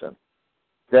citizen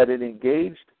that it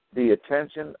engaged the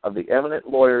attention of the eminent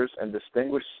lawyers and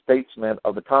distinguished statesmen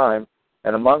of the time,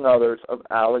 and among others of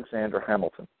Alexander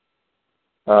Hamilton.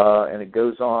 And it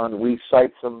goes on, we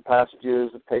cite some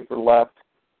passages, the paper left,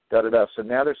 da-da-da. So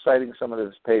now they're citing some of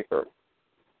this paper.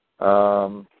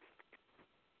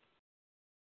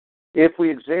 If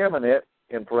we examine it,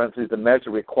 in parentheses, the measure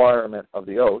requirement of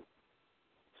the oath,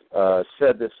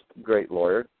 said this great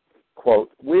lawyer,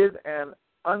 quote, with an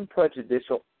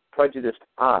unprejudiced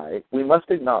eye, we must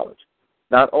acknowledge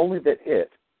not only that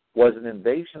it was an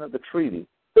invasion of the treaty,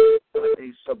 but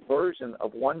a subversion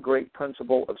of one great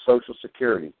principle of social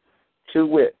security, to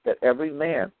wit, that every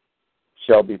man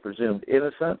shall be presumed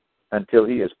innocent until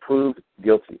he is proved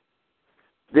guilty.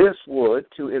 This would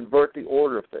to invert the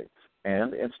order of things,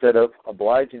 and instead of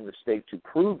obliging the state to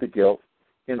prove the guilt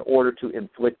in order to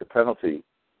inflict the penalty,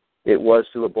 it was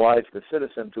to oblige the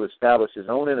citizen to establish his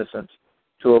own innocence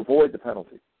to avoid the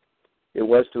penalty. It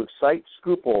was to excite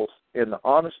scruples in the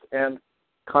honest and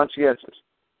conscientious,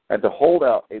 and to hold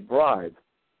out a bribe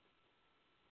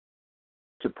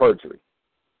to perjury.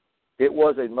 It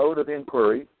was a mode of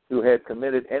inquiry who had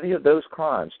committed any of those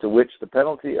crimes to which the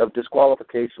penalty of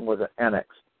disqualification was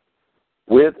annexed.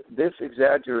 With this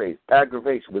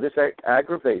aggravation,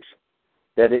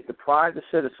 that it deprived the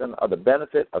citizen of the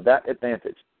benefit of that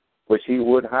advantage which he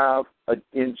would have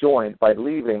enjoyed by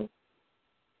leaving,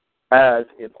 as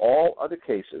in all other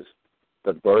cases,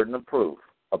 the burden of proof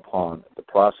upon the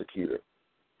prosecutor.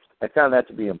 I found that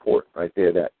to be important right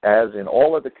there, that as in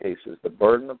all other cases, the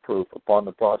burden of proof upon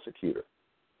the prosecutor.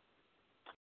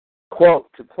 Quote,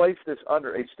 to place this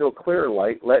under a still clearer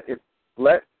light, let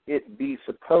it be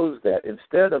supposed that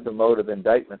instead of the mode of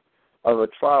indictment of a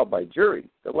trial by jury,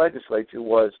 the legislature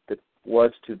was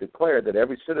to declare that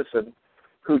every citizen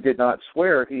who did not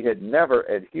swear he had never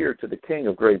adhered to the King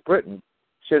of Great Britain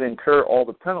should incur all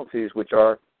the penalties which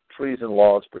our treason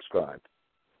laws prescribed.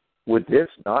 Would this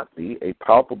not be a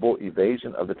palpable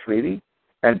evasion of the treaty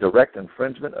and direct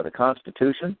infringement of the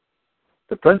Constitution?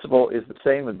 The principle is the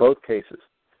same in both cases,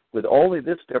 with only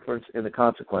this difference in the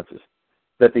consequences,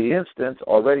 that the instance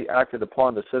already acted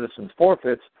upon the citizen's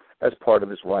forfeits as part of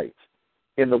his rights.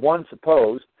 In the one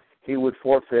supposed, he would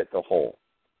forfeit the whole.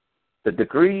 The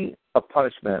degree of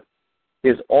punishment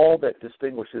is all that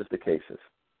distinguishes the cases.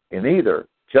 In either,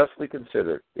 justly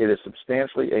considered, it is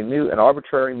substantially a new and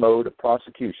arbitrary mode of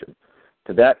prosecution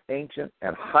to that ancient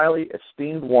and highly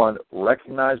esteemed one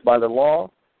recognized by the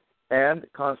law and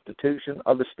Constitution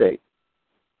of the state.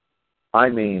 I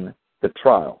mean the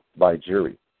trial by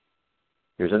jury.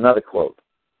 Here's another quote.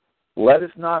 Let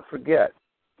us not forget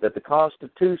that the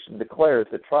Constitution declares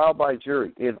that trial by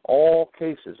jury in all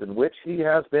cases in which he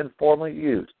has been formally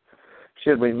used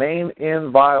should remain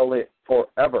inviolate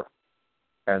forever,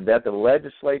 and that the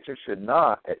legislature should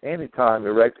not at any time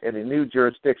erect any new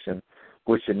jurisdiction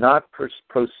which should not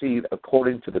proceed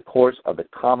according to the course of the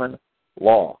common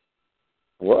law.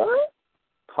 What?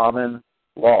 Common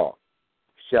law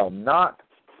shall not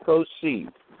proceed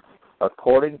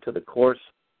according to the course.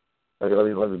 Let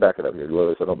me back it up here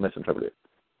so I don't misinterpret it.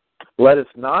 Let us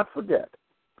not forget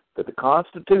that the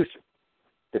Constitution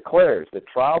declares that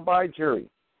trial by jury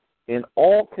in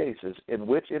all cases in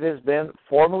which it has been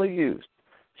formally used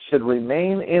should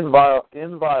remain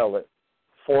inviolate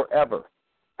forever,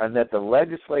 and that the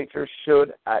legislature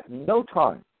should at no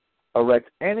time erect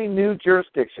any new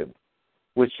jurisdiction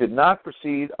which should not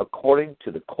proceed according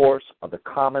to the course of the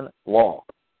common law.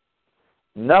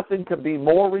 Nothing can be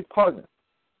more repugnant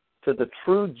to the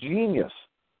true genius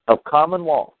of common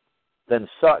law than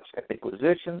such an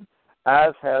inquisition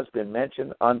as has been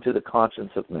mentioned unto the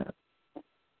conscience of men.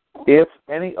 If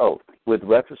any oath with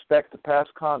respect to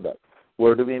past conduct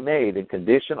were to be made in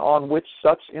condition on which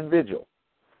such individual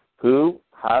who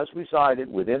has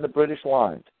resided within the British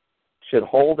lines should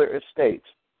hold their estates,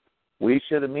 we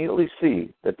should immediately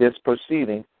see that this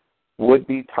proceeding would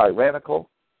be tyrannical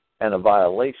and a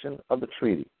violation of the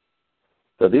treaty.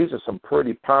 So these are some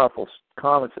pretty powerful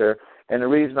comments there, and the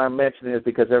reason I'm mentioning it is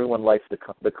because everyone likes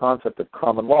the concept of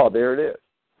common law. There it is.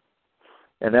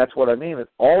 And that's what I mean.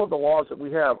 All of the laws that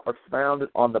we have are founded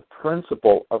on the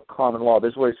principle of common law.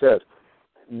 This is what he says.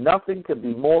 Nothing can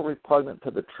be more repugnant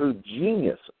to the true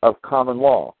genius of common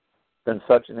law than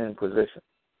such an inquisition.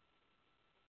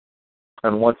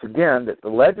 And once again, that the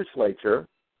legislature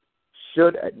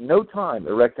should at no time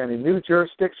erect any new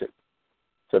jurisdiction.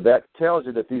 So that tells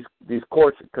you that these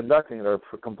courts conducting it are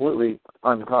completely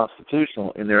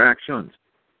unconstitutional in their actions.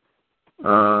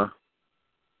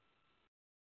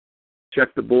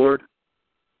 Check the board.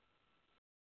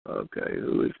 Okay,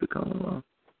 who is the common law?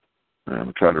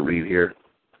 I'm trying to read here.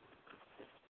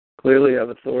 Clearly have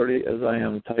authority as I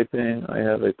am typing. I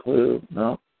have a clue.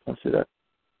 No, don't see that.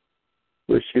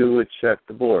 Wish you would check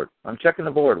the board. I'm checking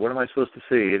the board. What am I supposed to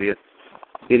see, idiot?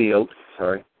 Idiot,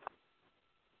 sorry.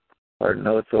 Pardon,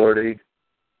 no authority.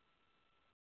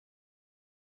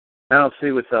 I don't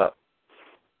see what's up.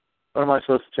 What am I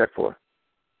supposed to check for?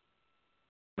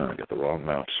 Oh, I got the wrong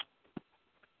mouse.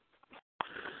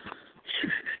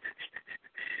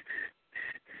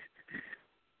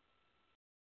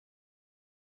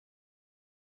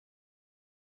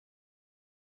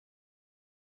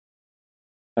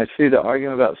 I see the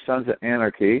argument about sons of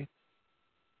anarchy.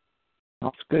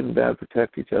 House good and bad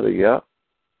protect each other, yeah.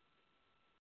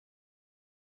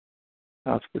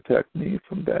 House protect me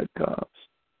from bad cops.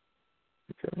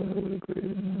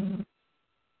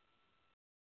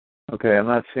 Okay, I'm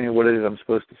not seeing what it is I'm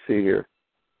supposed to see here.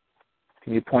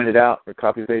 Can you point it out or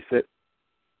copy paste it?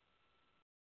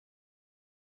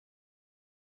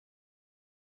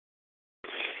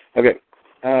 Okay,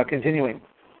 continuing.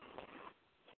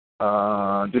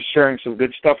 Just sharing some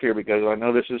good stuff here because I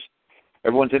know this is,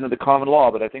 everyone's into the common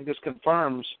law, but I think this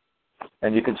confirms,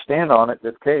 and you can stand on it,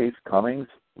 this case, Cummings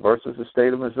versus the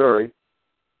state of Missouri.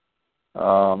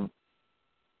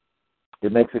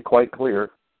 It makes it quite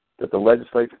clear that the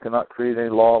legislature cannot create any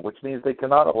law, which means they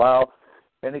cannot allow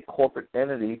any corporate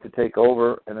entity to take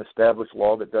over and establish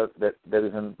law that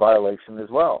is in violation as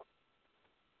well.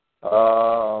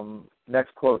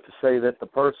 Next quote, to say that the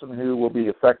person who will be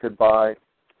affected by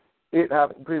it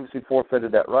having previously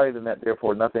forfeited that right and that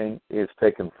therefore nothing is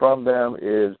taken from them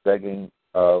is begging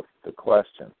of the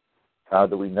question. How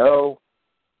do we know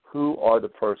who are the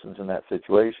persons in that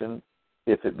situation?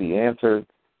 If it be answered,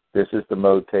 this is the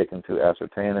mode taken to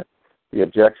ascertain it. The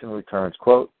objection returns,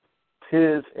 quote,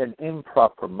 "'Tis an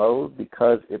improper mode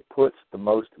because it puts the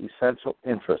most essential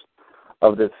interest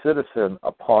of the citizen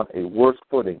upon a worse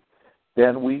footing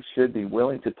than we should be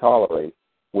willing to tolerate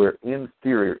where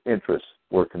inferior interests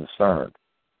were concerned."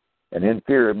 And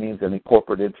inferior means any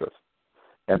corporate interest.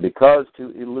 And because to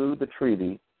elude the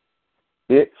treaty,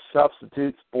 it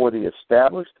substitutes for the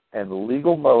established and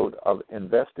legal mode of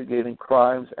investigating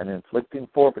crimes and inflicting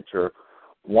forfeiture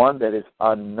one that is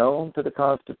unknown to the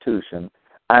Constitution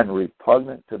and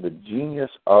repugnant to the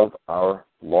genius of our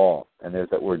law. And there's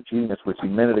that word genius, which a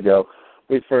minute ago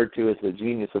referred to as the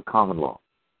genius of common law.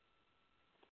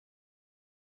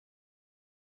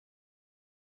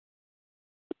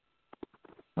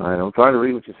 All right, I'm trying to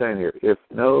read what you're saying here. If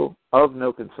of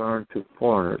no concern to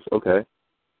foreigners, okay.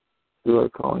 Who are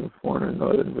calling a foreigner in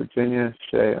Northern Virginia?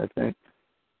 Shay, I think.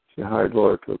 She hired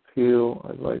lawyer to appeal.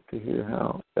 I'd like to hear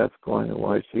how that's going and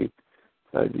why she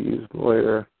decided to use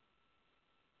lawyer.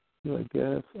 I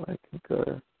guess I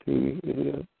concur. T,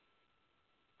 idiot.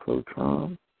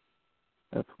 Pro-Trump.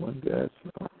 That's one guess.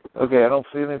 Okay, I don't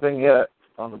see anything yet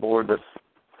on the board that's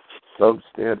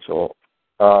substantial.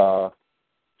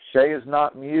 Shay is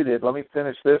not muted. Let me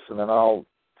finish this, and then I'll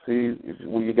see if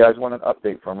you guys want an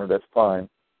update from her. That's fine.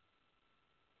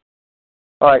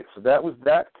 All right, so that was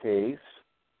that case,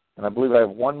 and I believe I have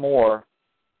one more,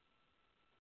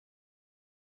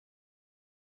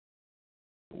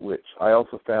 which I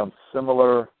also found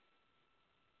similar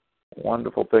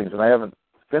wonderful things, and I haven't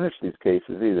finished these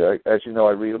cases either. As you know,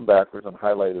 I read them backwards and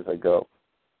highlight as I go.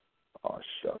 Oh,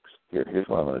 shucks. Here's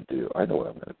what I'm going to do. I know what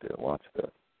I'm going to do. Watch this.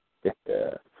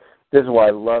 Yeah. This is why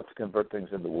I love to convert things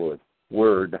into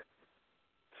Word.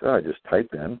 So I just type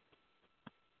in.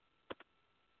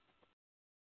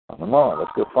 Come on,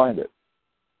 let's go find it.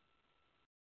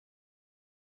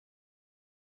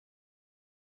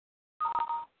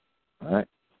 All right,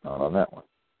 not on that one.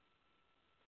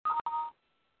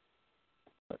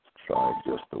 Let's try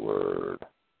just the word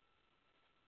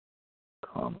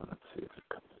common. Let's see if it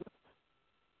comes in.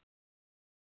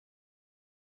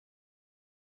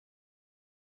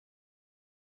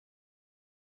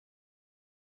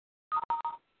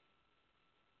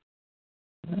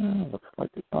 Looks like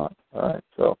it's not. All right,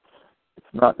 so it's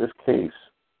not this case.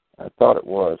 I thought it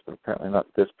was, but apparently not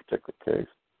this particular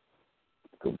case.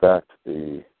 Go back to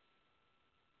the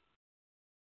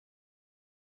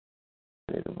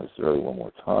state of Missouri one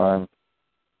more time.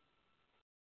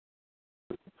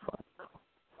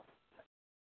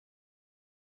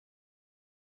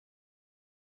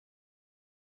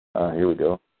 Here we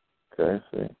go. Okay,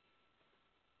 see.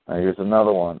 Here's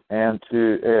another one. And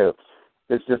to if.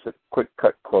 It's just a quick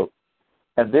cut quote.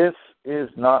 And this is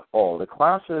not all. The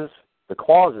clauses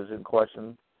in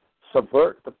question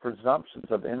subvert the presumptions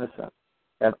of innocence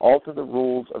and alter the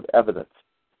rules of evidence,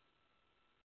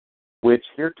 which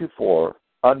heretofore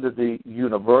under the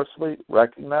universally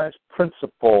recognized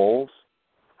principles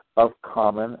of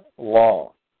common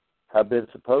law, have been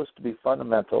supposed to be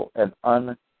fundamental and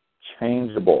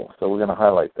unchangeable. So we're going to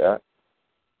highlight that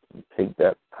and paint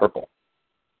that purple.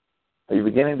 Are you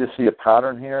beginning to see a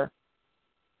pattern here?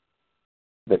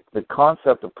 The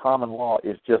concept of common law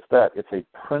is just that. It's a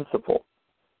principle,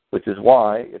 which is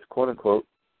why it's quote-unquote,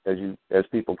 as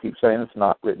people keep saying, it's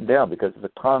not written down, because it's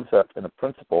a concept and a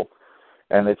principle,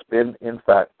 and it's been, in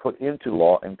fact, put into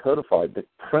law and codified. The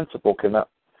principle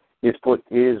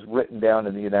is written down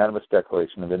in the unanimous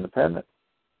Declaration of Independence.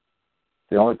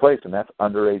 The only place, and that's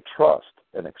under a trust,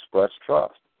 an express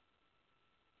trust.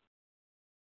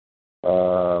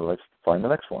 Let's find the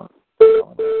next one.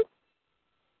 Common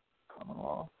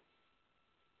law.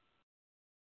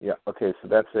 Yeah, okay, so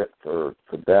that's it for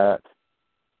that.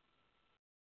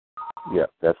 Yeah,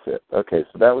 that's it. Okay,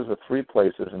 so that was the 3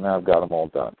 places, and now I've got them all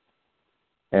done.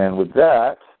 And with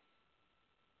that,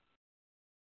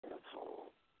 I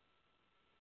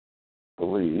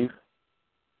believe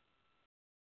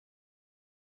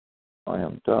I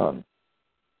am done.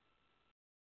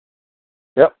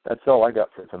 Yep, that's all I got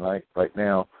for tonight, right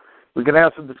now. We can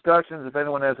have some discussions. If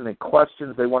anyone has any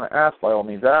questions they want to ask, by all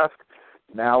means ask.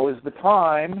 Now is the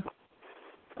time.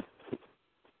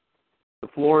 The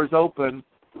floor is open.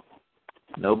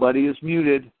 Nobody is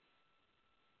muted.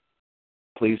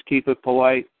 Please keep it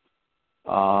polite.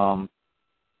 I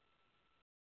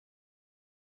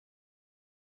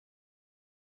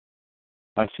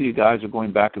see you guys are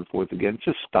going back and forth again.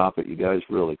 Just stop it, you guys.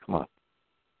 Really, come on.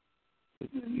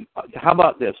 How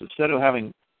about this? Instead of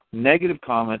having negative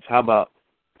comments, how about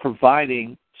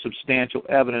providing substantial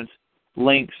evidence,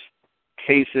 links,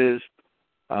 cases,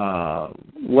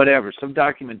 whatever, some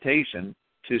documentation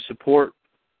to support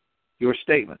your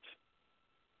statements?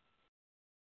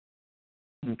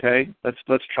 Okay,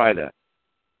 let's try that.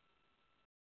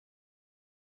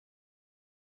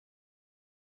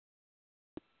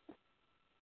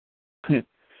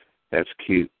 That's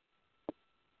cute.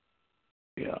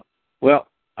 Yeah. Well,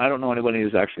 I don't know anybody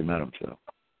who's actually met him, so.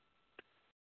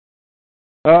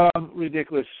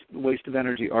 Ridiculous waste of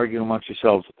energy arguing amongst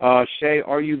yourselves. Shay,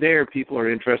 are you there? People are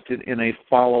interested in a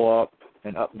follow-up,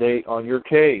 an update on your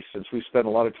case. Since we spent a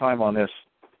lot of time on this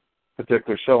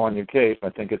particular show on your case, I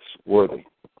think it's worthy.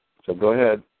 So go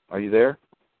ahead. Are you there?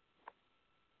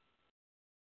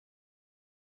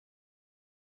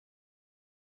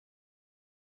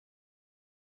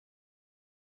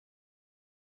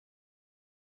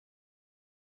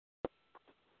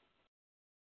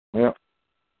 Yeah.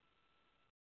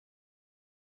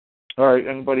 All right,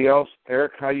 anybody else?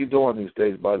 Eric, how you doing these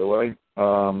days, by the way?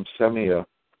 Send me a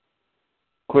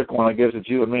quick one. I guess it's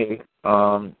you and me.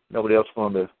 Nobody else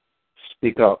wanted to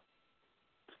speak up,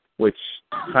 which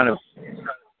kind of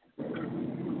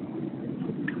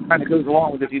goes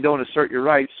along with if you don't assert your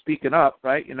rights, speaking up,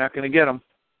 right? You're not going to get them.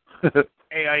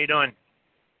 Hey, how you doing?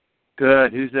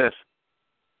 Good. Who's this?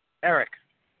 Eric.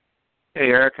 Hey,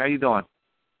 Eric, how you doing?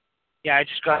 Yeah, I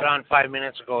just got on 5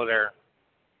 minutes ago there.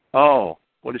 Oh,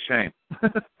 what a shame.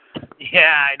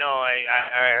 Yeah, I know.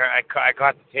 I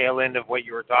caught the tail end of what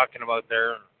you were talking about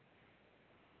there.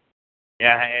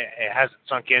 Yeah, it hasn't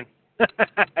sunk in.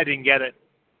 I didn't get it.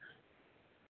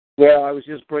 Well, I was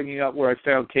just bringing up where I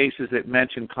found cases that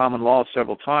mention common law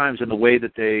several times, and the way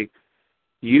that they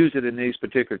use it in these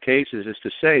particular cases is to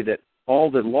say that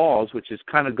all the laws, which is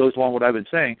kind of goes along with what I've been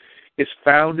saying, is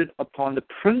founded upon the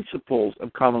principles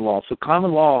of common law. So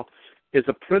common law is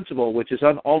a principle which is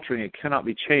unaltering. It cannot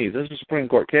be changed. This is a Supreme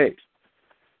Court case.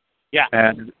 Yeah.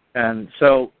 And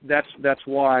so that's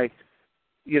why,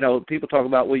 you know, people talk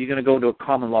about, well, you're going to go into a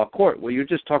common law court. Well, you're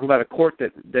just talking about a court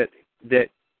that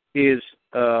is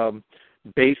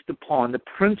based upon the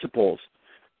principles,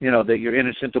 you know, that you're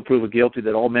innocent till proven guilty,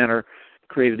 that all men are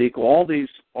created equal, all these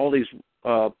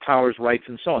powers, rights,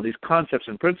 and so on, these concepts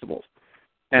and principles.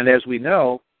 And as we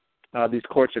know, these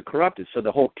courts are corrupted. So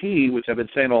the whole key, which I've been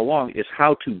saying all along, is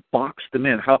how to box them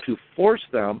in, how to force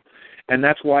them. And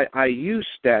that's why I use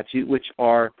statute, which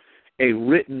are a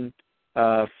written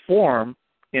form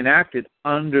enacted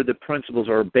under the principles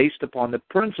or based upon the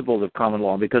principles of common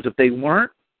law. Because if they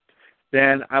weren't,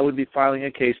 then I would be filing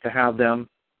a case to have them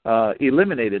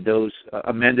eliminated, those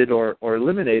amended or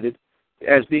eliminated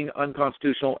as being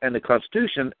unconstitutional. And the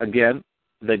Constitution, again,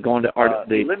 they go into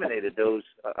eliminated those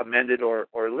amended or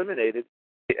eliminated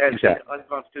as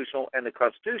unconstitutional, and the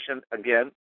Constitution,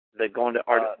 again, they go into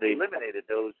they eliminated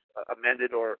those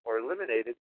amended or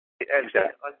eliminated as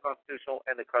unconstitutional,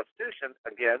 and the Constitution,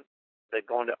 again, they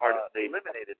go into they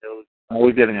eliminated those.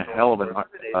 We're getting a hell of an.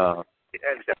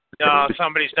 No,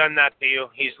 somebody's done that to you.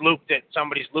 He's looped it.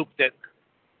 Somebody's looped it.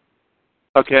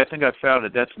 Okay, I think I found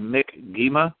it. That's Mick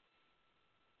Gema.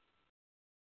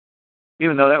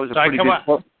 Even though that was a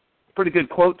pretty good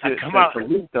quote to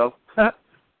read, though.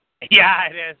 Yeah,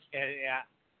 it is. Yeah,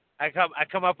 I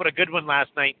come up with a good one last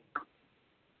night.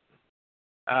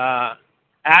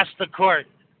 Ask the court.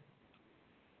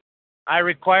 I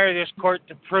require this court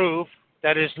to prove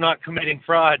that it is not committing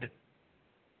fraud.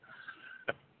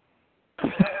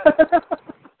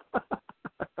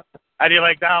 How do you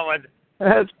like that one?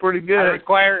 That's pretty good.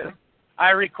 I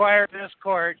require this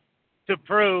court to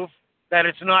prove that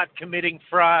it's not committing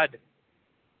fraud.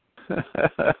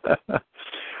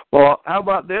 Well, how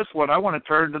about this one? I want to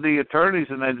turn to the attorneys,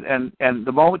 and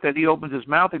the moment that he opens his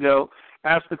mouth to go,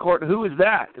 ask the court, who is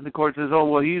that? And the court says, oh,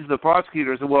 well, he's the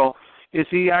prosecutor. I said, well, is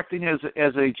he acting as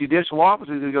a judicial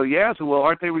officer? They go, yeah. So, well,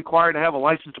 aren't they required to have a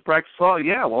license to practice law?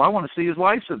 Yeah. Well, I want to see his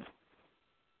license.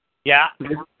 Yeah.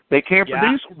 They can't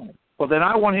produce one. Well, then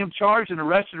I want him charged and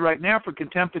arrested right now for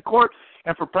contempt of court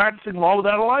and for practicing law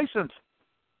without a license.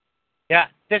 Yeah.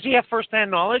 Does he have first-hand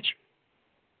knowledge?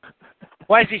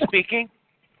 Why is he speaking?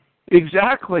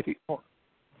 Exactly.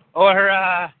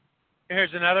 Or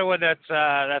here's another one that's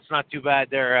not too bad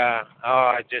there.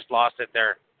 I just lost it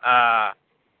there.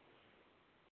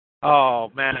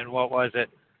 Oh, man, what was it?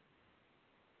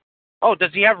 Oh,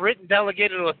 does he have written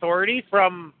delegated authority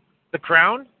from the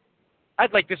Crown?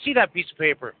 I'd like to see that piece of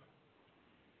paper.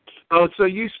 Oh, so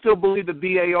you still believe the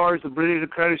BAR is the British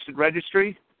Accredited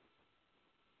Registry?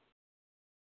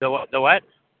 The what?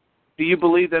 Do you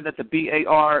believe then that the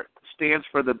BAR stands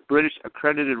for the British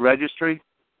Accredited Registry?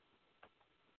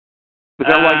 Is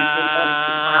that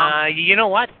why you you know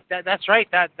what? That's right.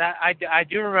 That I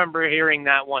do remember hearing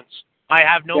that once. I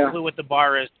have no clue what the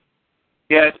bar is.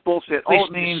 Yeah, it's bullshit. All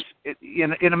it means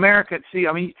in America, see,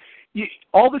 I mean,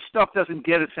 all this stuff doesn't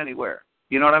get us anywhere.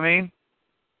 You know what I mean?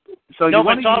 So no,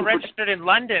 but it's all registered in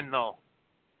London, though.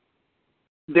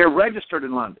 They're registered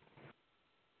in London.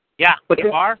 Yeah, but they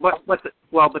are. But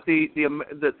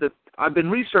I've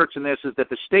been researching this. Is that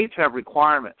the states have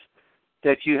requirements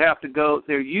that you have to go.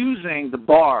 They're using the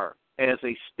bar as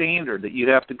a standard that you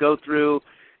have to go through.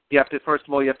 You have to first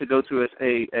of all you have to go through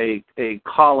a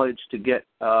college to get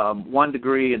 1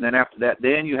 degree, and then after that,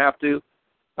 then you have to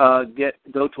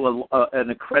go to an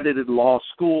accredited law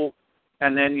school,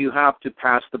 and then you have to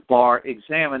pass the bar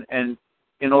exam. And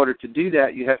in order to do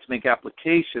that, you have to make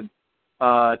application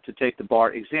to take the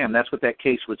bar exam. That's what that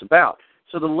case was about.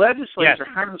 So the legislature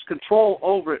has control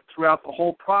over it throughout the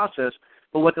whole process.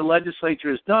 But what the legislature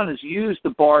has done is use the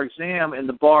bar exam and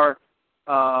the bar,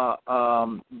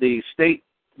 the state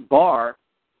bar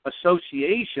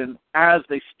association as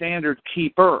the standard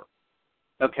keeper.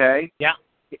 Okay. Yeah.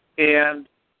 And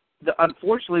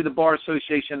unfortunately, the bar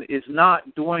association is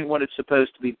not doing what it's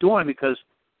supposed to be doing because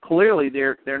clearly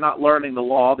they're not learning the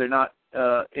law. They're not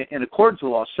in accordance with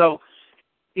the law. So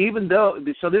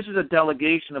this is a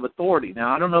delegation of authority.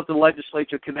 Now, I don't know if the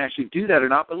legislature can actually do that or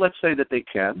not, but let's say that they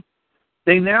can.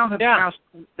 They now have passed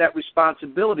that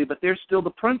responsibility, but they're still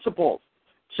the principals.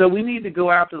 So we need to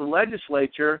go after the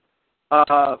legislature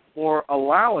for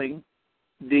allowing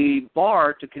the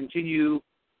bar to continue,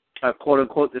 quote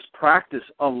unquote, this practice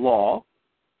of law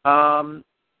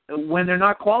when they're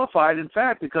not qualified, in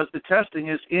fact, because the testing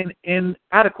is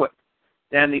inadequate.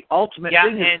 And the ultimate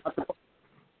thing is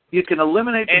you can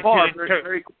eliminate the bar very,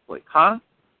 very quickly. Huh?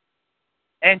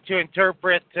 And to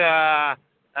interpret,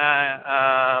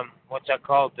 what's that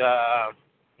called?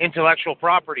 Intellectual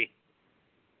property.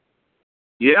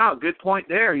 Yeah, good point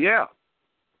there, yeah.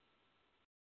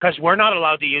 Because we're not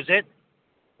allowed to use it.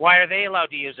 Why are they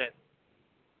allowed to use it?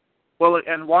 Well,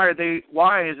 and why is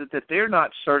it that they're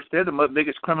not searched? They're the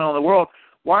biggest criminal in the world.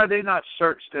 Why are they not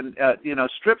searched and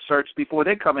strip searched before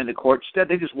they come into court? Instead,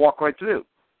 they just walk right through.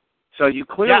 So you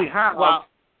clearly have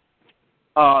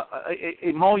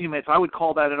emolument. I would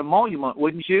call that an emolument,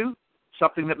 wouldn't you?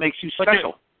 Something that makes you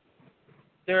special.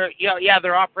 They're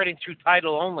operating through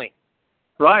title only.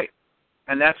 Right,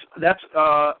 and that's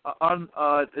on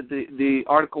the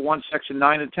Article 1, Section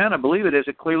 9 and 10. I believe it is.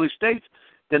 It clearly states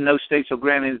then no state shall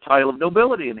grant any title of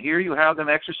nobility. And here you have them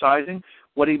exercising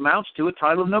what amounts to a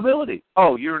title of nobility.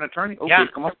 Oh, you're an attorney? Okay,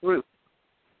 come on through.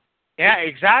 Yeah,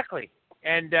 exactly.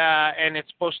 And it's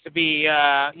supposed to be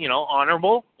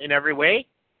honorable in every way.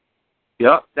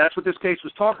 Yeah, that's what this case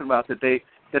was talking about. That the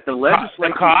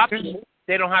legislature, the cops,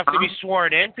 they don't have to be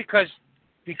sworn in because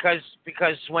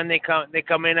when they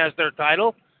come in as their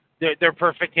title, they're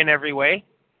perfect in every way.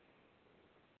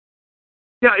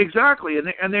 Yeah, exactly,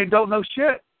 and they don't know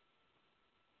shit.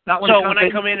 Not when so when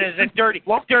I come in as a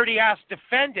dirty ass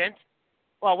defendant,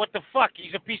 well, what the fuck?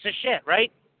 He's a piece of shit,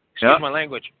 right? Excuse my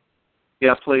language.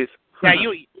 Yeah, please. Yeah,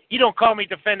 you don't call me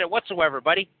defendant whatsoever,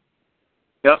 buddy.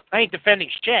 Yep. I ain't defending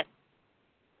shit.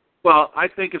 Well, I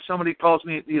think if somebody calls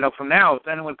me, from now, if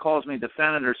anyone calls me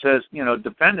defendant or says,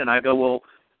 defendant, I go, well,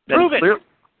 then prove it.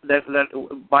 That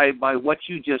by what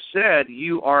you just said,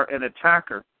 you are an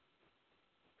attacker.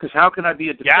 Because how can I be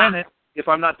a defendant if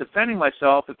I'm not defending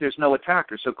myself if there's no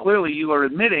attacker? So clearly you are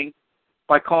admitting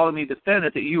by calling me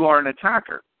defendant that you are an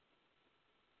attacker.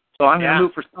 So I'm going to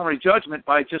move for summary judgment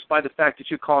by the fact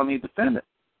that you're calling me defendant.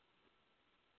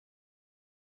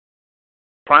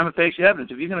 Prima facie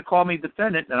evidence. If you're going to call me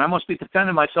defendant, then I must be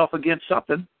defending myself against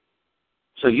something.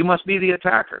 So you must be the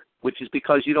attacker, which is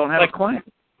because you don't have a claim.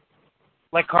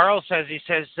 Like Carl says, he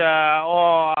says,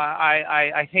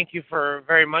 I thank you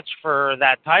very much for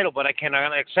that title, but I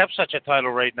cannot accept such a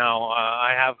title right now.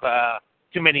 I have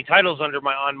too many titles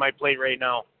on my plate right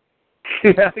now.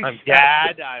 Exactly. I'm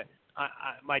dad.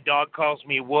 My dog calls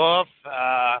me Wolf.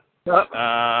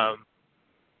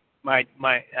 My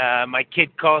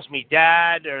kid calls me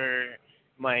Dad, or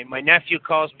my nephew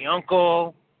calls me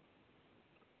Uncle.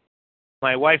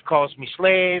 My wife calls me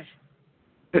Slave.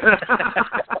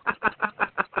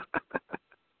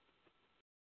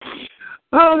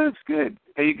 Oh, that's good.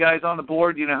 Are you guys on the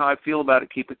board? You know how I feel about it.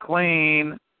 Keep it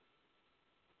clean.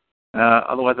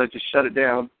 Otherwise, I just shut it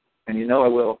down, and I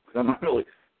will. Because I'm not really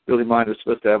mind we're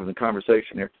supposed to have the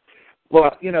conversation here.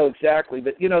 Well, exactly.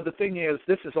 But, the thing is,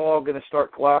 this is all going to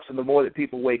start collapsing the more that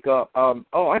people wake up. I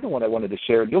know what I wanted to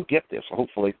share. You'll get this,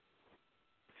 hopefully.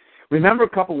 Remember a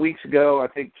couple weeks ago, I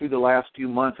think through the last few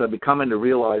months, I've been coming to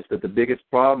realize that the biggest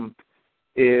problem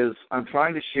is I'm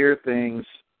trying to share things,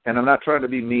 and I'm not trying to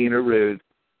be mean or rude,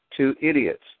 to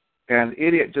idiots. And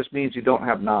idiot just means you don't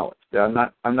have knowledge. I'm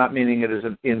not meaning it as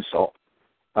an insult.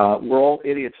 We're all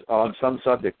idiots on some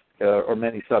subject or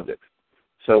many subjects.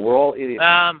 So we're all idiots.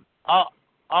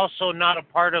 Also, not a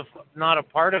part of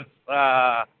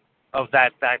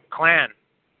that clan.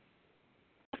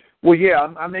 Well, yeah,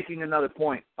 I'm making another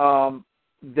point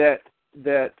that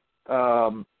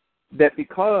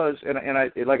because, and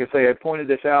I like I say, I pointed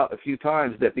this out a few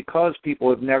times, that because people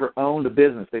have never owned a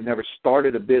business, they've never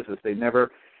started a business, they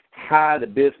never had a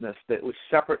business that was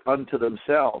separate unto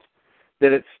themselves,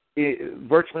 that it's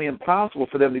virtually impossible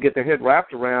for them to get their head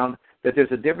wrapped around that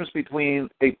there's a difference between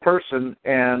a person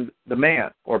and the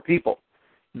man or people,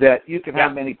 that you can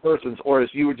have many persons, or as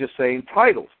you were just saying,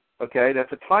 titles. Okay,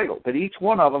 that's a title, but each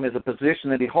one of them is a position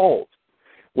that he holds.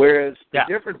 Whereas the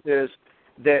difference is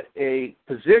that a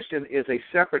position is a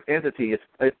separate entity.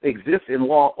 It exists in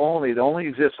law only. It only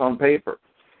exists on paper.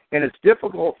 And it's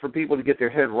difficult for people to get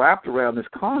their head wrapped around this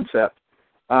concept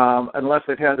unless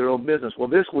they've had their own business. Well,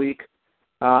 this week,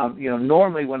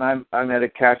 normally when I'm at a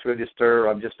cash register,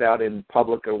 I'm just out in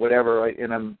public or whatever,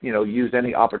 and I'm, use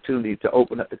any opportunity to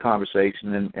open up the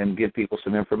conversation and give people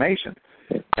some information.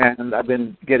 And I've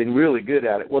been getting really good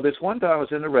at it. Well, this one time I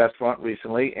was in a restaurant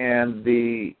recently, and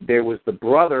there was the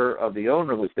brother of the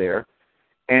owner was there.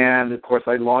 And, of course,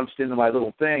 I launched into my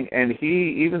little thing. And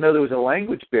he, even though there was a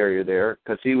language barrier there,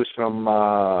 because he was from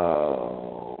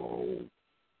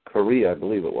Korea, I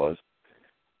believe it was.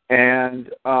 And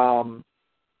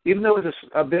even though it was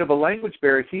a bit of a language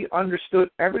barrier, he understood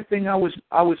everything I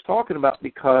was talking about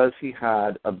because he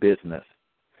had a business.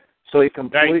 So he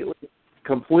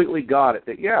completely got it,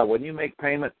 that, when you make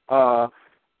payment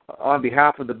on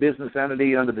behalf of the business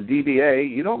entity under the DBA,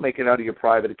 you don't make it out of your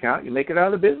private account, you make it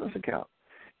out of the business account.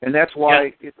 And that's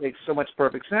why it makes so much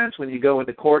perfect sense when you go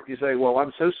into court, you say, well,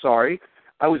 I'm so sorry,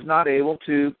 I was not able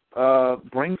to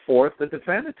bring forth the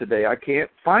defendant today. I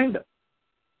can't find him.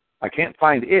 I can't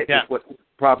find it, is what you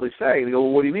probably say. And you go,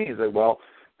 well, what do you mean? You say, well,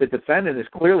 the defendant is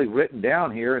clearly written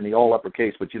down here in the all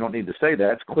uppercase, but you don't need to say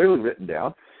that. It's clearly written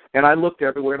down. And I looked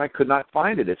everywhere, and I could not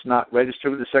find it. It's not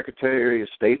registered with the Secretary of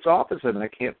State's office, and I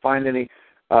can't find any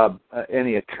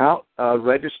account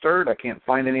registered. I can't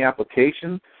find any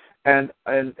application. And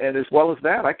as well as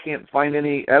that, I can't find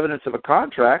any evidence of a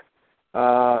contract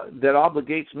that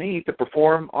obligates me to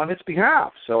perform on its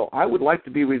behalf. So I would like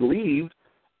to be relieved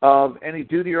of any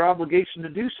duty or obligation to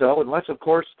do so, unless, of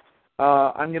course,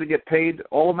 I'm going to get paid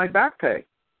all of my back pay.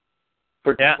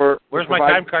 Where's my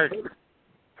time card?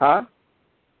 Huh?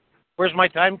 Where's my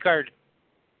time card?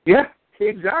 Yeah,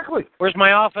 exactly. Where's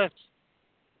my office?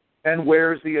 And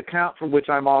where's the account from which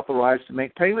I'm authorized to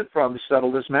make payment from to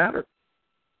settle this matter?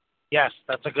 Yes,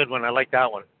 that's a good one. I like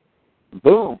that one.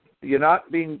 Boom. You're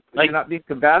not being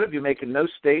combative. You're making no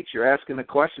states. You're asking the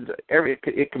questions.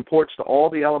 It comports to all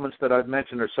the elements that I've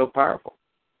mentioned are so powerful.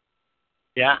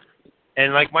 Yeah,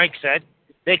 and like Mike said,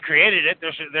 they created it.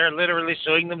 They're literally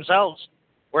suing themselves.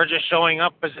 We're just showing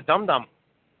up as a dum-dum.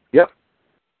 Yep.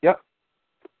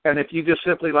 And if you just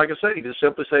simply, like I say, you just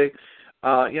simply say,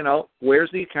 where's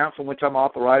the account from which I'm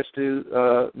authorized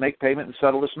to make payment and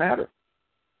settle this matter?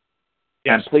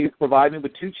 Yes. And please provide me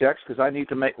with 2 checks because I need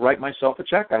to write myself a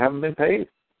check. I haven't been paid.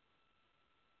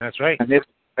 That's right.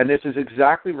 And this is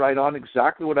exactly right on,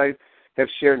 exactly what I have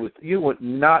shared with you. You would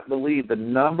not believe the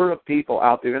number of people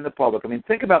out there in the public. I mean,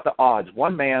 think about the odds.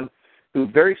 One man who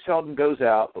very seldom goes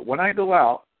out, but when I go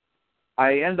out,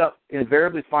 I end up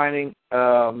invariably finding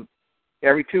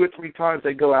every 2 or 3 times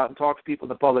they go out and talk to people in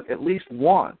the public, at least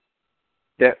one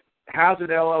that has an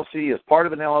LLC, is part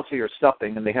of an LLC or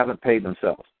something, and they haven't paid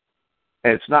themselves.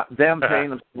 And it's not them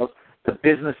paying themselves. The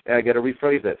business, I got to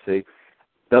rephrase that, see.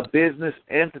 The business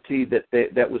entity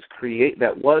that was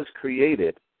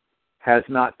created has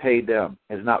not paid them,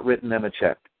 has not written them a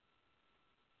check.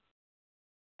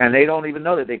 And they don't even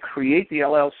know that. They create the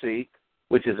LLC,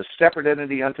 which is a separate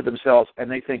entity unto themselves, and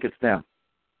they think it's them.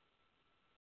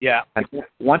 Yeah. And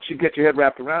once you get your head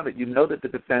wrapped around it, you know that the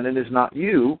defendant is not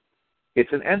you.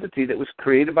 It's an entity that was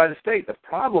created by the state. The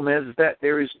problem is that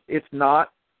it's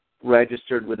not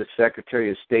registered with the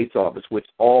Secretary of State's office, which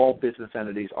all business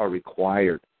entities are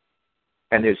required.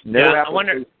 And there's no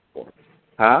application for it.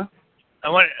 Huh? I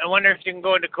wonder if you can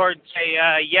go into court and say,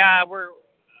 I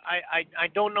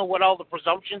don't know what all the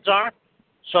presumptions are,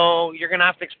 so you're going to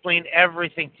have to explain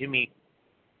everything to me.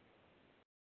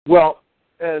 Well,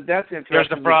 that's interesting. There's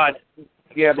the fraud.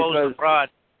 Yeah, because because the fraud.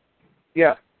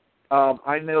 Yeah,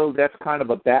 I know that's kind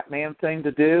of a Batman thing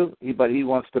to do, but he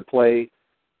wants to play,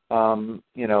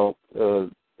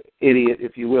 idiot,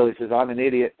 if you will. He says, I'm an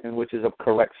idiot, and which is a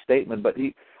correct statement. But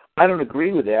I don't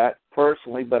agree with that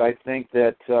personally, but I think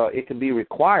that it can be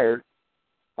required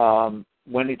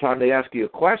anytime they ask you a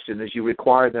question, is you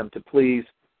require them to please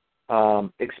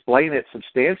explain it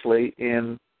substantially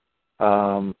in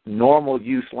normal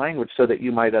use language so that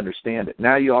you might understand it.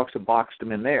 Now you also boxed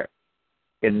them in there.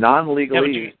 In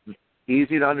non-legalese,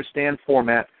 easy to understand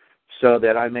format so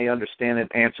that I may understand and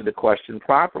answer the question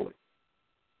properly.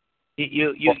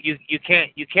 You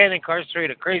can't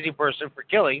incarcerate a crazy person for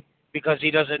killing because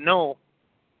he doesn't know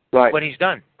what he's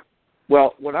done.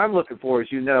 Well, what I'm looking for,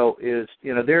 as you know, is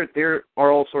there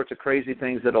are all sorts of crazy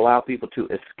things that allow people to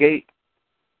escape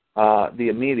the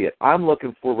immediate. I'm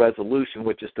looking for resolution,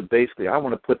 which is to basically, I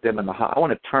want to put them I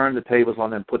want to turn the tables on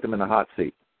them and put them in the hot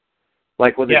seat.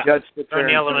 Like when the judge sits there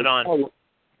and says, oh,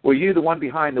 were you the one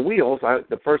behind the wheels?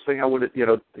 The first thing I would have,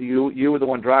 you were the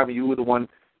one driving, you were the one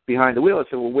behind the wheel. I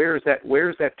said, well, where is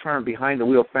that term behind the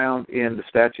wheel found in the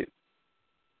statute?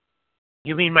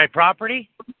 You mean my property?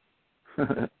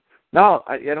 No,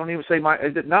 I don't even say I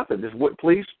did nothing. Just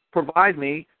please provide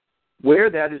me where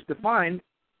that is defined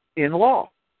in law.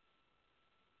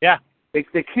 Yeah. They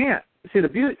can't. See, the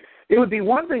beauty, it would be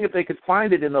one thing if they could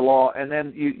find it in the law, and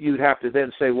then you'd have to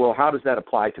then say, well, how does that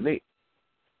apply to me?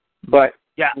 But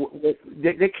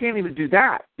they can't even do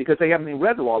that because they haven't even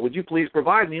read the law. Would you please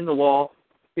provide me in the law?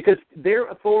 Because their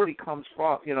authority comes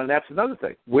from, and that's another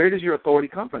thing. Where does your authority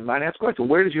come from? You might ask the question,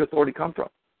 where does your authority come from?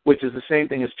 Which is the same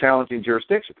thing as challenging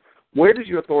jurisdiction. Where does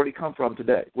your authority come from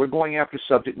today? We're going after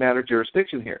subject matter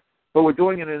jurisdiction here, but we're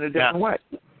doing it in a different way.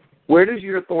 Where does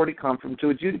your authority come from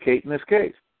to adjudicate in this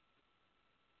case?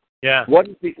 Yeah. What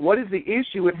is the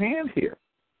issue at hand here?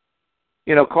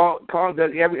 Carl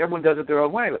does, everyone does it their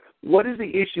own way. But what is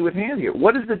the issue at hand here?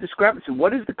 What is the discrepancy?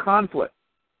 What is the conflict?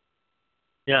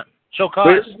 Yeah. Show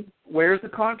cause. Where's the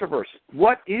controversy?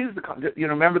 What is the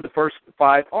remember the first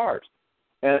 5 R's,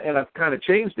 and I've kind of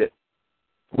changed it,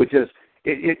 which is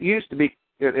it used to be,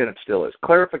 and it still is,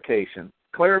 clarification,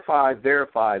 clarify,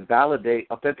 verify, validate,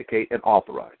 authenticate, and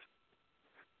authorize.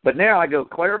 But now I go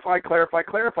clarify, clarify,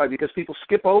 clarify because people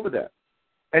skip over that.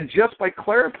 And just by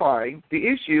clarifying the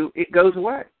issue, it goes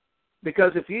away.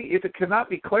 Because if it cannot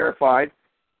be clarified,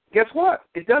 guess what?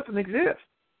 It doesn't exist.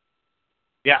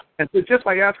 Yeah. And so just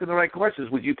by asking the right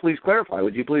questions, would you please clarify?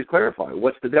 Would you please clarify?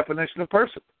 What's the definition of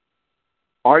person?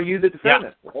 Are you the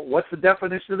defendant? Yeah. Well, what's the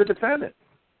definition of the defendant?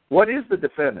 What is the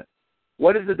defendant?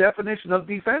 What is the definition of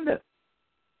defendant?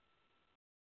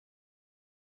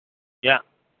 Yeah.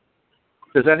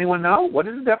 Does anyone know? What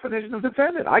is the definition of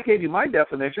defendant? I gave you my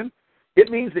definition. It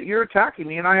means that you're attacking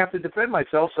me and I have to defend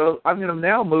myself, so I'm going to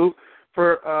now move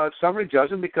for summary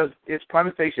judgment because it's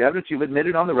prima facie evidence. You've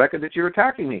admitted on the record that you're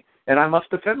attacking me, and I must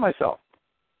defend myself.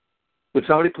 Would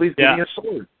somebody please give me a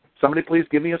sword? Somebody please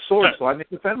give me a sword so I may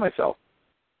defend myself.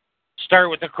 Start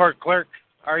with the court clerk.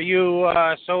 Are you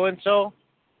so-and-so?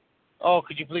 Oh,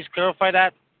 could you please clarify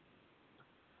that?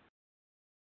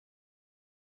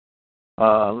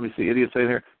 Let me see. Idiot saying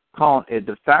here. Calling a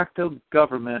de facto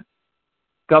governor,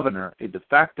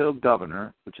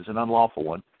 which is an unlawful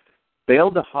one,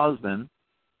 bailed the husband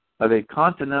of a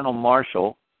continental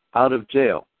marshal out of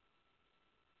jail.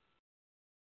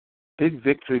 Big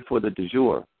victory for the du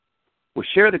jour. Well,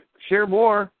 share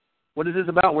more. What is this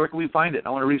about? Where can we find it? I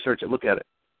want to research it, look at it.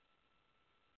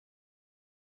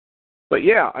 But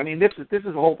yeah, I mean, this is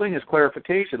the whole thing is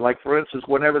clarification. Like, for instance,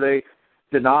 whenever they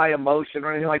deny a motion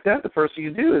or anything like that, the first thing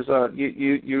you do is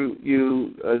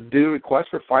you do a request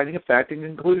for finding of fact and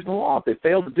conclusion of law. If they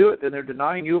fail to do it, then they're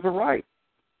denying you of a right.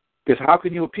 Because how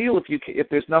can you appeal if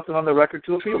there's nothing on the record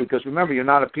to appeal? Because remember, you're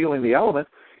not appealing the element,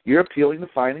 you're appealing the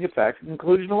finding of fact and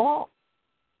conclusion of law.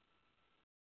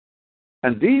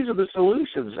 And these are the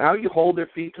solutions, how you hold their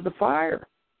feet to the fire.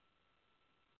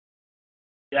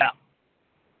 Yeah.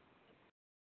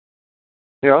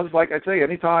 You know, it's like I say,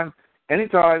 anytime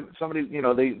somebody, you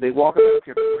know, they walk up, if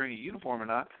they're wearing a uniform or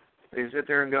not, they sit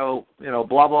there and go, you know,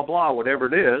 blah, blah, blah, whatever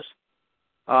it is.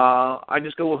 I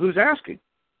just go, well, who's asking?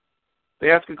 They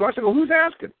ask a question, I go, who's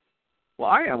asking? Well,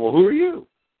 I am. Well, who are you?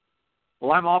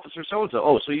 Well, I'm Officer so-and-so.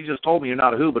 Oh, so you just told me you're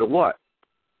not a who, but a what?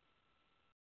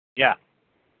 Yeah.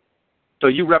 So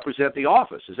you represent the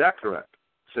office. Is that correct?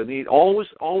 So always,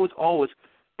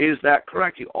 is that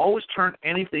correct? You always turn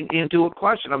anything into a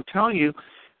question. I'm telling you,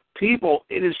 people,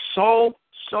 it is so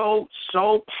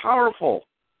powerful.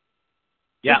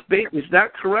 Yeah. Is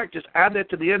that correct? Just add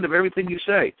that to the end of everything you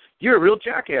say. You're a real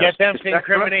jackass. Get them to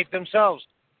incriminate themselves.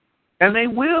 And they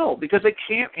will, because they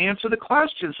can't answer the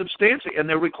question substantially, and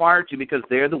they're required to because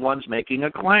they're the ones making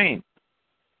a claim.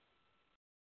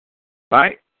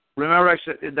 Right? Remember I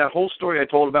said in that whole story I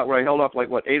told about where I held up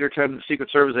 8 or 10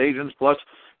 Secret Service agents plus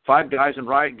 5 guys in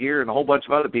riot gear and a whole bunch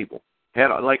of other people.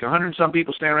 Had 100 and some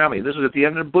people standing around me. This was at the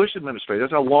end of the Bush administration.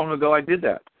 That's how long ago I did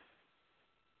that.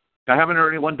 I haven't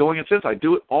heard anyone doing it since. I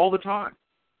do it all the time.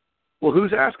 Well,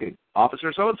 who's asking?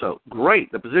 Officer so-and-so.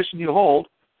 Great. The position you hold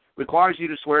requires you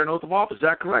to swear an oath of office. Is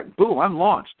that correct? Boom, I'm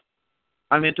launched.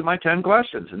 I'm into my 10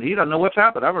 questions, and he doesn't know what's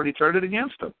happened. I've already turned it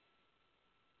against him.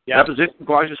 Yeah. That position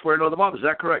requires you to swear an oath of office. Is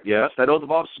that correct? Yes. That oath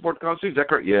of office supports the Constitution. Is that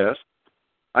correct? Yes.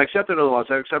 I accept that oath of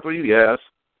office. I accept with you. Yes.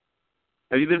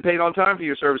 Have you been paid on time for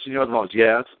your service in your oath of office?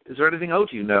 Yes. Is there anything owed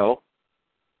to you? No.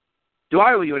 Do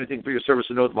I owe you anything for your service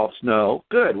in oath of office? No.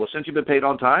 Good. Well, since you've been paid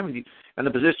on time and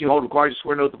the position you hold requires you to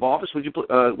swear an oath of office, which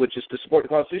is to support the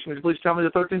Constitution, would you please tell me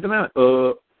the 13th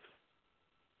Amendment?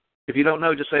 If you don't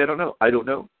know, just say I don't know. I don't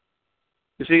know.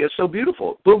 You see, it's so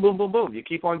beautiful. Boom, boom, boom, boom. You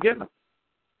keep on getting them.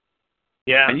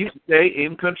 Yeah. And you stay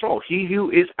in control. He who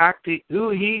is asking,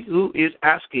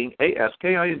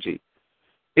 A-S-K-I-N-G,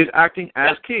 is acting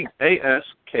as king,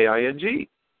 A-S-K-I-N-G.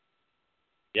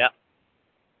 Yeah.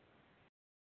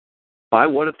 By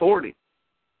what authority?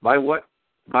 By what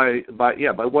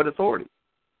authority?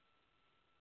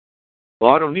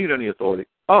 Well, I don't need any authority.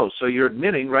 Oh, so you're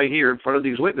admitting right here in front of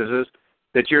these witnesses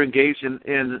that you're engaged in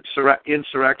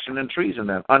insurrection and treason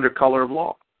then, under color of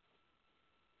law.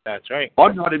 That's right.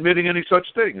 I'm not admitting any such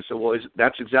thing. So, well,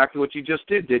 that's exactly what you just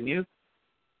did, didn't you?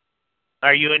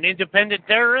 Are you an independent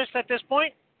terrorist at this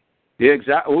point? Yeah,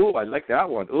 exactly. Ooh, I like that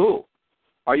one. Ooh.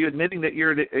 Are you admitting that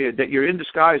you're in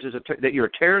disguise that you're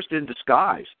a terrorist in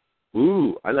disguise?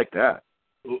 Ooh, I like that.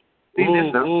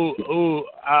 Under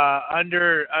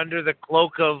the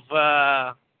cloak of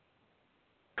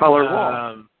color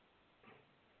law.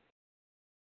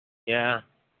 Yeah.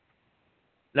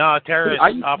 No, a terrorist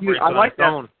operates on its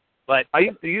own. But I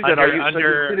used to use that.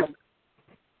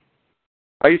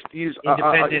 I used to use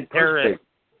independent terrorist.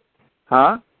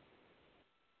 Huh?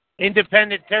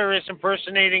 Independent terrorist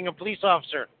impersonating a police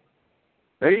officer.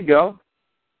 There you go.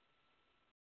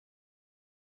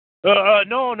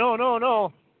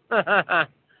 No.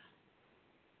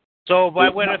 So by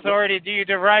what authority do you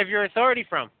derive your authority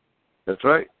from? That's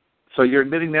right. So you're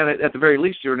admitting that at the very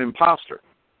least you're an imposter.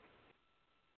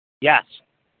 Yes.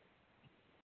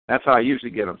 That's how I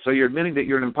usually get them. So you're admitting that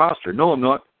you're an imposter. No, I'm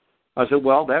not. I said,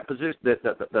 well, that position,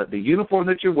 the uniform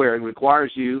that you're wearing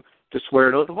requires you to swear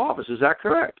an oath of office. Is that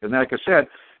correct? And like I said,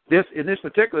 in this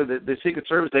particular, the Secret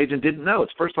Service agent didn't know.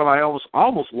 It's the first time I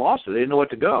almost lost it. They didn't know what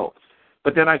to go.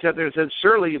 But then I sat there and said,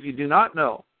 surely if you do not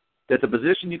know that the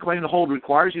position you claim to hold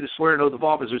requires you to swear an oath of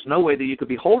office, there's no way that you could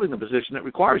be holding the position that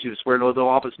requires you to swear an oath of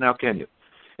office now, can you?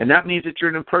 And that means that you're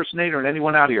an impersonator, and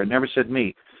anyone out here, I never said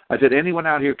me. I said anyone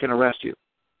out here can arrest you.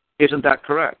 Isn't that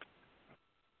correct?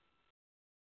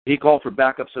 He called for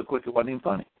backup so quick it wasn't even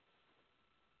funny.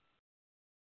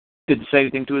 Didn't say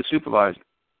anything to his supervisor.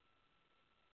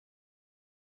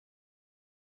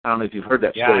 I don't know if you've heard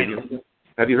that story.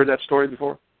 Have you heard that story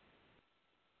before?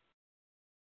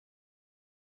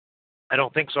 I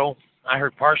don't think so. I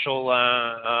heard partial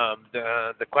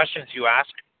the questions you ask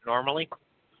normally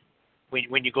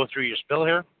when you go through your spill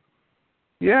here.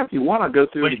 Yeah, if you want to go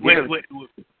through it again.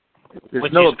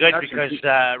 Which no is good objection.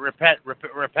 because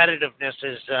repetitiveness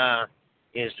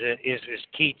is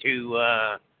key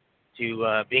to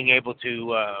being able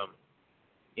to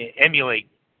emulate.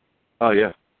 Oh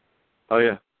yeah.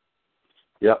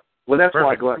 Yep. Well, that's why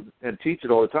I Perfect. go out and teach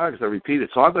it all the time because I repeat it.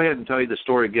 So I'll go ahead and tell you the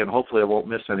story again. Hopefully I won't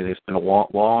miss anything. It's been a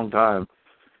long time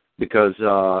because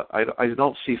I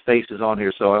don't see faces on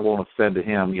here, so I won't offend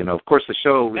him. Of course, the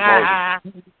show revolves.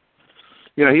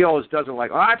 He always doesn't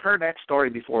like, I've heard that story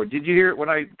before. Did you hear it when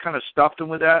I kind of stuffed him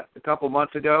with that a couple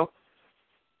months ago?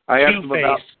 I asked him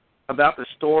about the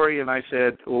story, and I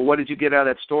said, well, what did you get out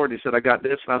of that story? And he said, I got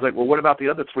this. And I was like, well, what about the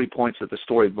other 3 points that the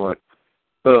story went?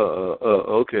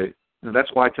 Okay. And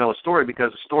that's why I tell a story,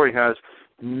 because the story has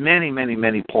many, many,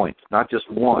 many points, not just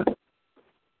one.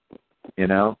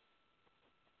 All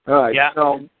right. Yeah. So,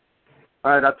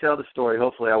 all right, I'll tell the story.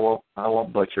 Hopefully I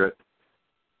won't butcher it.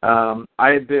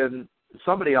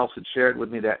 Somebody else had shared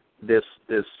with me that this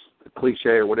cliche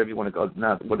or whatever you want to go,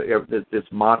 this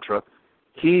mantra,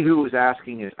 he who is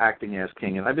asking is acting as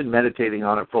king. And I've been meditating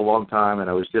on it for a long time, and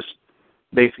I was just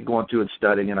basically going through and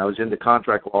studying, and I was into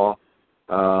contract law,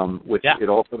 which it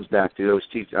all comes back to.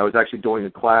 I was actually doing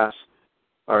a class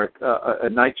or a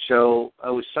night show. It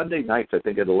was Sunday nights, I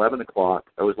think, at 11 o'clock.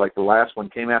 I was like the last one,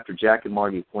 came after Jack and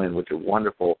Margie Flynn, which are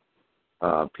wonderful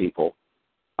people,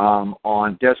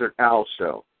 on Desert Owl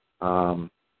Show. On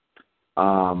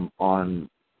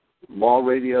Law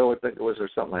Radio, I think it was, or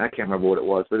something. I can't remember what it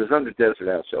was, but it was under Desert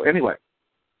Owl Show. Anyway,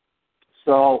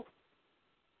 so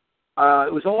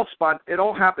it was all it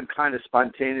all happened kind of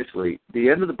spontaneously. The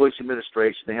end of the Bush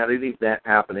administration, they had an event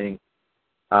happening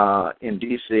in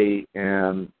D.C.,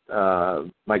 and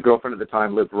my girlfriend at the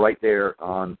time lived right there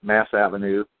on Mass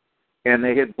Avenue, and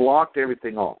they had blocked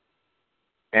everything off.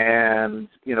 And,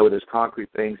 with those concrete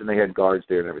things, and they had guards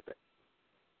there and everything.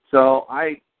 So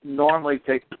I normally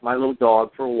take my little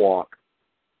dog for a walk,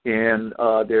 and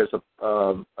there's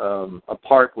a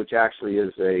park which actually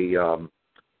is a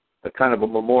kind of a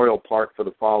memorial park for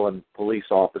the fallen police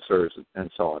officers and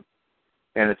so on.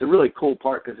 And it's a really cool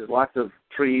park because there's lots of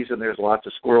trees and there's lots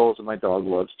of squirrels, and my dog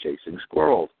loves chasing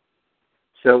squirrels.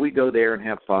 So we go there and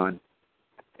have fun.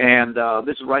 And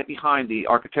this is right behind the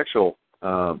architectural,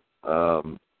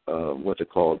 what's it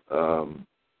called?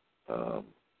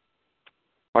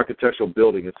 Architectural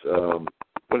building. It's what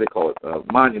do they call it?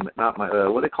 Monument, not what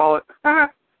do they call it?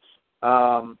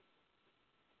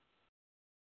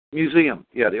 Museum.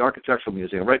 Yeah, the architectural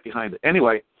museum, right behind it.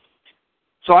 Anyway,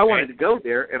 so I wanted to go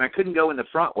there, and I couldn't go in the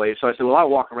front way. So I said, well, I'll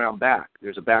walk around back.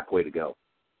 There's a back way to go.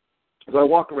 So I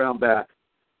walk around back,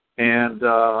 and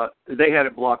they had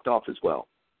it blocked off as well.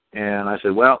 And I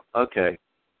said, well, okay.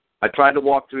 I tried to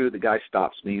walk through. The guy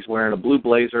stops me. He's wearing a blue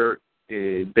blazer,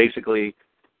 basically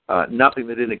nothing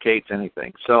that indicates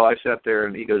anything. So I sat there,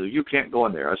 and he goes, you can't go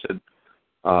in there. I said,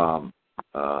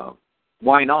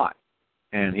 why not?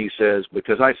 And he says,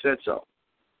 because I said so.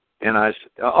 And I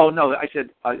said, oh, no, I said,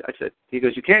 he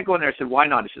goes, you can't go in there. I said, why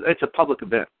not? He said, it's a public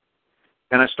event.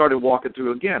 And I started walking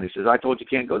through again. He says, I told you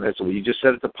can't go in there. I said, well, you just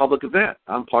said it's a public event.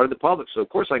 I'm part of the public, so of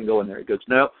course I can go in there. He goes,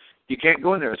 no, you can't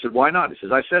go in there. I said, why not? He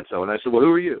says, I said so. And I said, well,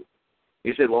 who are you?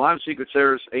 He said, well, I'm Secret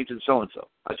Service Agent so-and-so.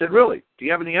 I said, really? Do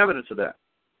you have any evidence of that?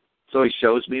 So he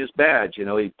shows me his badge.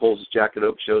 He pulls his jacket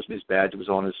up, shows me his badge. It was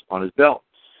on his belt.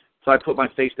 So I put my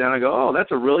face down and I go, oh,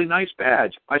 that's a really nice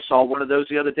badge. I saw one of those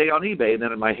the other day on eBay. And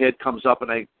then my head comes up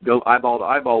and I go eyeball to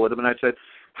eyeball with him. And I said,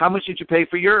 how much did you pay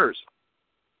for yours?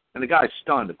 And the guy's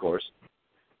stunned, of course.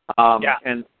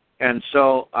 And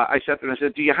so I sat there and I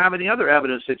said, do you have any other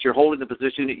evidence that you're holding the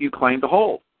position that you claim to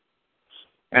hold?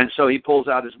 And so he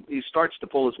starts to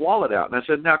pull his wallet out. And I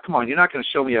said, now, come on, you're not going to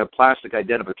show me a plastic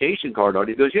identification card, are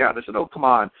you? He goes, yeah. And I said, oh, come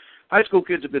on. High school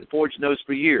kids have been forging those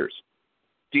for years.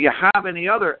 Do you have any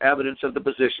other evidence of the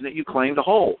position that you claim to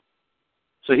hold?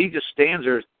 So he just stands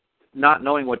there not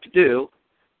knowing what to do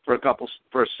for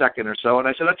a second or so. And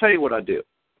I said, I'll tell you what I'll do.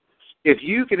 If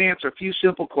you can answer a few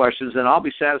simple questions, then I'll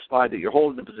be satisfied that you're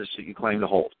holding the position that you claim to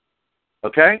hold.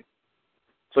 Okay?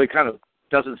 So he kind of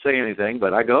doesn't say anything,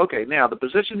 but I go, okay, now the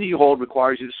position that you hold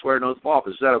requires you to swear an oath of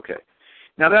office. Is that okay?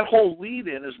 Now that whole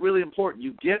lead-in is really important.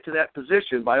 You get to that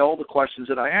position by all the questions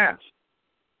that I ask.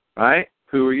 Right?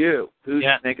 Who are you? Who's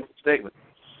making the statement?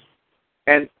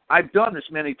 And I've done this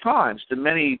many times to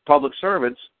many public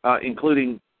servants,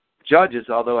 including judges,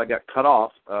 although I got cut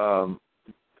off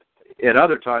at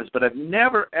other times, but I've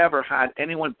never, ever had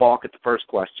anyone balk at the first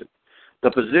question.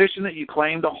 The position that you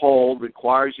claim to hold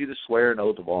requires you to swear an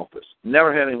oath of office.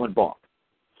 Never had anyone balk.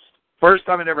 First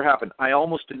time it ever happened, I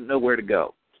almost didn't know where to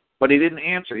go. But he didn't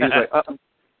answer. He was like,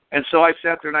 And so I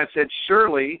sat there and I said,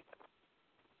 surely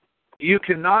You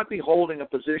cannot be holding a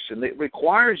position that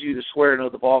requires you to swear an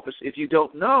oath of office if you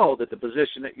don't know that the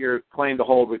position that you're claimed to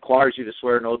hold requires you to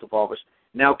swear an oath of office.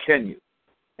 Now can you?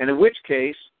 And in which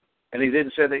case, and he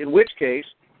didn't say that, in which case,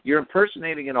 you're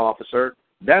impersonating an officer.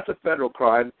 That's a federal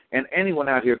crime, and anyone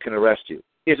out here can arrest you.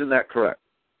 Isn't that correct?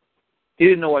 He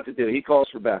didn't know what to do. He calls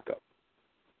for backup.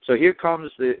 So here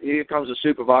comes the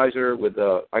supervisor with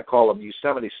I call him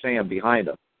Yosemite Sam behind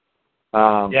him.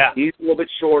 He's a little bit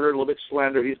shorter, a little bit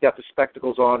slender. He's got the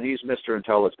spectacles on. He's Mr.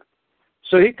 Intelligent.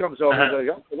 So he comes over and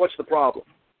says, what's the problem?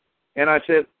 And I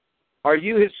said, are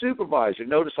you his supervisor?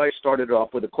 Notice I started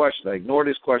off with a question. I ignored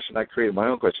his question. I created my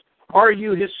own question. Are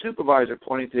you his supervisor?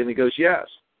 Pointing to him. He goes, yes.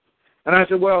 And I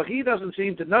said, well, he doesn't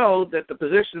seem to know that the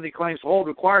position that he claims to hold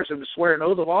requires him to swear an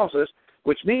oath of office,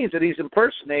 which means that he's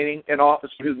impersonating an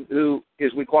officer who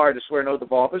is required to swear an oath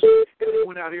of office, and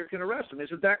anyone out here can arrest him.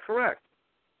 Isn't that correct?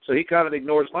 So he kind of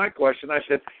ignores my question. I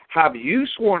said, have you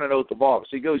sworn an oath of office?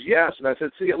 He goes, yes. And I said,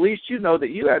 see, at least you know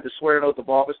that you had to swear an oath of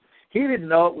office. He didn't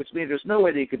know it, which means there's no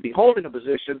way that he could be holding a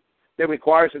position that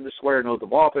requires him to swear an oath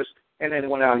of office, and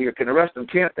anyone out here can arrest him,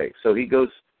 can't they? So he goes,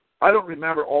 I don't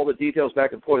remember all the details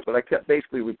back and forth, but I kept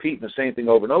basically repeating the same thing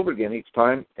over and over again each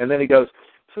time. And then he goes,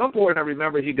 at some point I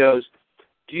remember he goes,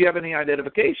 do you have any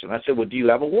identification? I said, well, do you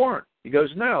have a warrant? He goes,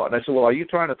 no. And I said, well, are you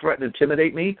trying to threaten and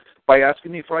intimidate me by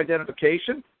asking me for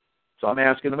identification? So I'm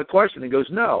asking him a question. He goes,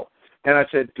 no. And I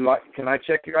said, can I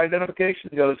check your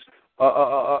identification? He goes,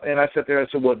 and I sat there and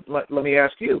I said, well, let me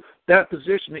ask you. That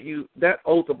position that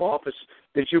oath of office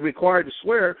that you're required to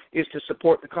swear is to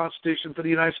support the Constitution for the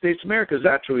United States of America. Is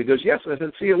that true? He goes, yes. And I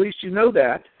said, see, at least you know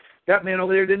that. That man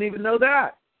over there didn't even know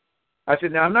that. I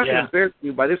said, now I'm not going to embarrass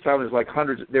you. By this time,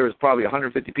 there was probably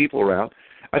 150 people around.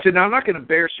 I said, now I'm not going to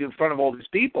embarrass you in front of all these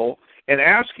people and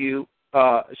ask you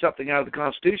something out of the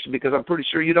Constitution because I'm pretty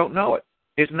sure you don't know it.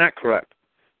 Isn't that correct?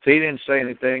 So he didn't say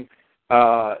anything.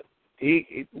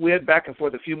 We had back and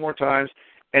forth a few more times,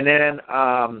 and then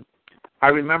I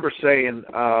remember saying,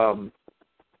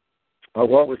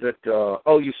 what was it?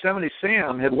 Yosemite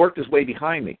Sam had worked his way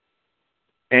behind me,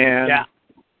 and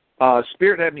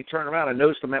Spirit had me turn around. I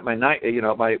noticed him at my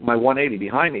 180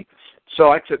 behind me. So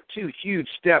I took two huge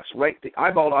steps right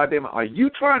eyeball to eyeball. Are you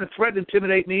trying to threaten and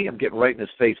intimidate me? I'm getting right in his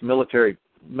face, military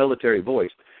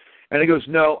voice. And he goes,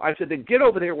 no. I said, then get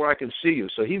over there where I can see you.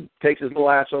 So he takes his little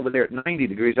ass over there at 90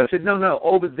 degrees. I said, no,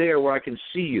 over there where I can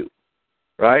see you,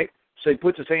 right? So he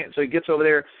puts his hand, so he gets over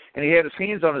there, and he had his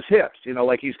hands on his hips,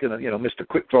 like he's going to, Mr.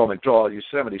 Quick Draw McDraw,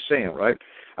 Yosemite Sam, right?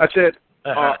 I said,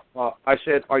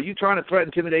 are you trying to threaten,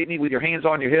 intimidate me with your hands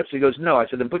on your hips? He goes, no. I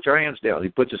said, then put your hands down. He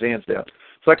puts his hands down.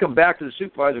 So I come back to the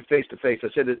supervisor face to face. I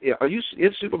said, are you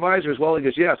his supervisor as well? He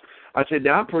goes, yes. I said,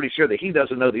 now I'm pretty sure that he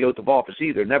doesn't know the oath of office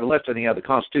either. Nevertheless, he had the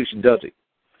Constitution, does he?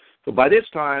 So by this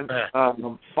time,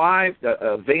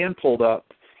 a van pulled up,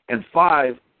 and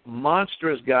 5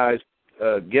 monstrous guys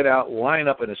get out, line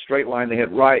up in a straight line. They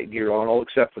had riot gear on, all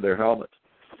except for their helmets.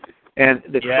 And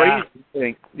the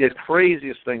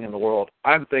craziest thing in the world,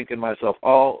 I'm thinking to myself,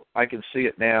 I can see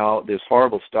it now, this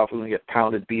horrible stuff. We're going to get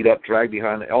pounded, beat up, dragged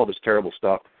behind, all this terrible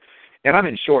stuff. And I'm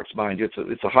in shorts, mind you.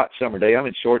 It's a hot summer day. I'm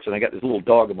in shorts, and I got this little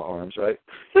dog in my arms, right?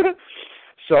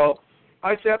 So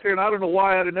I sat there, and I don't know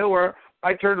why, out of nowhere,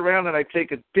 I turned around, and I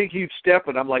take a big, huge step,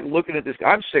 and I'm, looking at this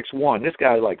guy. I'm 6'1". This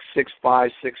guy's 6'5",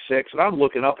 6'6", and I'm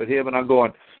looking up at him, and I'm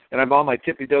going, and I'm on my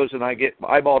tippy toes, and I get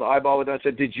eyeball to eyeball with him. I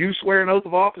said, did you swear an oath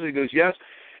of office? He goes, yes.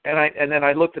 And then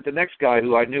I looked at the next guy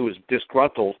who I knew was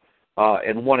disgruntled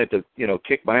and wanted to,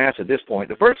 kick my ass at this point.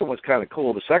 The first one was kind of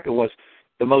cool. The second was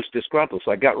the most disgruntled.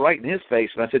 So I got right in his face,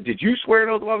 and I said, did you swear an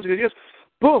oath of office? He goes, yes.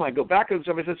 Boom, I go back to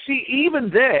him. I said, see, even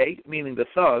they, meaning the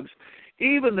thugs,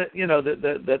 even the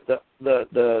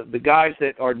guys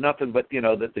that are nothing but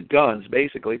the guns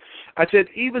basically. I said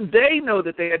even they know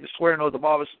that they had to swear an oath of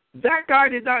office. That guy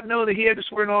did not know that he had to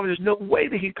swear an oath. There's no way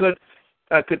that he could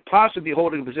possibly be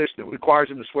holding a position that requires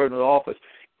him to swear an oath of office.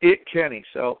 It can he?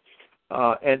 So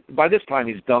and by this time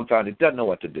he's dumbfounded, doesn't know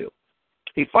what to do.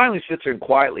 He finally sits there and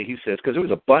quietly he says, because there was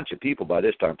a bunch of people by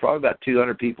this time, probably about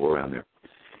 200 people around there.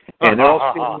 And they're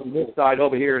all sitting on this side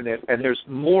over here, and there's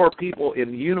more people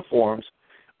in uniforms.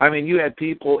 I mean, you had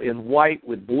people in white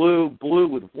with blue, blue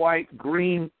with white,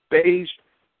 green, beige,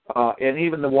 and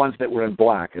even the ones that were in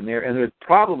black. And there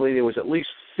was at least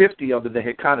 50 of them that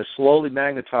had kind of slowly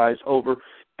magnetized over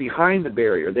behind the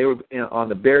barrier. They were on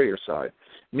the barrier side.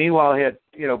 Meanwhile, I had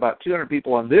about 200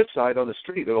 people on this side on the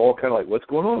street. They're all kind of like, "What's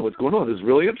going on? What's going on? This is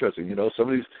really interesting."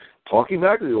 Somebody's talking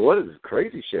back to me. What is this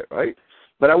crazy shit, right?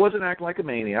 But I wasn't acting like a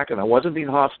maniac, and I wasn't being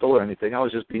hostile or anything. I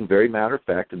was just being very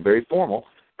matter-of-fact and very formal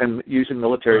and using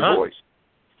military voice.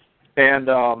 And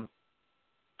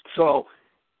so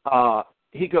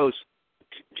he goes,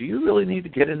 do you really need to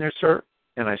get in there, sir?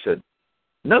 And I said,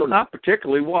 no, not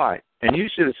particularly. Why? And you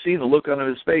should have seen the look on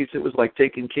his face. It was like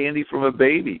taking candy from a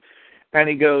baby. And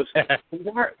he goes,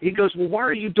 well, why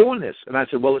are you doing this? And I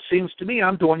said, well, it seems to me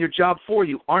I'm doing your job for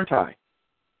you, aren't I?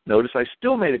 Notice I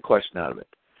still made a question out of it.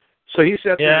 So he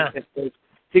sat there and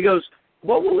he goes,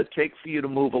 what will it take for you to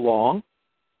move along?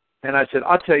 And I said,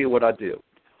 I'll tell you what I'll do.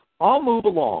 I'll move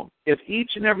along if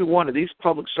each and every one of these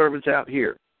public servants out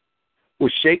here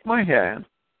will shake my hand,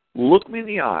 look me in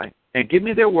the eye, and give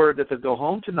me their word that they'll go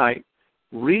home tonight,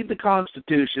 read the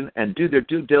Constitution, and do their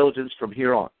due diligence from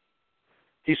here on.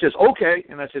 He says, okay.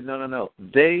 And I said, no.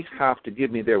 They have to give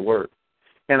me their word.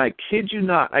 And I kid you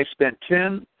not, I spent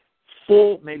 10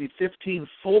 full, maybe 15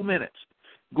 full minutes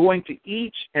going to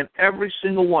each and every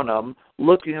single one of them,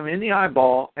 looking them in the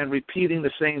eyeball and repeating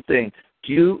the same thing.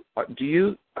 Do you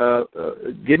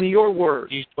give me your word?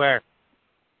 Do you swear?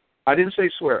 I didn't say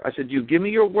swear. I said, do you give me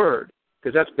your word?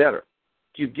 Because that's better.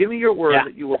 Do you give me your word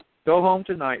that you will go home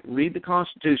tonight, read the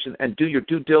Constitution, and do your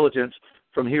due diligence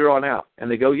from here on out? And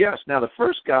they go, yes. Now, the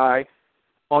first guy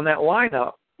on that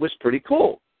lineup was pretty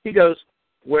cool. He goes,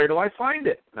 where do I find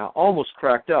it? Now, almost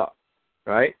cracked up,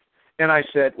 right? And I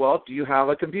said, well, do you have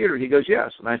a computer? He goes,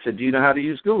 yes. And I said, do you know how to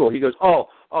use Google? He goes, oh,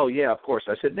 yeah, of course.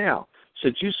 I said, now,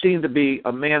 since you seem to be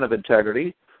a man of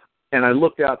integrity, and I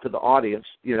looked out to the audience,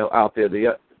 out there,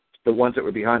 the ones that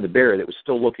were behind the barrier that was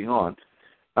still looking on,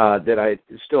 that I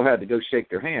still had to go shake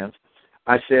their hands.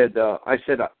 I said,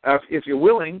 if you're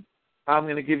willing, I'm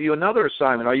going to give you another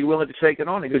assignment. Are you willing to take it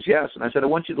on? He goes, yes. And I said, I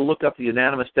want you to look up the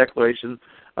Unanimous Declaration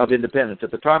of Independence.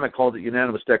 At the time, I called it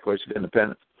Unanimous Declaration of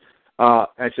Independence.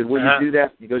 I said, will you do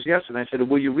that? He goes, yes. And I said,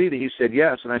 will you read it? He said,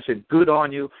 yes. And I said, good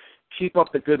on you. Keep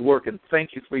up the good work, and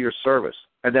thank you for your service.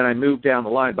 And then I moved down the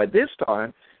line. By this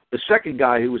time, the second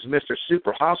guy, who was Mr.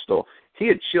 Super Hostile, he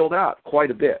had chilled out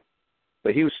quite a bit.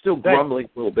 But he was still grumbling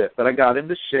a little bit. But I got him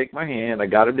to shake my hand. I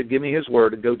got him to give me his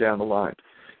word and go down the line.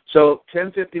 So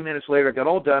 10, 15 minutes later, I got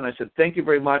all done. I said, thank you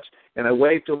very much. And I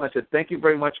waved to him. I said, thank you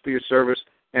very much for your service,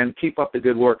 and keep up the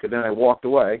good work. And then I walked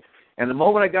away. And the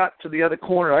moment I got to the other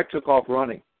corner, I took off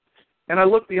running. And I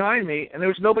looked behind me, and there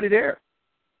was nobody there.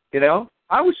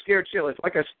 I was scared shitless.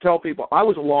 Like I tell people, I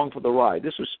was along for the ride.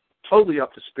 This was totally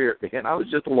up to Spirit, man. I was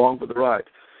just along for the ride.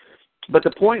 But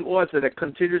the point was that I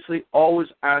continuously always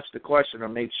asked a question, or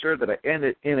made sure that I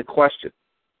ended in a question.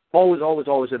 Always.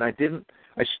 And I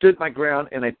stood my ground,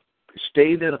 and I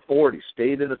stayed in authority.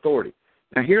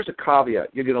 Now, here's a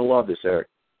caveat. You're going to love this, Eric.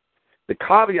 The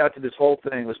caveat to this whole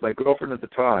thing was my girlfriend at the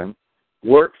time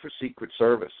worked for Secret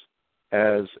Service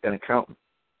as an accountant.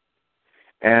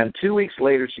 And 2 weeks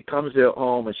later, she comes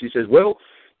home and she says, well,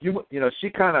 she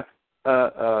kind of,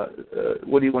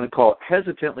 what do you want to call it,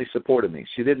 hesitantly supported me.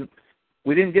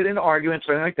 We didn't get into arguments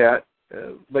or anything like that,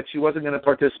 but she wasn't going to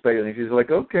participate in it. She's like,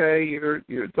 okay,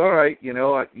 it's all right,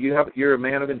 you're a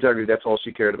man of integrity. That's all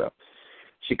she cared about.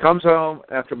 She comes home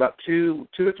after about 2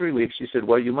 or 3 weeks. She said,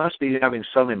 well, you must be having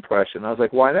some impression. I was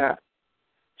like, why that?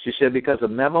 She said, because a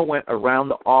memo went around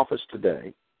the office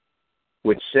today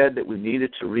which said that we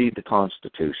needed to read the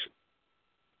Constitution.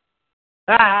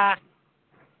 How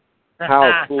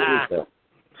cool is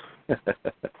that?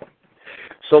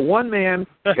 So one man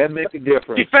can make a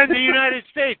difference. Defend the United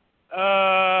States.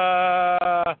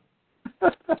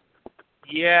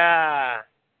 Yeah.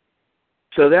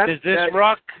 So does this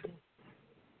rock?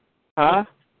 Huh?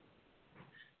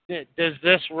 Does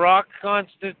this rock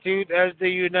constitute as the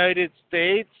United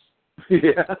States?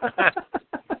 Yeah.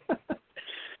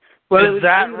 But Is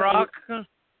that rock?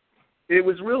 It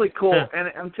was really cool, and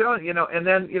I'm telling you, and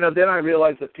then then I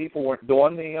realized that people weren't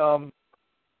doing the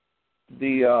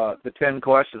 10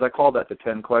 questions. I call that the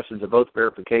 10 questions of oath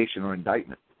verification or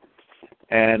indictment.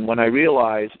 And when I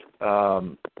realized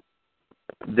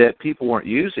that people weren't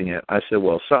using it, I said,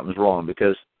 well, something's wrong,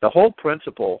 because the whole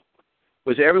principle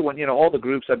was everyone, all the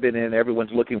groups I've been in,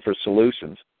 everyone's looking for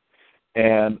solutions.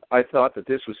 And I thought that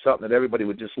this was something that everybody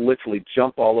would just literally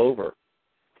jump all over.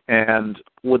 And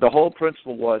what the whole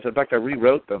principle was, in fact, I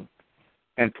rewrote them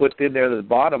and put them there at the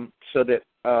bottom so that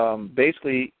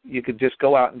basically you could just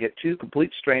go out and get two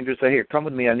complete strangers, say, here, come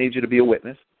with me, I need you to be a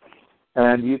witness.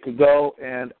 And you could go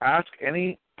and ask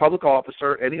any public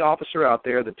officer, any officer out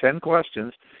there, the 10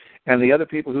 questions, and the other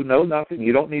people who know nothing,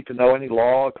 you don't need to know any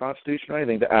law or constitution or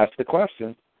anything to ask the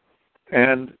question.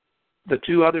 And the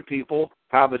two other people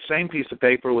have the same piece of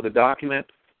paper with a document,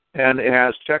 and it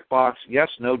has checkbox, yes,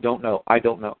 no, don't know, I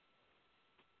don't know.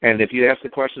 And if you ask the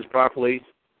questions properly,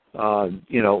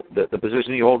 the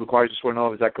position you hold requires a sworn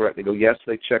oath, is that correct? They go, yes,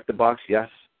 they check the box, yes,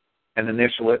 and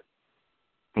initial it.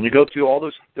 And you go through all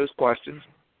those questions,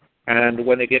 And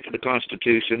when they get to the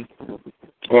Constitution,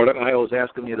 or I always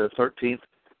ask them, the 13th,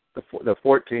 the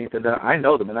 14th, and I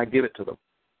know them and I give it to them.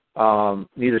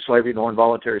 Neither slavery nor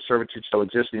involuntary servitude shall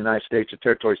exist in the United States or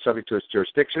territory subject to its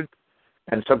jurisdiction.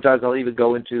 And sometimes I'll even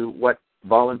go into what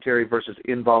voluntary versus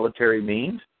involuntary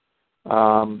means,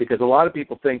 because a lot of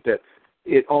people think that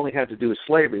it only had to do with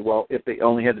slavery. Well, if they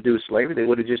only had to do with slavery, they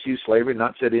would have just used slavery and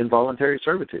not said involuntary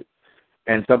servitude.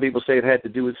 And some people say it had to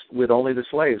do with only the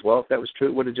slaves. Well, if that was true,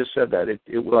 it would have just said that.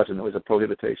 It wasn't. It was a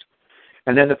prohibition.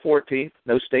 And then the 14th,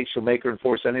 no state shall make or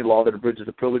enforce any law that abridges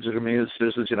the privileges or immunities of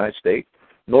citizens of the United States,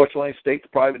 nor shall any state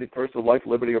deprive any person of life,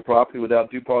 liberty, or property without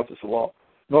due process of law,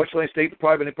 nor shall any state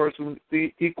deprive any person of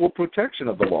the equal protection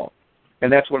of the law.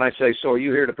 And that's when I say, so are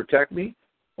you here to protect me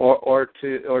or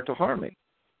to harm me?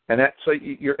 And that, so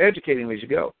you're educating me as you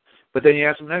go. But then you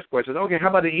ask them the next question, okay, how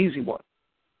about an easy one?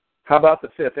 How about the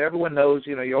 5th? Everyone knows,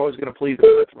 you're always going to plead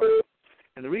the 5th, right?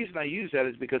 And the reason I use that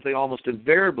is because they almost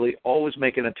invariably always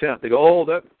make an attempt. They go, oh,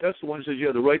 that's the one that says you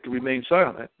have the right to remain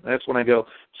silent. That's when I go,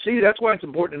 see, that's why it's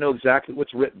important to know exactly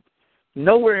what's written.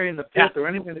 Nowhere in the 5th or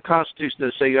anywhere in the Constitution does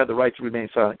it say you have the right to remain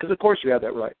silent, because of course you have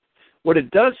that right. What it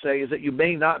does say is that you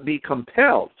may not be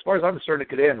compelled. As far as I'm concerned, it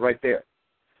could end right there.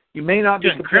 You may not be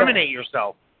compelled. To incriminate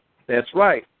yourself. That's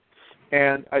right.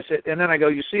 And I said, and then I go,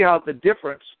 you see how the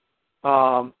difference,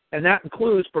 and that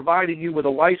includes providing you with a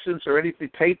license or anything,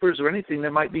 papers or anything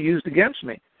that might be used against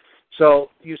me. So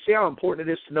you see how important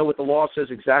it is to know what the law says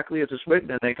exactly as it's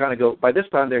written, and they kind of go, by this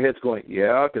time their head's going,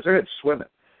 yeah, because their head's swimming.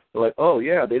 They're like, oh,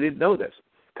 yeah, they didn't know this.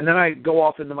 And then I go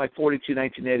off into my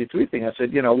 42-1983 thing. I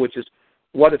said, which is,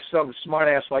 what if some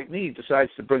smart-ass like me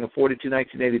decides to bring a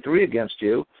 42-1983 against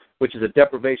you, which is a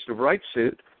deprivation of rights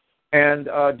suit, and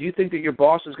do you think that your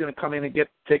boss is going to come in and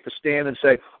take the stand and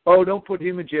say, oh, don't put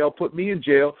him in jail, put me in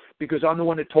jail because I'm the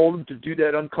one that told him to do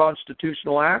that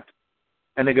unconstitutional act?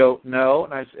 And they go, no.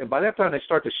 And by that time, they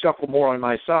start to shuffle more on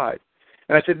my side.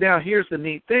 And I said, now, here's the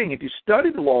neat thing. If you study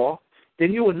the law,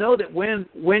 then you will know that when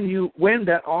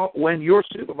your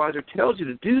supervisor tells you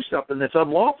to do something that's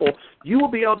unlawful, you will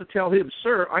be able to tell him,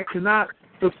 sir, I cannot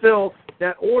fulfill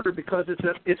that order because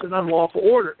it's an unlawful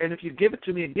order. And if you give it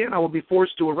to me again, I will be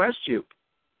forced to arrest you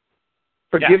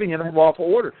for giving an unlawful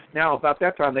order. Now, about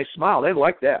that time, they smile. They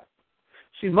like that.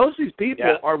 See, most of these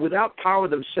people are without power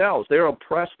themselves. They're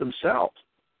oppressed themselves.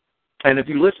 And if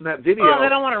you listen to that video... Well, they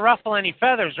don't want to ruffle any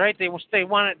feathers, right? They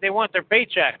want their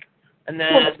paycheck. And then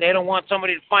they don't want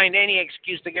somebody to find any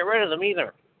excuse to get rid of them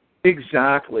either.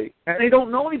 Exactly. And they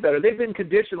don't know any better. They've been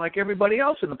conditioned like everybody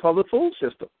else in the public food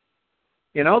system.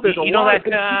 There's a lot of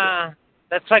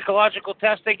that psychological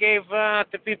test they gave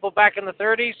to people back in the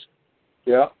 30s?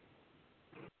 Yeah.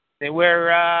 They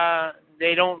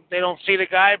don't see the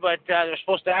guy, but they're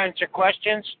supposed to answer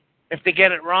questions. If they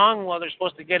get it wrong, well, they're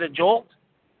supposed to get a jolt.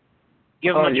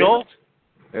 Give them a jolt.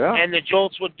 Yeah. And the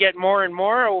jolts would get more and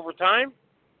more over time.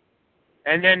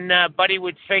 And then Buddy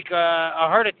would fake a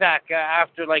heart attack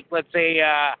after, let's say,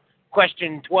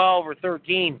 question 12 or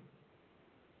 13.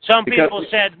 Some people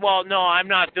said, well, no, I'm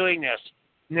not doing this.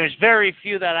 And there's very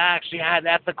few that actually had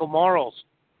ethical morals.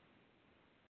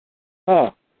 Huh.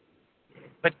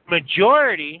 But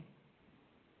majority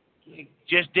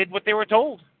just did what they were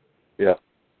told. Yeah.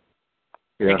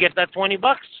 To get that $20,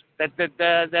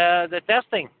 the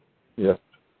testing. Yeah.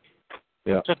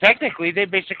 Yeah. So technically, they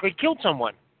basically killed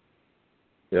someone.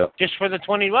 Yeah. Just for the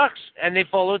 $20, and they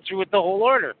followed through with the whole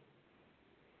order.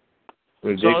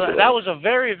 Ridiculous. So that was a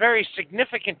very, very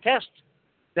significant test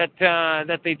that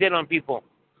they did on people.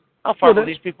 How far will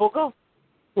these people go?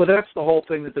 Well, that's the whole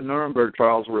thing that the Nuremberg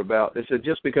trials were about. They said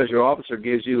just because your officer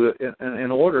gives you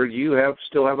an order, you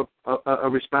still have a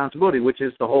responsibility, which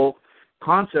is the whole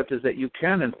concept is that you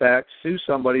can, in fact, sue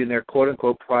somebody in their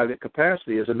quote-unquote private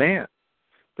capacity as a man.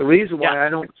 The reason why I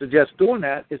don't suggest doing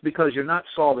that is because you're not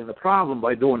solving the problem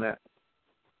by doing that.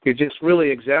 You're just really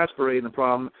exasperating the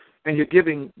problem, and you're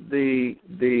giving the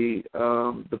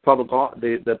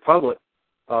public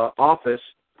office,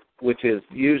 which is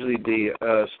usually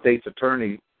the state's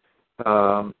attorney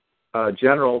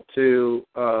general, to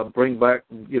bring back,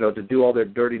 to do all their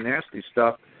dirty, nasty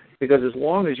stuff. Because as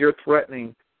long as you're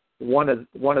threatening one of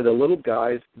the little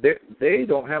guys, they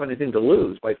don't have anything to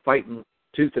lose by fighting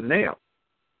tooth and nail,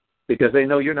 because they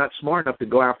know you're not smart enough to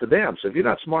go after them. So if you're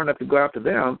not smart enough to go after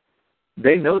them,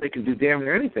 they know they can do damn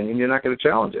near anything, and you're not going to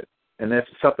challenge it. And that's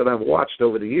something I've watched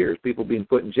over the years, people being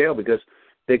put in jail because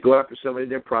they go after somebody in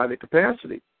their private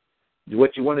capacity.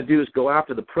 What you want to do is go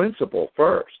after the principal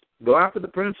first. Go after the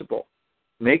principal.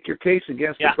 Make your case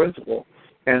against the principal.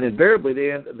 And invariably,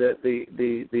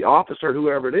 the officer,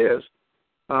 whoever it is,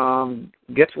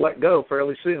 gets let go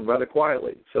fairly soon, rather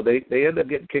quietly. So they end up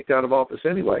getting kicked out of office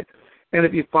anyway. And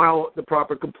if you file the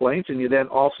proper complaints, and you then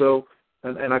also,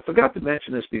 and I forgot to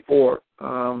mention this before,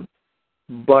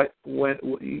 but when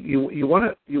you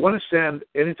want to send,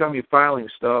 anytime you're filing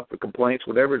stuff or complaints,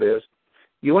 whatever it is,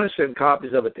 you want to send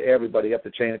copies of it to everybody up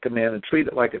the chain of command and treat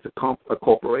it like it's a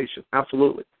corporation.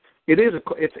 Absolutely, it is.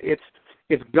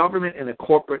 It's government in a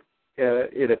corporate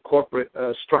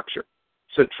structure.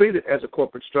 So treat it as a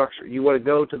corporate structure. You want to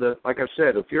go to like I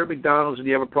said, if you're at McDonald's and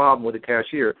you have a problem with the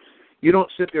cashier, you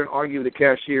don't sit there and argue with the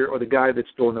cashier or the guy that's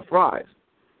throwing the fries.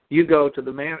 You go to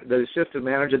the assistant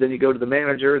manager, then you go to the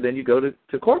manager, then you go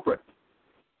to corporate.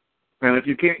 And if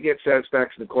you can't get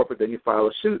satisfaction in corporate, then you file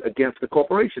a suit against the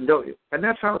corporation, don't you? And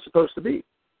that's how it's supposed to be.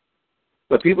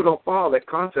 But people don't follow that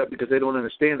concept because they don't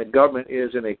understand that government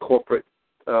is in a corporate,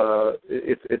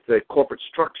 it's a corporate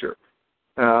structure.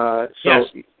 So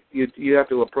you have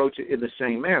to approach it in the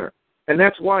same manner. And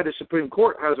that's why the Supreme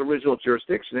Court has original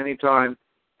jurisdiction anytime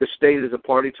the state is a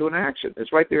party to an action.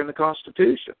 It's right there in the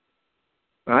Constitution,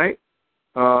 right?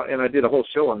 And I did a whole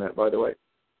show on that, by the way.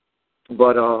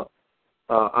 But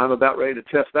I'm about ready to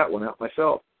test that one out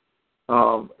myself.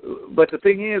 But the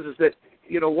thing is that,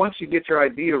 once you get your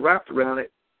idea wrapped around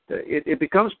it, it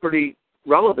becomes pretty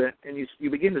relevant, and you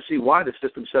begin to see why the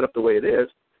system's set up the way it is.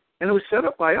 And it was set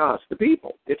up by us, the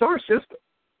people. It's our system.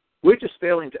 We're just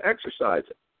failing to exercise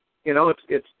it.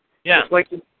 It's like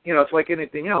it's like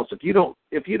anything else. If you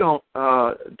don't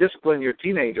discipline your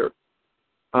teenager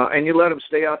and you let them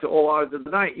stay out to all hours of the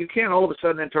night, you can't all of a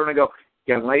sudden then turn and go,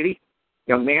 young lady,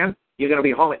 young man, you're going to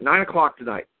be home at 9 o'clock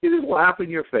tonight. You just laugh in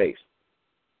your face,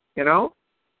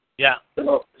 Yeah.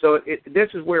 So this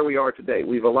is where we are today.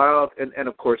 We've allowed, and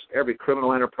of course, every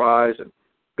criminal enterprise and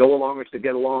go-alongers to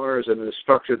get-alongers and the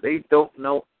structure, they don't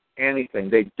know anything.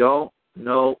 They don't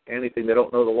know anything. They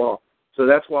don't know the law. So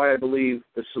that's why I believe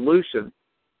the solution,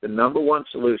 the number one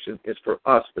solution, is for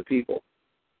us, the people,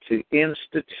 to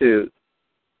institute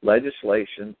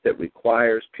legislation that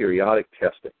requires periodic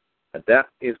testing. And that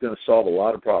is going to solve a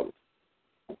lot of problems.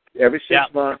 Every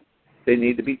 6 months, they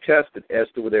need to be tested as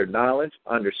to their knowledge,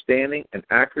 understanding, and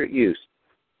accurate use.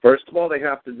 First of all, they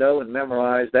have to know and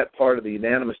memorize that part of the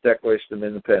unanimous Declaration of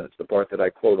Independence, the part that I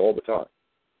quote all the time.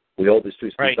 We hold this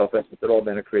truth to be self-evident that all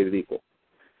men are created equal.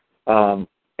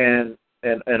 And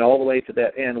all the way to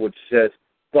that end, which says,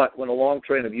 but when a long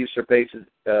train of usurpations,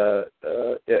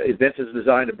 events is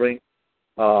designed to bring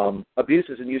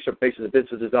abuses and usurpations,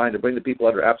 events is designed to bring the people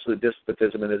under absolute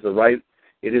despotism, and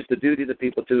it is the duty of the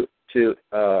people to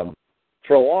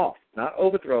throw off, not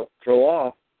overthrow, throw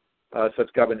off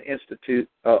such government, institute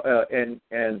and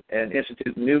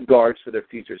institute new guards for their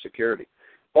future security.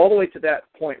 All the way to that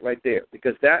point right there,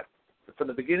 because that, from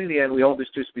the beginning to the end, we hold this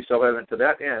truth to be self-evident. To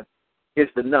that end is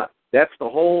the nut. That's the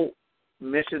whole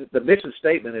mission. The mission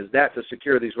statement is that to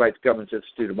secure these rights, governments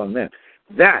instituted among men.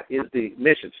 That is the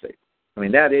mission statement. I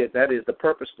mean, that is the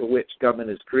purpose for which government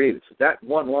is created. So that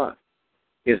one line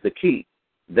is the key.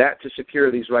 That to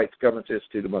secure these rights, governments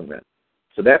instituted among men.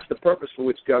 So that's the purpose for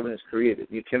which government is created.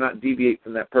 You cannot deviate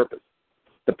from that purpose.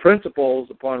 The principles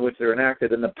upon which they're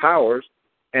enacted and the powers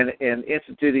and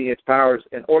instituting its powers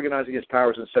and organizing its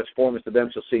powers in such form as to them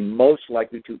shall seem most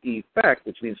likely to effect,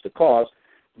 which means to cause,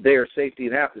 their safety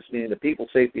and happiness, meaning the people's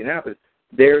safety and happiness.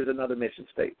 There's another mission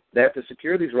statement. They have to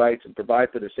secure these rights and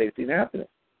provide for their safety and happiness.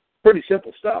 Pretty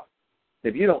simple stuff.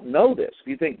 If you don't know this, if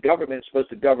you think government is supposed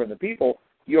to govern the people,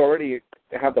 you already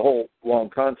have the whole wrong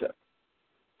concept.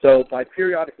 So by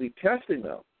periodically testing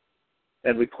them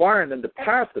and requiring them to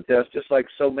pass the test, just like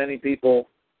so many people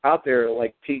out there,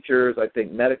 like teachers, I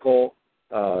think medical,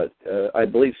 I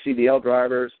believe CDL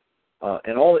drivers,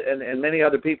 and many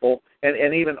other people, and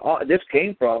even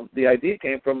the idea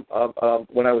came from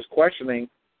when I was questioning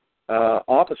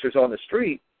officers on the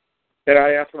street, and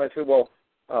I asked them, I said, well,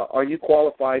 are you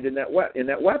qualified in that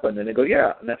weapon? And they go,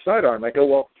 yeah, in that sidearm. I go,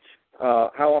 well,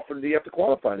 how often do you have to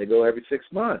qualify? And they go, every 6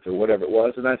 months or whatever it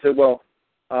was. And I said, well,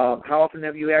 how often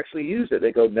have you actually used it?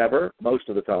 They go, never, most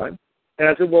of the time. And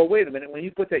I said, well, wait a minute. When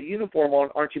you put that uniform on,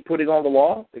 aren't you putting on the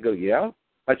law? They go, yeah.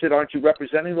 I said, aren't you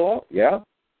representing the law? Yeah.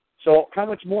 So how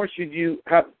much more should you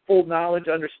have full knowledge,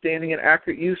 understanding, and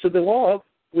accurate use of the law,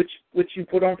 which you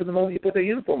put on from the moment you put that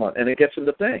uniform on? And it gets them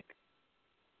to think.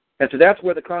 And so that's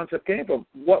where the concept came from.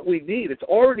 What we need, it's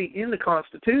already in the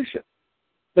Constitution,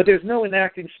 but there's no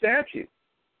enacting statute.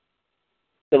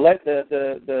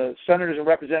 The senators and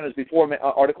representatives before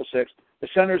Article 6, the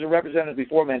senators and representatives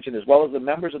before mentioned, as well as the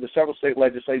members of the several state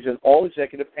legislatures, all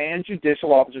executive and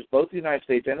judicial officers, both the United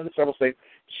States and in the several states,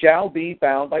 shall be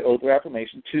bound by oath or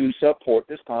affirmation to support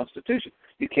this Constitution.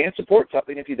 You can't support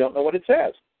something if you don't know what it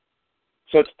says.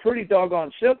 So it's pretty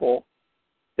doggone simple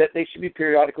that they should be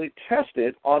periodically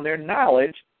tested on their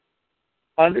knowledge,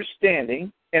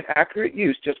 understanding, and accurate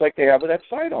use, just like they have with that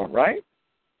sidearm, right?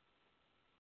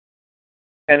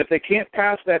 And if they can't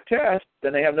pass that test,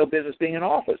 then they have no business being in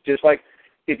office. Just like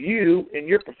if you, in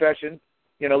your profession,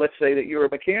 let's say that you're a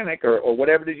mechanic or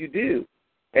whatever it is you do,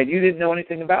 and you didn't know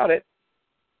anything about it,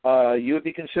 you would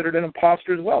be considered an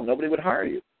imposter as well. Nobody would hire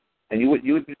you, and you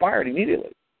would be fired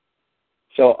immediately.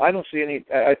 So I don't see any.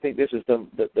 I think this is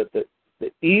the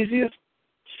easiest,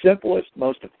 simplest,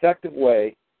 most effective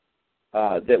way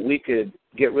that we could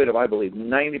get rid of, I believe,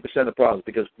 90% of the problems.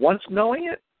 Because once knowing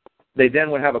it, they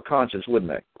then would have a conscience, wouldn't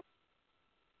they?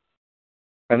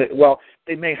 And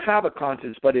they may have a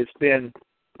conscience, but it's been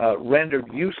rendered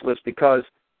useless because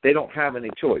they don't have any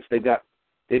choice. They've got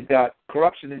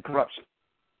corruption and corruption.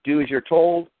 Do as you're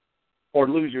told, or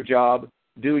lose your job.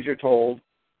 Do as you're told,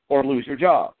 or lose your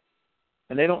job.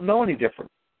 And they don't know any different.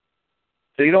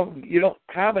 So you don't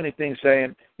have anything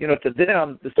saying, to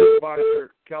them, the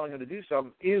supervisor telling them to do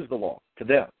something is the law to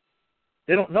them.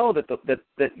 They don't know that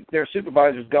their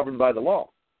supervisor is governed by the law,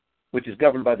 which is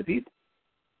governed by the people.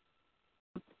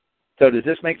 So does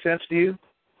this make sense to you?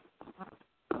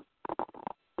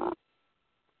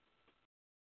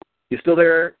 You still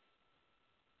there?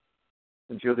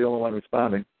 Since you're the only one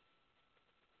responding.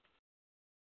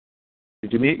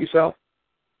 Did you mute yourself?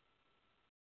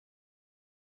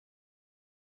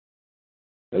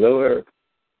 Hello, Eric.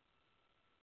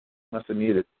 Must have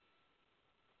muted.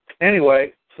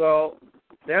 Anyway, so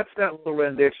that's that little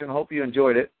rendition. Hope you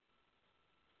enjoyed it.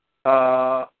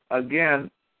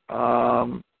 Again,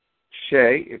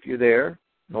 Shay, if you're there,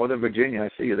 Northern Virginia, I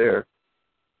see you there.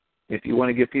 If you want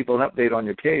to give people an update on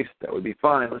your case, that would be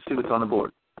fine. Let's see what's on the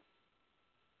board.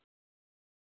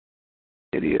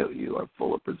 Idiot, you are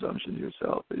full of presumptions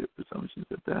yourself. Your presumptions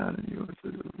at that, and yours.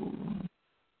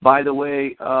 By the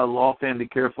way, law fan, be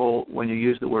careful when you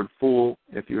use the word fool,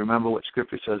 if you remember what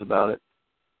Scripture says about it.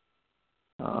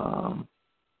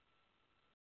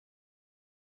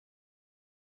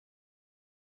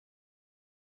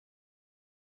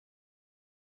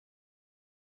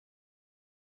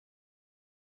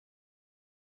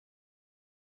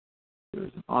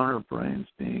 There's an honor of brains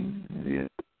being an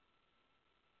idiot.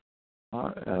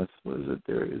 RS, what is it?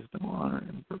 There is no honor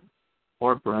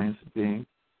or brains being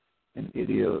an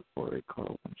idiot or a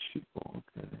Carlin sheeple.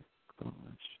 Okay.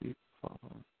 Carlin sheeple.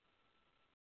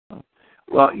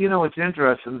 Well, what's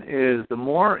interesting is the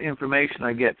more information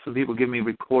I get, some people give me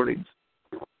recordings,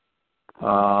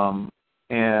 and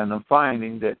I'm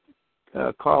finding that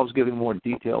Carl's giving more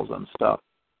details on stuff,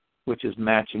 which is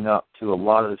matching up to a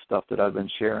lot of the stuff that I've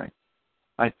been sharing.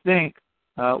 I think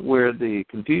where the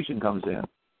confusion comes in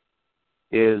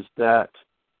is that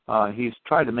he's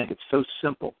tried to make it so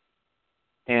simple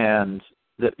and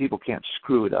that people can't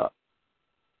screw it up.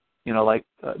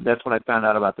 That's what I found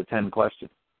out about the 10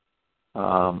 questions.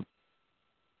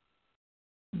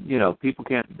 People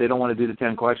they don't want to do the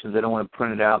 10 questions. They don't want to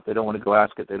print it out. They don't want to go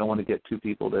ask it. They don't want to get two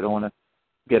people. They don't want to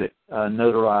get it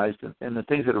notarized and the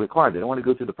things that are required. They don't want to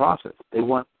go through the process. They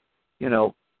want,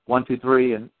 1, 2,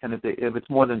 3, and if it's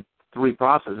more than 3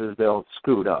 processes, they'll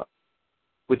screw it up,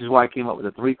 which is why I came up with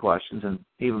the 3 questions, and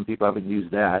even people haven't used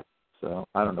that, so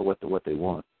I don't know what they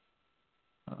want.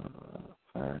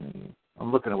 I'm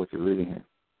looking at what you're reading here.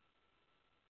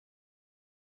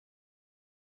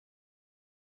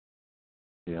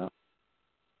 Yeah.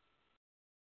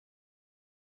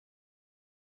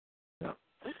 Yeah.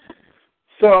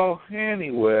 So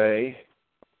anyway,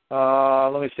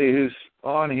 let me see who's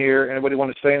on here. Anybody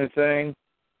want to say anything?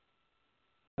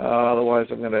 Otherwise,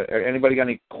 anybody got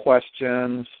any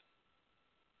questions?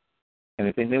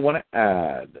 Anything they want to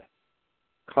add?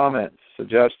 Comments,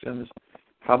 suggestions?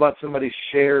 How about somebody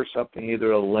share something,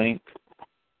 either a link,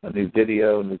 a new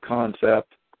video, a new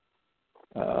concept?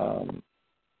 How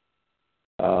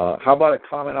about a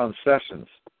comment on Sessions?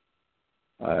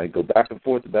 I go back and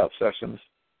forth about Sessions.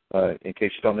 In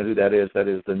case you don't know who that is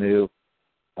the new,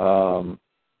 I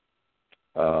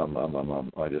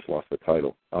just lost the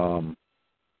title.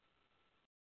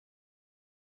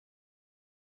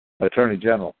 Attorney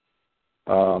General.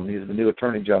 He's the new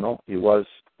Attorney General. He was,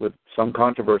 with some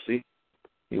controversy,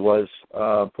 he was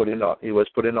put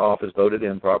into office, voted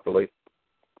in properly,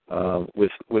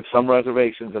 with some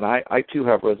reservations, and I too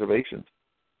have reservations.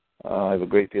 I have a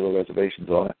great deal of reservations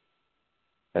on it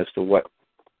as to what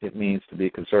it means to be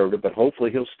conservative, but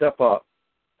hopefully he'll step up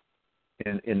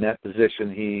in that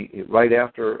position. He right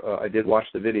after I did watch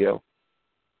the video,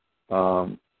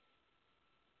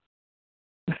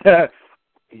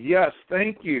 Yes,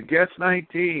 thank you. Guest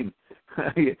 19.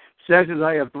 Sessions,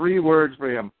 I have 3 words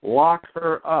for him. Lock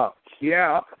her up.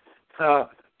 Yeah.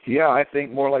 Yeah, I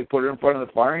think more like put her in front of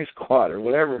the firing squad or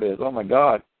whatever it is. Oh, my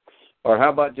God. Or how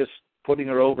about just putting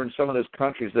her over in some of those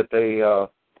countries that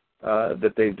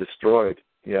they've destroyed?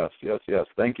 Yes.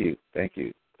 Thank you.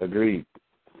 Agreed.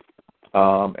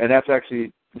 And that's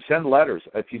actually, send letters.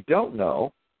 If you don't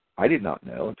know, I did not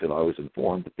know until I was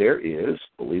informed that there is,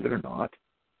 believe it or not,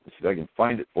 let's see if I can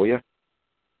find it for you.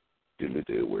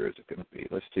 Where is it going to be?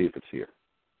 Let's see if it's here.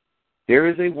 There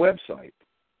is a website,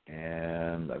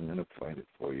 and I'm going to find it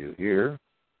for you here.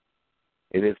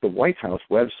 It is the White House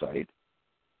website,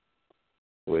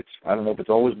 which I don't know if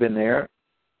it's always been there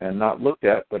and not looked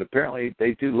at, but apparently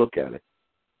they do look at it.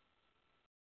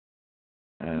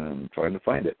 And I'm trying to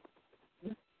find it.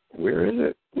 Where is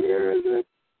it?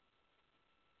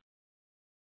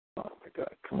 Oh, my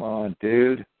God. Come on,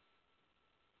 dude.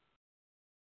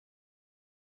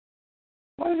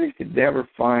 Why do you never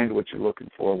find what you're looking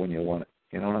for when you want it?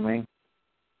 You know what I mean?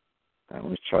 All right,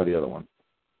 let's try the other one.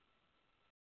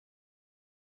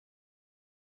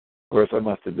 Of course, I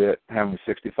must admit, having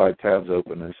 65 tabs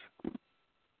open is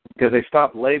because they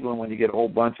stop labeling when you get a whole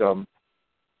bunch of them.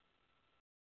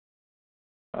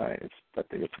 All right, I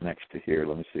think it's next to here.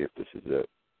 Let me see if this is it.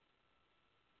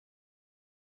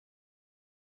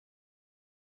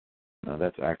 No,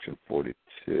 that's Action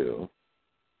 42.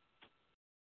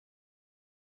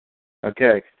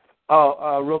 Okay.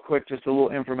 Oh, real quick, just a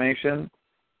little information.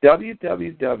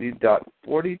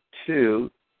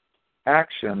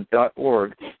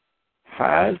 www.42action.org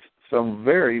has some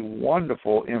very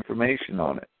wonderful information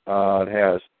on it. It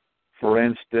has, for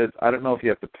instance, I don't know if you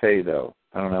have to pay, though.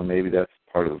 I don't know, maybe that's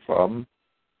part of the problem.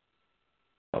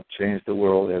 I'll change the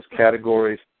world. It has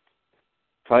categories.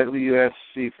 Title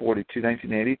USC 42,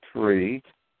 1983.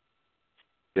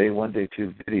 Day 1, Day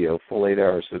 2 video, full 8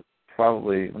 hours. So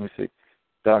probably, let me see.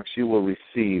 Docs, you will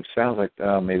receive. Sounds like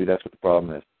maybe that's what the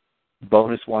problem is.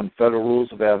 Bonus 1, Federal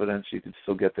Rules of Evidence. You can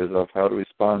still get those off. How to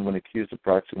respond when accused of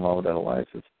practicing law without a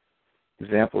license.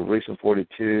 Example, recent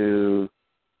 42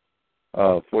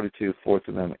 Fourth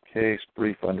Amendment case.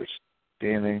 Brief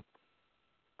understanding.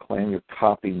 Claim your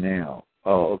copy now.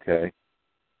 Oh, okay.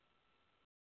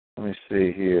 Let me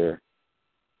see here.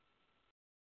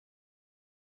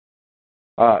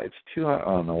 It's $200.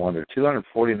 Oh, no wonder.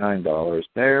 $249.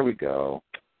 There we go.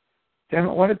 Damn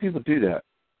it! Why do people do that?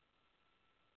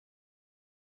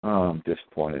 Oh, I'm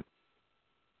disappointed.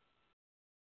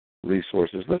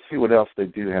 Resources. Let's see what else they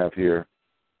do have here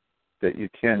that you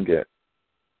can get.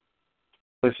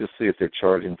 Let's just see if they're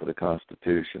charging for the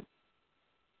Constitution.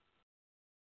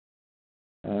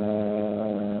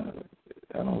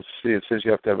 I don't see. It says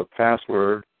you have to have a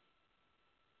password.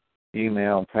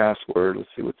 Email, password. Let's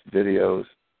see what's videos.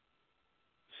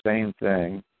 Same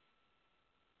thing.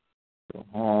 Go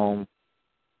home.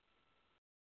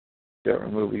 Get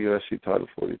remove a USC Title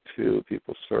 42.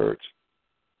 People search.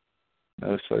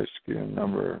 No Social Security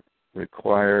number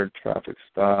required. Traffic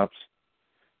stops.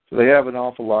 So they have an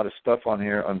awful lot of stuff on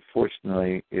here.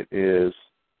 Unfortunately, it is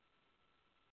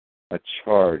a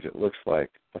charge. It looks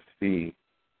like a fee.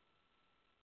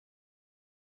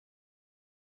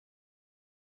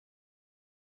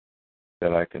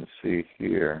 That I can see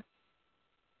here.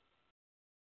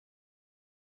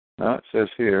 No, it says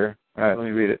here. All right, let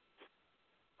me read it.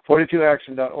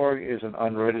 42action.org is an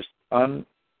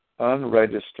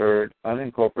unregistered,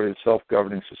 unincorporated,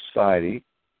 self-governing society.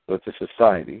 So it's a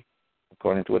society,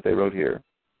 according to what they wrote here.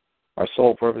 Our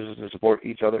sole purpose is to support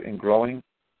each other in growing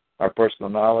our personal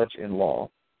knowledge in law.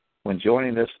 When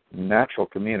joining this natural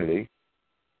community,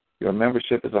 your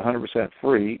membership is 100%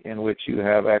 free, in which you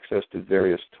have access to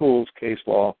various tools, case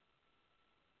law,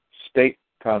 state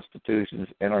constitutions,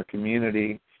 and our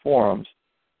community forums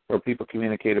where people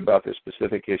communicate about their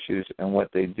specific issues and what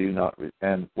they did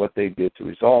to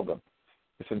resolve them.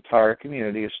 This entire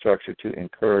community is structured to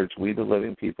encourage we the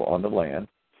living people on the land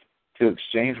to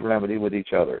exchange remedy with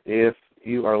each other. If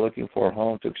you are looking for a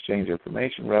home to exchange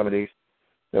information, remedies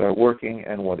that are working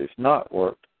and what is not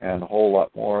worked, and a whole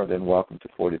lot more, then welcome to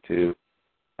 42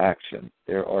 Action.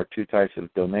 There are 2 types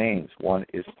of domains. One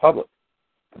is public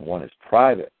and one is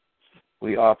private.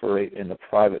 We operate in the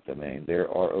private domain. There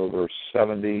are over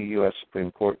 70 U.S.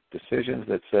 Supreme Court decisions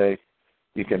that say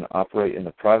you can operate in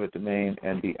the private domain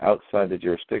and be outside the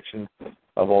jurisdiction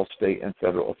of all state and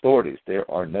federal authorities. There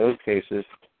are no cases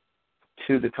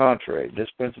to the contrary. This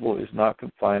principle is not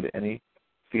confined to any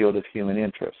field of human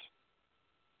interest.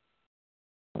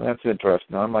 Well, that's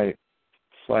interesting. I might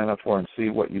sign up for and see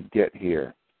what you get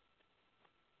here.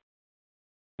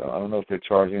 So I don't know if they're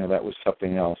charging or that was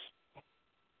something else.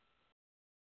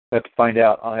 I have to find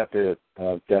out. I'll have to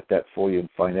vet that for you and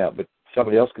find out. But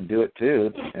somebody else could do it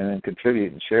too, and then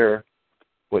contribute and share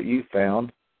what you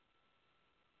found.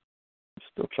 I'm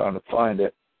still trying to find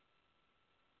it.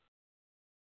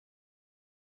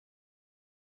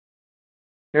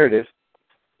 Here it is.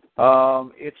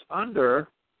 It's under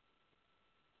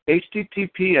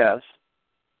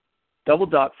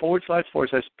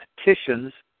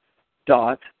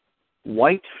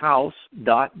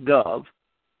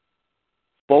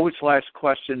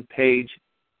page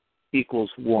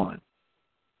 =1.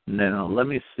 Now, let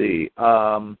me see.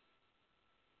 How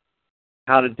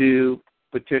to do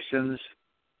petitions.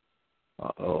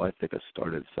 I think I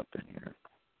started something here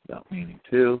without meaning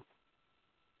to.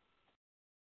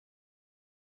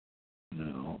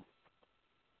 No.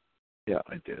 Yeah,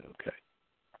 I did. Okay.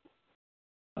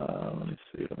 Let me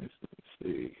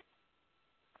see.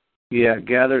 Yeah,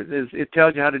 gather. It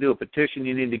tells you how to do a petition.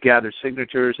 You need to gather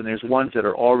signatures, and there's ones that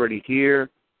are already here.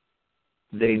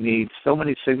 They need so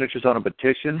many signatures on a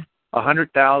petition.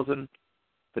 100,000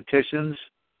 petitions.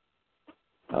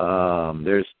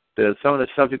 There's some of the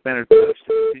subject matter to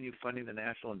continue funding the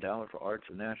National Endowment for Arts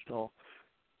and National.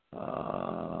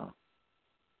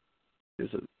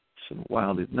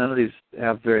 None of these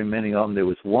have very many of them. There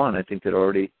was one, I think, that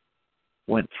already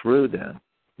went through then,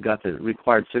 got the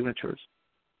required signatures.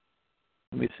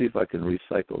 Let me see if I can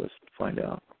recycle this to find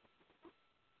out.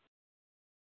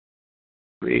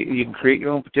 You can create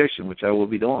your own petition, which I will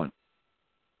be doing.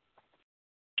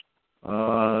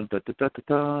 So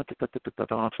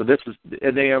this is,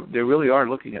 and they really are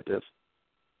looking at this.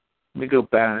 Let me go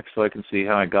back so I can see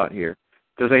how I got here.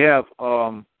 Because they have,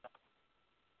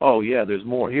 there's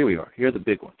more. Here we are. Here are the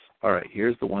big ones. All right,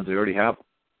 here's the ones they already have.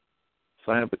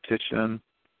 Sign a petition.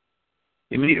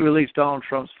 Immediately release Donald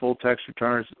Trump's full tax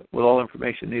returns with all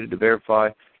information needed to verify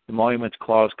emoluments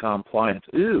clause compliance.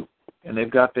 Ooh, and they've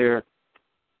got their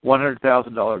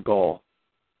 $100,000 goal.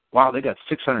 Wow, they got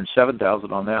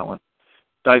 $607,000 on that one.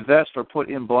 Divest or put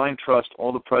in blind trust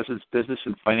all the president's business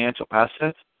and financial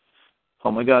assets. Oh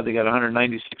my God, they got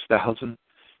 $196,000.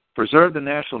 Preserve the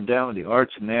National Endowment of the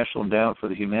Arts and National Endowment for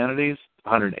the Humanities.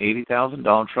 $180,000.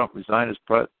 Donald Trump resigned as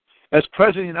President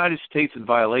of the United States in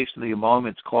violation of the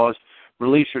emoluments clause.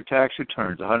 Release your tax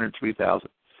returns, $103,000.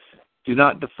 Do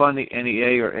not defund the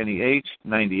NEA or NEH,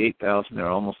 $98,000. They're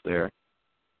almost there.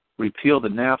 Repeal the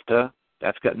NAFTA.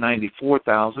 That's got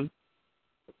 $94,000.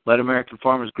 Let American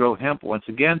farmers grow hemp once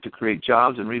again to create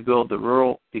jobs and rebuild the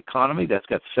rural economy. That's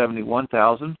got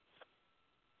 $71,000.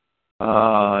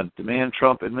 Demand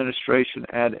Trump administration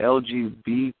add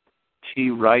LGBT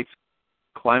rights,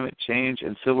 climate change,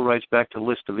 and civil rights back to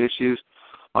list of issues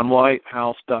on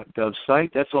whitehouse.gov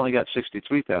site. That's only got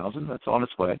 $63,000. That's on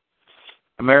its way.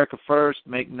 America first,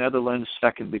 make Netherlands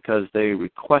second because they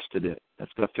requested it.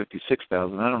 That's got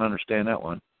 $56,000. I don't understand that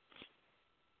one.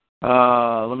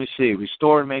 Let me see.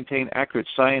 Restore and maintain accurate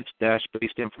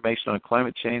science-based information on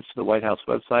climate change to the White House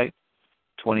website.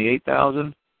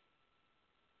 $28,000.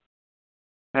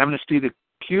 Amnesty to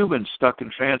Cubans stuck in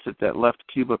transit that left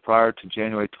Cuba prior to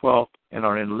January 12th and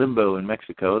are in limbo in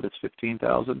Mexico. That's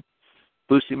 $15,000.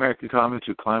 Boost the American economy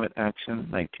through climate action.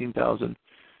 $19,000.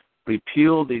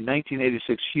 Repeal the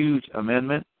 1986 Hughes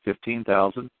Amendment.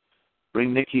 $15,000.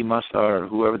 Bring Nikki Musar,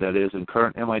 whoever that is, and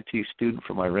current MIT student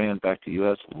from Iran back to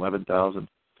U.S., $11,000.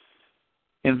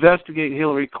 Investigate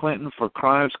Hillary Clinton for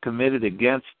crimes committed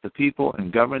against the people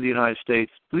and government of the United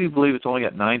States. Do you believe it's only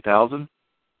got $9,000?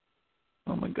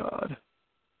 Oh, my God.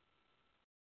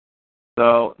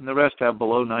 So, and the rest have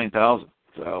below $9,000.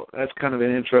 So that's kind of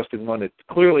an interesting one.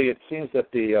 Clearly, it seems that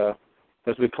the,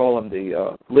 as we call them,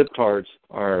 the libtards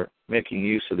are making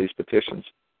use of these petitions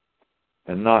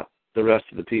and not the rest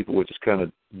of the people, which is kind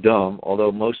of dumb,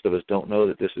 although most of us don't know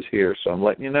that this is here, so I'm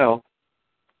letting you know.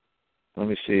 Let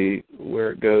me see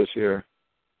where it goes here.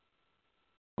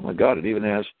 Oh, my God, it even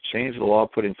has changed the law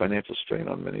putting financial strain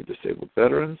on many disabled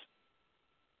veterans.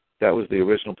 That was the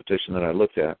original petition that I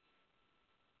looked at.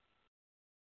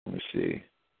 Let me see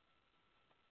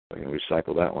if I can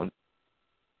recycle that one.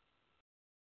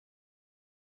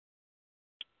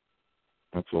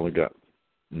 That's only got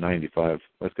 95.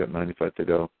 That's got 95 to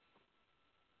go.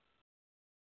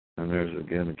 And there's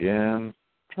again. I'm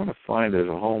trying to find there's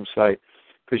a home site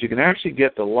because you can actually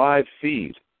get the live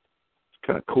feed. It's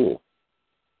kind of cool. I'm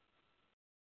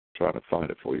trying to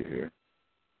find it for you here.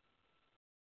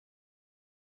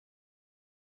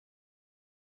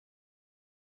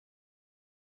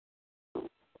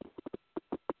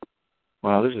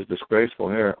 Wow, this is disgraceful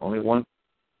here. Only one.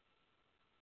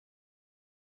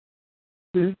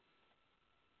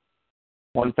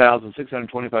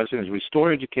 1,625 signatures.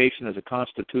 Restore education as a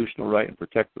constitutional right and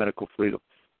protect medical freedom.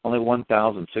 Only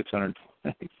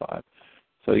 1,625.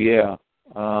 So, yeah,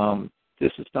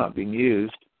 this is not being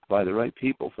used by the right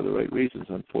people for the right reasons,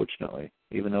 unfortunately,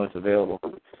 even though it's available.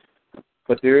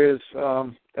 But there is,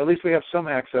 at least we have some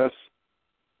access.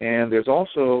 And there's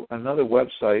also another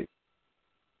website,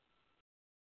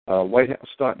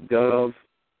 whitehouse.gov.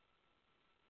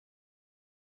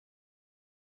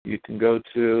 You can go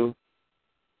to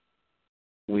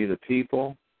We the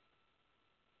People,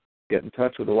 get in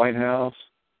touch with the White House,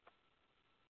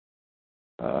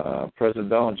 President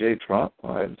Donald J. Trump.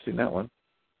 I haven't seen that one.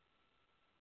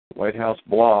 White House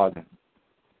blog,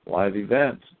 live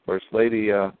events, First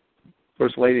Lady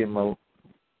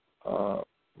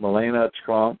Melania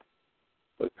Trump,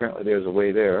 but apparently there's a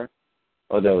way there.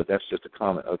 Oh, no, that's just a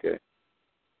comment. Okay.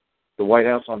 The White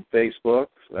House on Facebook,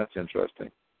 so that's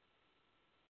interesting.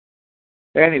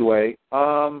 Anyway,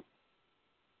 here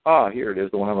it is,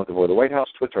 the one I'm looking for. The White House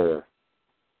Twitter.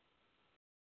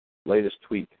 Latest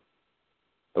tweet.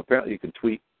 Apparently you can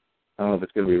tweet. I don't know if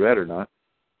it's going to be read or not.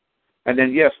 And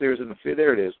then, yes, there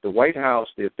it is. The White House,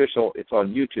 the official, it's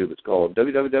on YouTube. It's called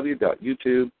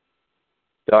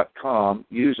www.youtube.com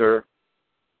user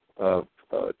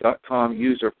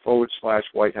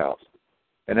 .com/White House.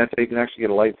 And that's how you can actually get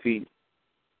a live feed.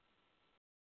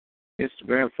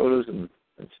 Instagram photos and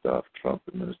stuff. Trump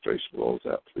administration rolls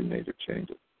out 3 major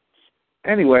changes.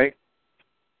 Anyway,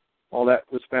 all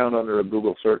that was found under a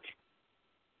Google search.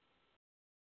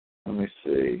 Let me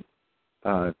see.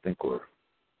 I think we're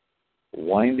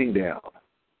winding down.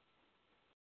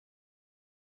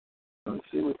 Let's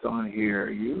see what's on here.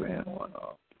 You ran one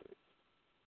off.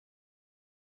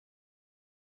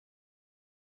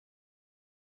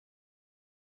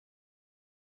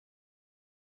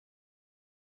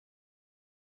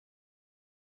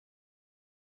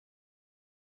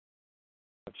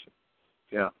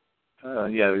 Yeah.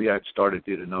 It started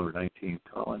due to number 19.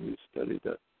 Colin, you studied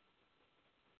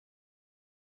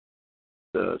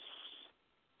the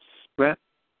Sprint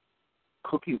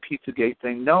cooking Pizzagate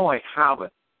thing. No, I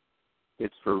haven't.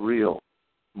 It's for real.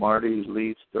 Marty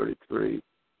Leeds 33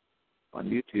 on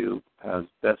YouTube has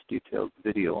best detailed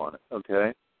video on it.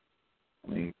 Okay.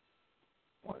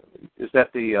 Is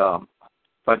that the?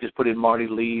 If I just put in Marty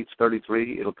Leeds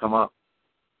 33, it'll come up.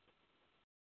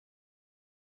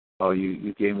 Oh,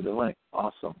 you gave me the link.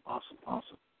 Awesome.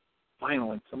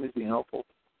 Finally, somebody's being helpful.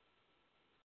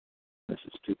 This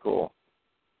is too cool.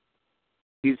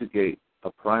 Pizzagate,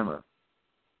 a primer.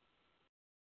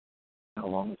 How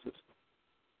long is this?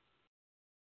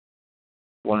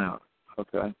 1 hour.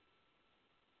 Okay.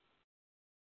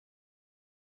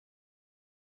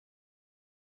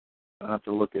 I'll have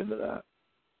to look into that.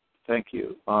 Thank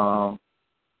you.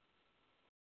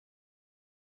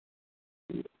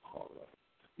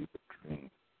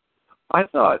 I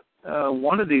thought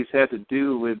one of these had to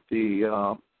do with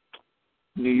the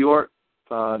New York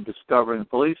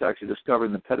police actually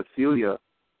discovering the pedophilia.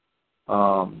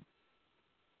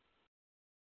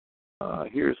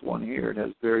 Here's one here. It has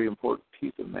a very important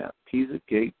piece of map.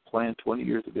 Pizzagate planned 20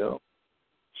 years ago.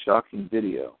 Shocking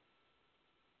video.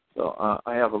 So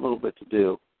I have a little bit to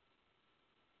do.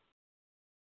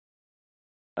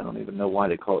 I don't even know why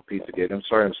they call it Pizzagate. I'm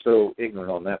sorry I'm so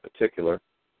ignorant on that particular.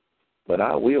 But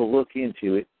I will look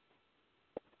into it.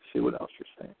 See what else you're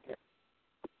saying here.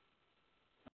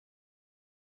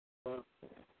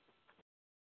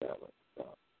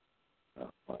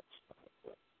 Not much.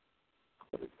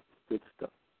 Good stuff.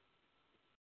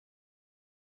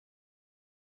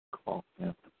 Call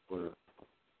him.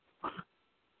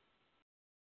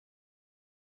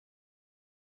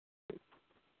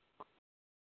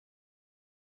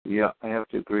 Yeah, I have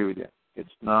to agree with you. It's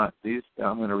not these.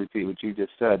 I'm going to repeat what you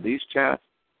just said. These chats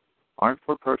aren't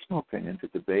for personal opinion, to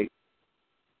debate,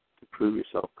 to prove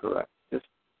yourself correct. Just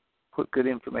put good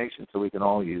information so we can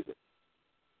all use it.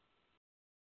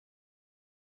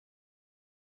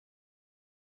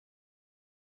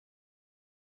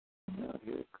 Now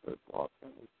here, Kurt Walker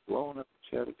is blowing up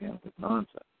the chat again with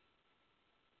nonsense.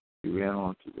 He ran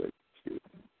on to the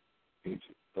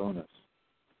agent bonus.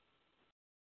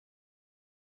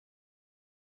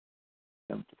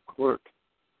 Contempt of court.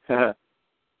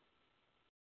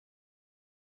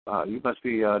 You must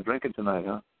be drinking tonight,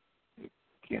 huh? You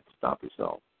can't stop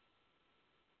yourself.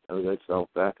 Tell yourself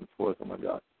back and forth. Oh, my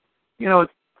God. You know,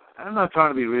 I'm not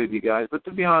trying to be rude to you guys, but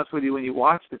to be honest with you, when you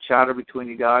watch the chatter between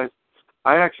you guys,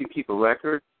 I actually keep a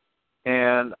record,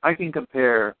 and I can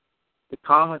compare the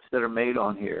comments that are made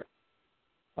on here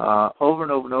over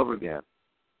and over and over again.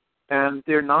 And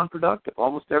they're non-productive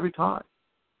almost every time,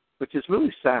 which is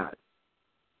really sad.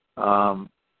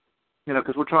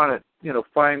 Because we're trying to,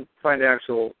 find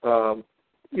actual,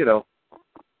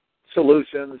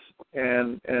 solutions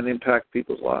and impact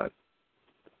people's lives.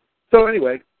 So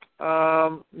anyway,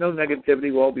 no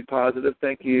negativity. We'll all be positive.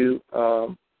 Thank you,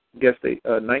 guest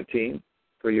 19,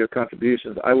 for your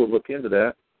contributions. I will look into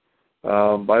that.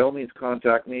 By all means,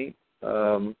 contact me.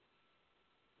 Truthmonger,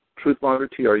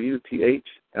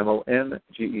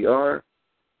 TRUTHMONGER,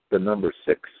 the number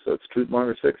 6. So it's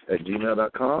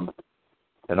truthmonger6@gmail.com.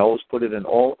 And always put it in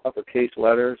all uppercase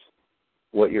letters,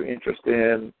 what you're interested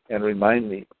in, and remind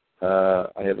me.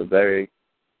 I have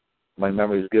my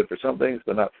memory is good for some things,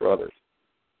 but not for others.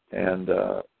 And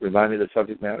remind me of the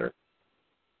subject matter.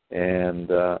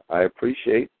 And I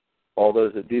appreciate all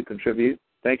those that do contribute.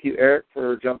 Thank you, Eric,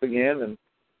 for jumping in and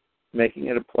making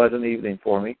it a pleasant evening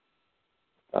for me.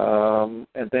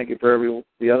 And thank you for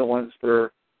the other ones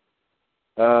for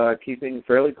keeping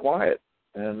fairly quiet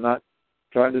and not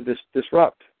trying to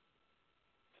disrupt.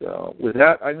 So with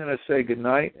that, I'm going to say good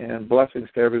night and blessings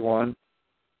to everyone,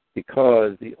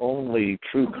 because the only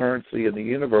true currency in the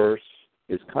universe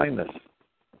is kindness.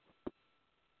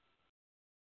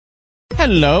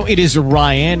 Hello, it is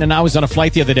Ryan, and I was on a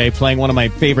flight the other day playing one of my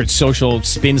favorite social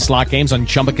spin slot games on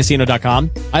ChumbaCasino.com.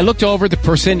 I looked over at the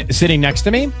person sitting next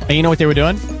to me, and you know what they were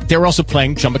doing? They were also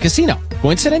playing Chumba Casino.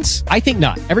 Coincidence? I think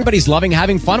not. Everybody's loving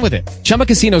having fun with it. Chumba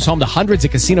Casino is home to hundreds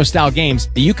of casino-style games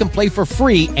that you can play for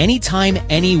free anytime,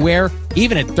 anywhere,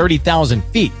 even at 30,000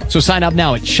 feet. So sign up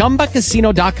now at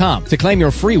ChumbaCasino.com to claim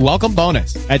your free welcome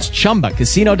bonus. That's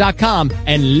ChumbaCasino.com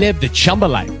and live the Chumba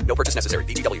life. No purchase necessary.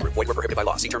 VGW. Void where prohibited by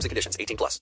law. See terms and conditions. 18+.